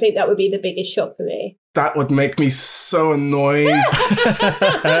him, I think that would be the biggest shock for me. That would make me so annoyed.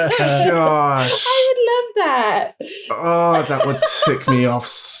 Gosh. I would love that. Oh, that would tick me off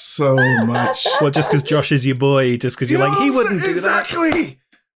so much. Well, just because Josh is your boy, just because you're like, he wouldn't do that. Exactly.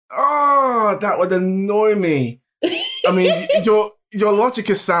 Oh, that would annoy me. I mean, your logic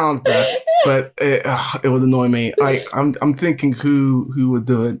is sound, Beth, but it would annoy me. I'm thinking who would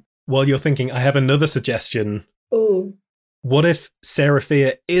do it. While you're thinking, I have another suggestion. Ooh. What if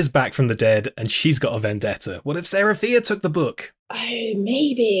Seraphia is back from the dead and she's got a vendetta? What if Seraphia took the book? Oh,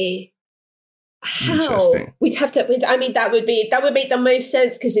 maybe. How? Interesting. We'd have to. I mean, that would make the most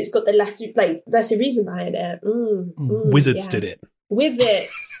sense because it's got the lesser reason behind it. Wizards did it. Wizards.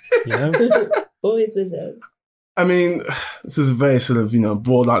 You know? Always wizards. I mean, this is a very sort of,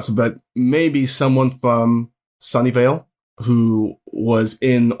 broad answer, but maybe someone from Sunnyvale who was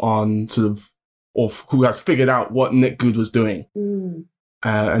in on or who had figured out what Nick Good was doing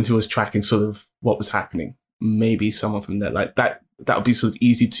and who was tracking sort of what was happening. Maybe someone from there. Like that would be sort of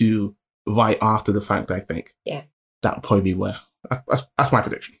easy to write after the fact, I think. Yeah. That would probably be where. That's my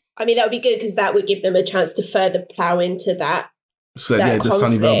prediction. I mean, that would be good because that would give them a chance to further plow into that. So the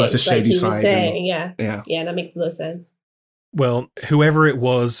Sunnyvale versus Shady Side. Yeah, that makes a lot of sense. Well, whoever it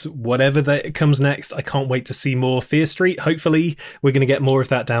was, whatever that comes next, I can't wait to see more Fear Street. Hopefully, we're going to get more of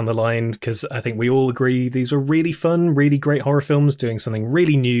that down the line because I think we all agree these were really fun, really great horror films doing something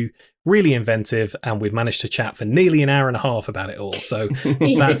really new, really inventive, and we've managed to chat for nearly an hour and a half about it all. So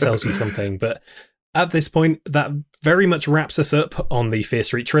that tells you something. But at this point, that very much wraps us up on the Fear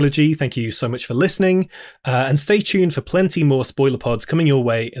Street trilogy. Thank you so much for listening, and stay tuned for plenty more spoiler pods coming your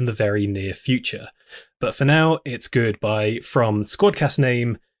way in the very near future. But for now, it's goodbye from Squadcast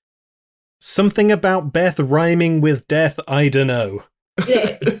name, something about Beth rhyming with death, I dunno.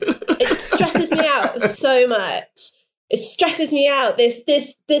 It stresses me out so much. It stresses me out. This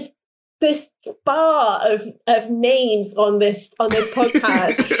bar of names on this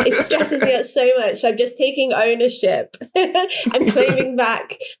podcast. It stresses me out so much. I'm just taking ownership. I'm claiming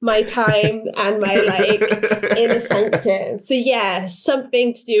back my time and my inner sanctum. So yeah,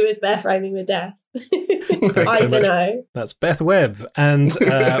 something to do with Beth rhyming with death. I don't know. That's Beth Webb. And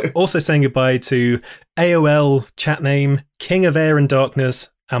also saying goodbye to AOL chat name, King of Air and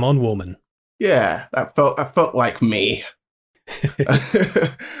Darkness, Amon Warmann. Yeah, that felt like me.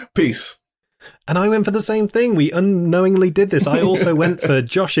 Peace. And I went for the same thing. We unknowingly did this. I also went for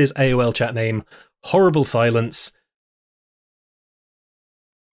Josh's AOL chat name, Horrible Silence.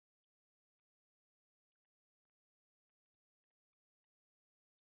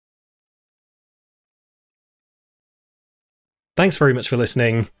 Thanks very much for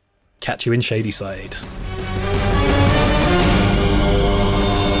listening. Catch you in Shady Side.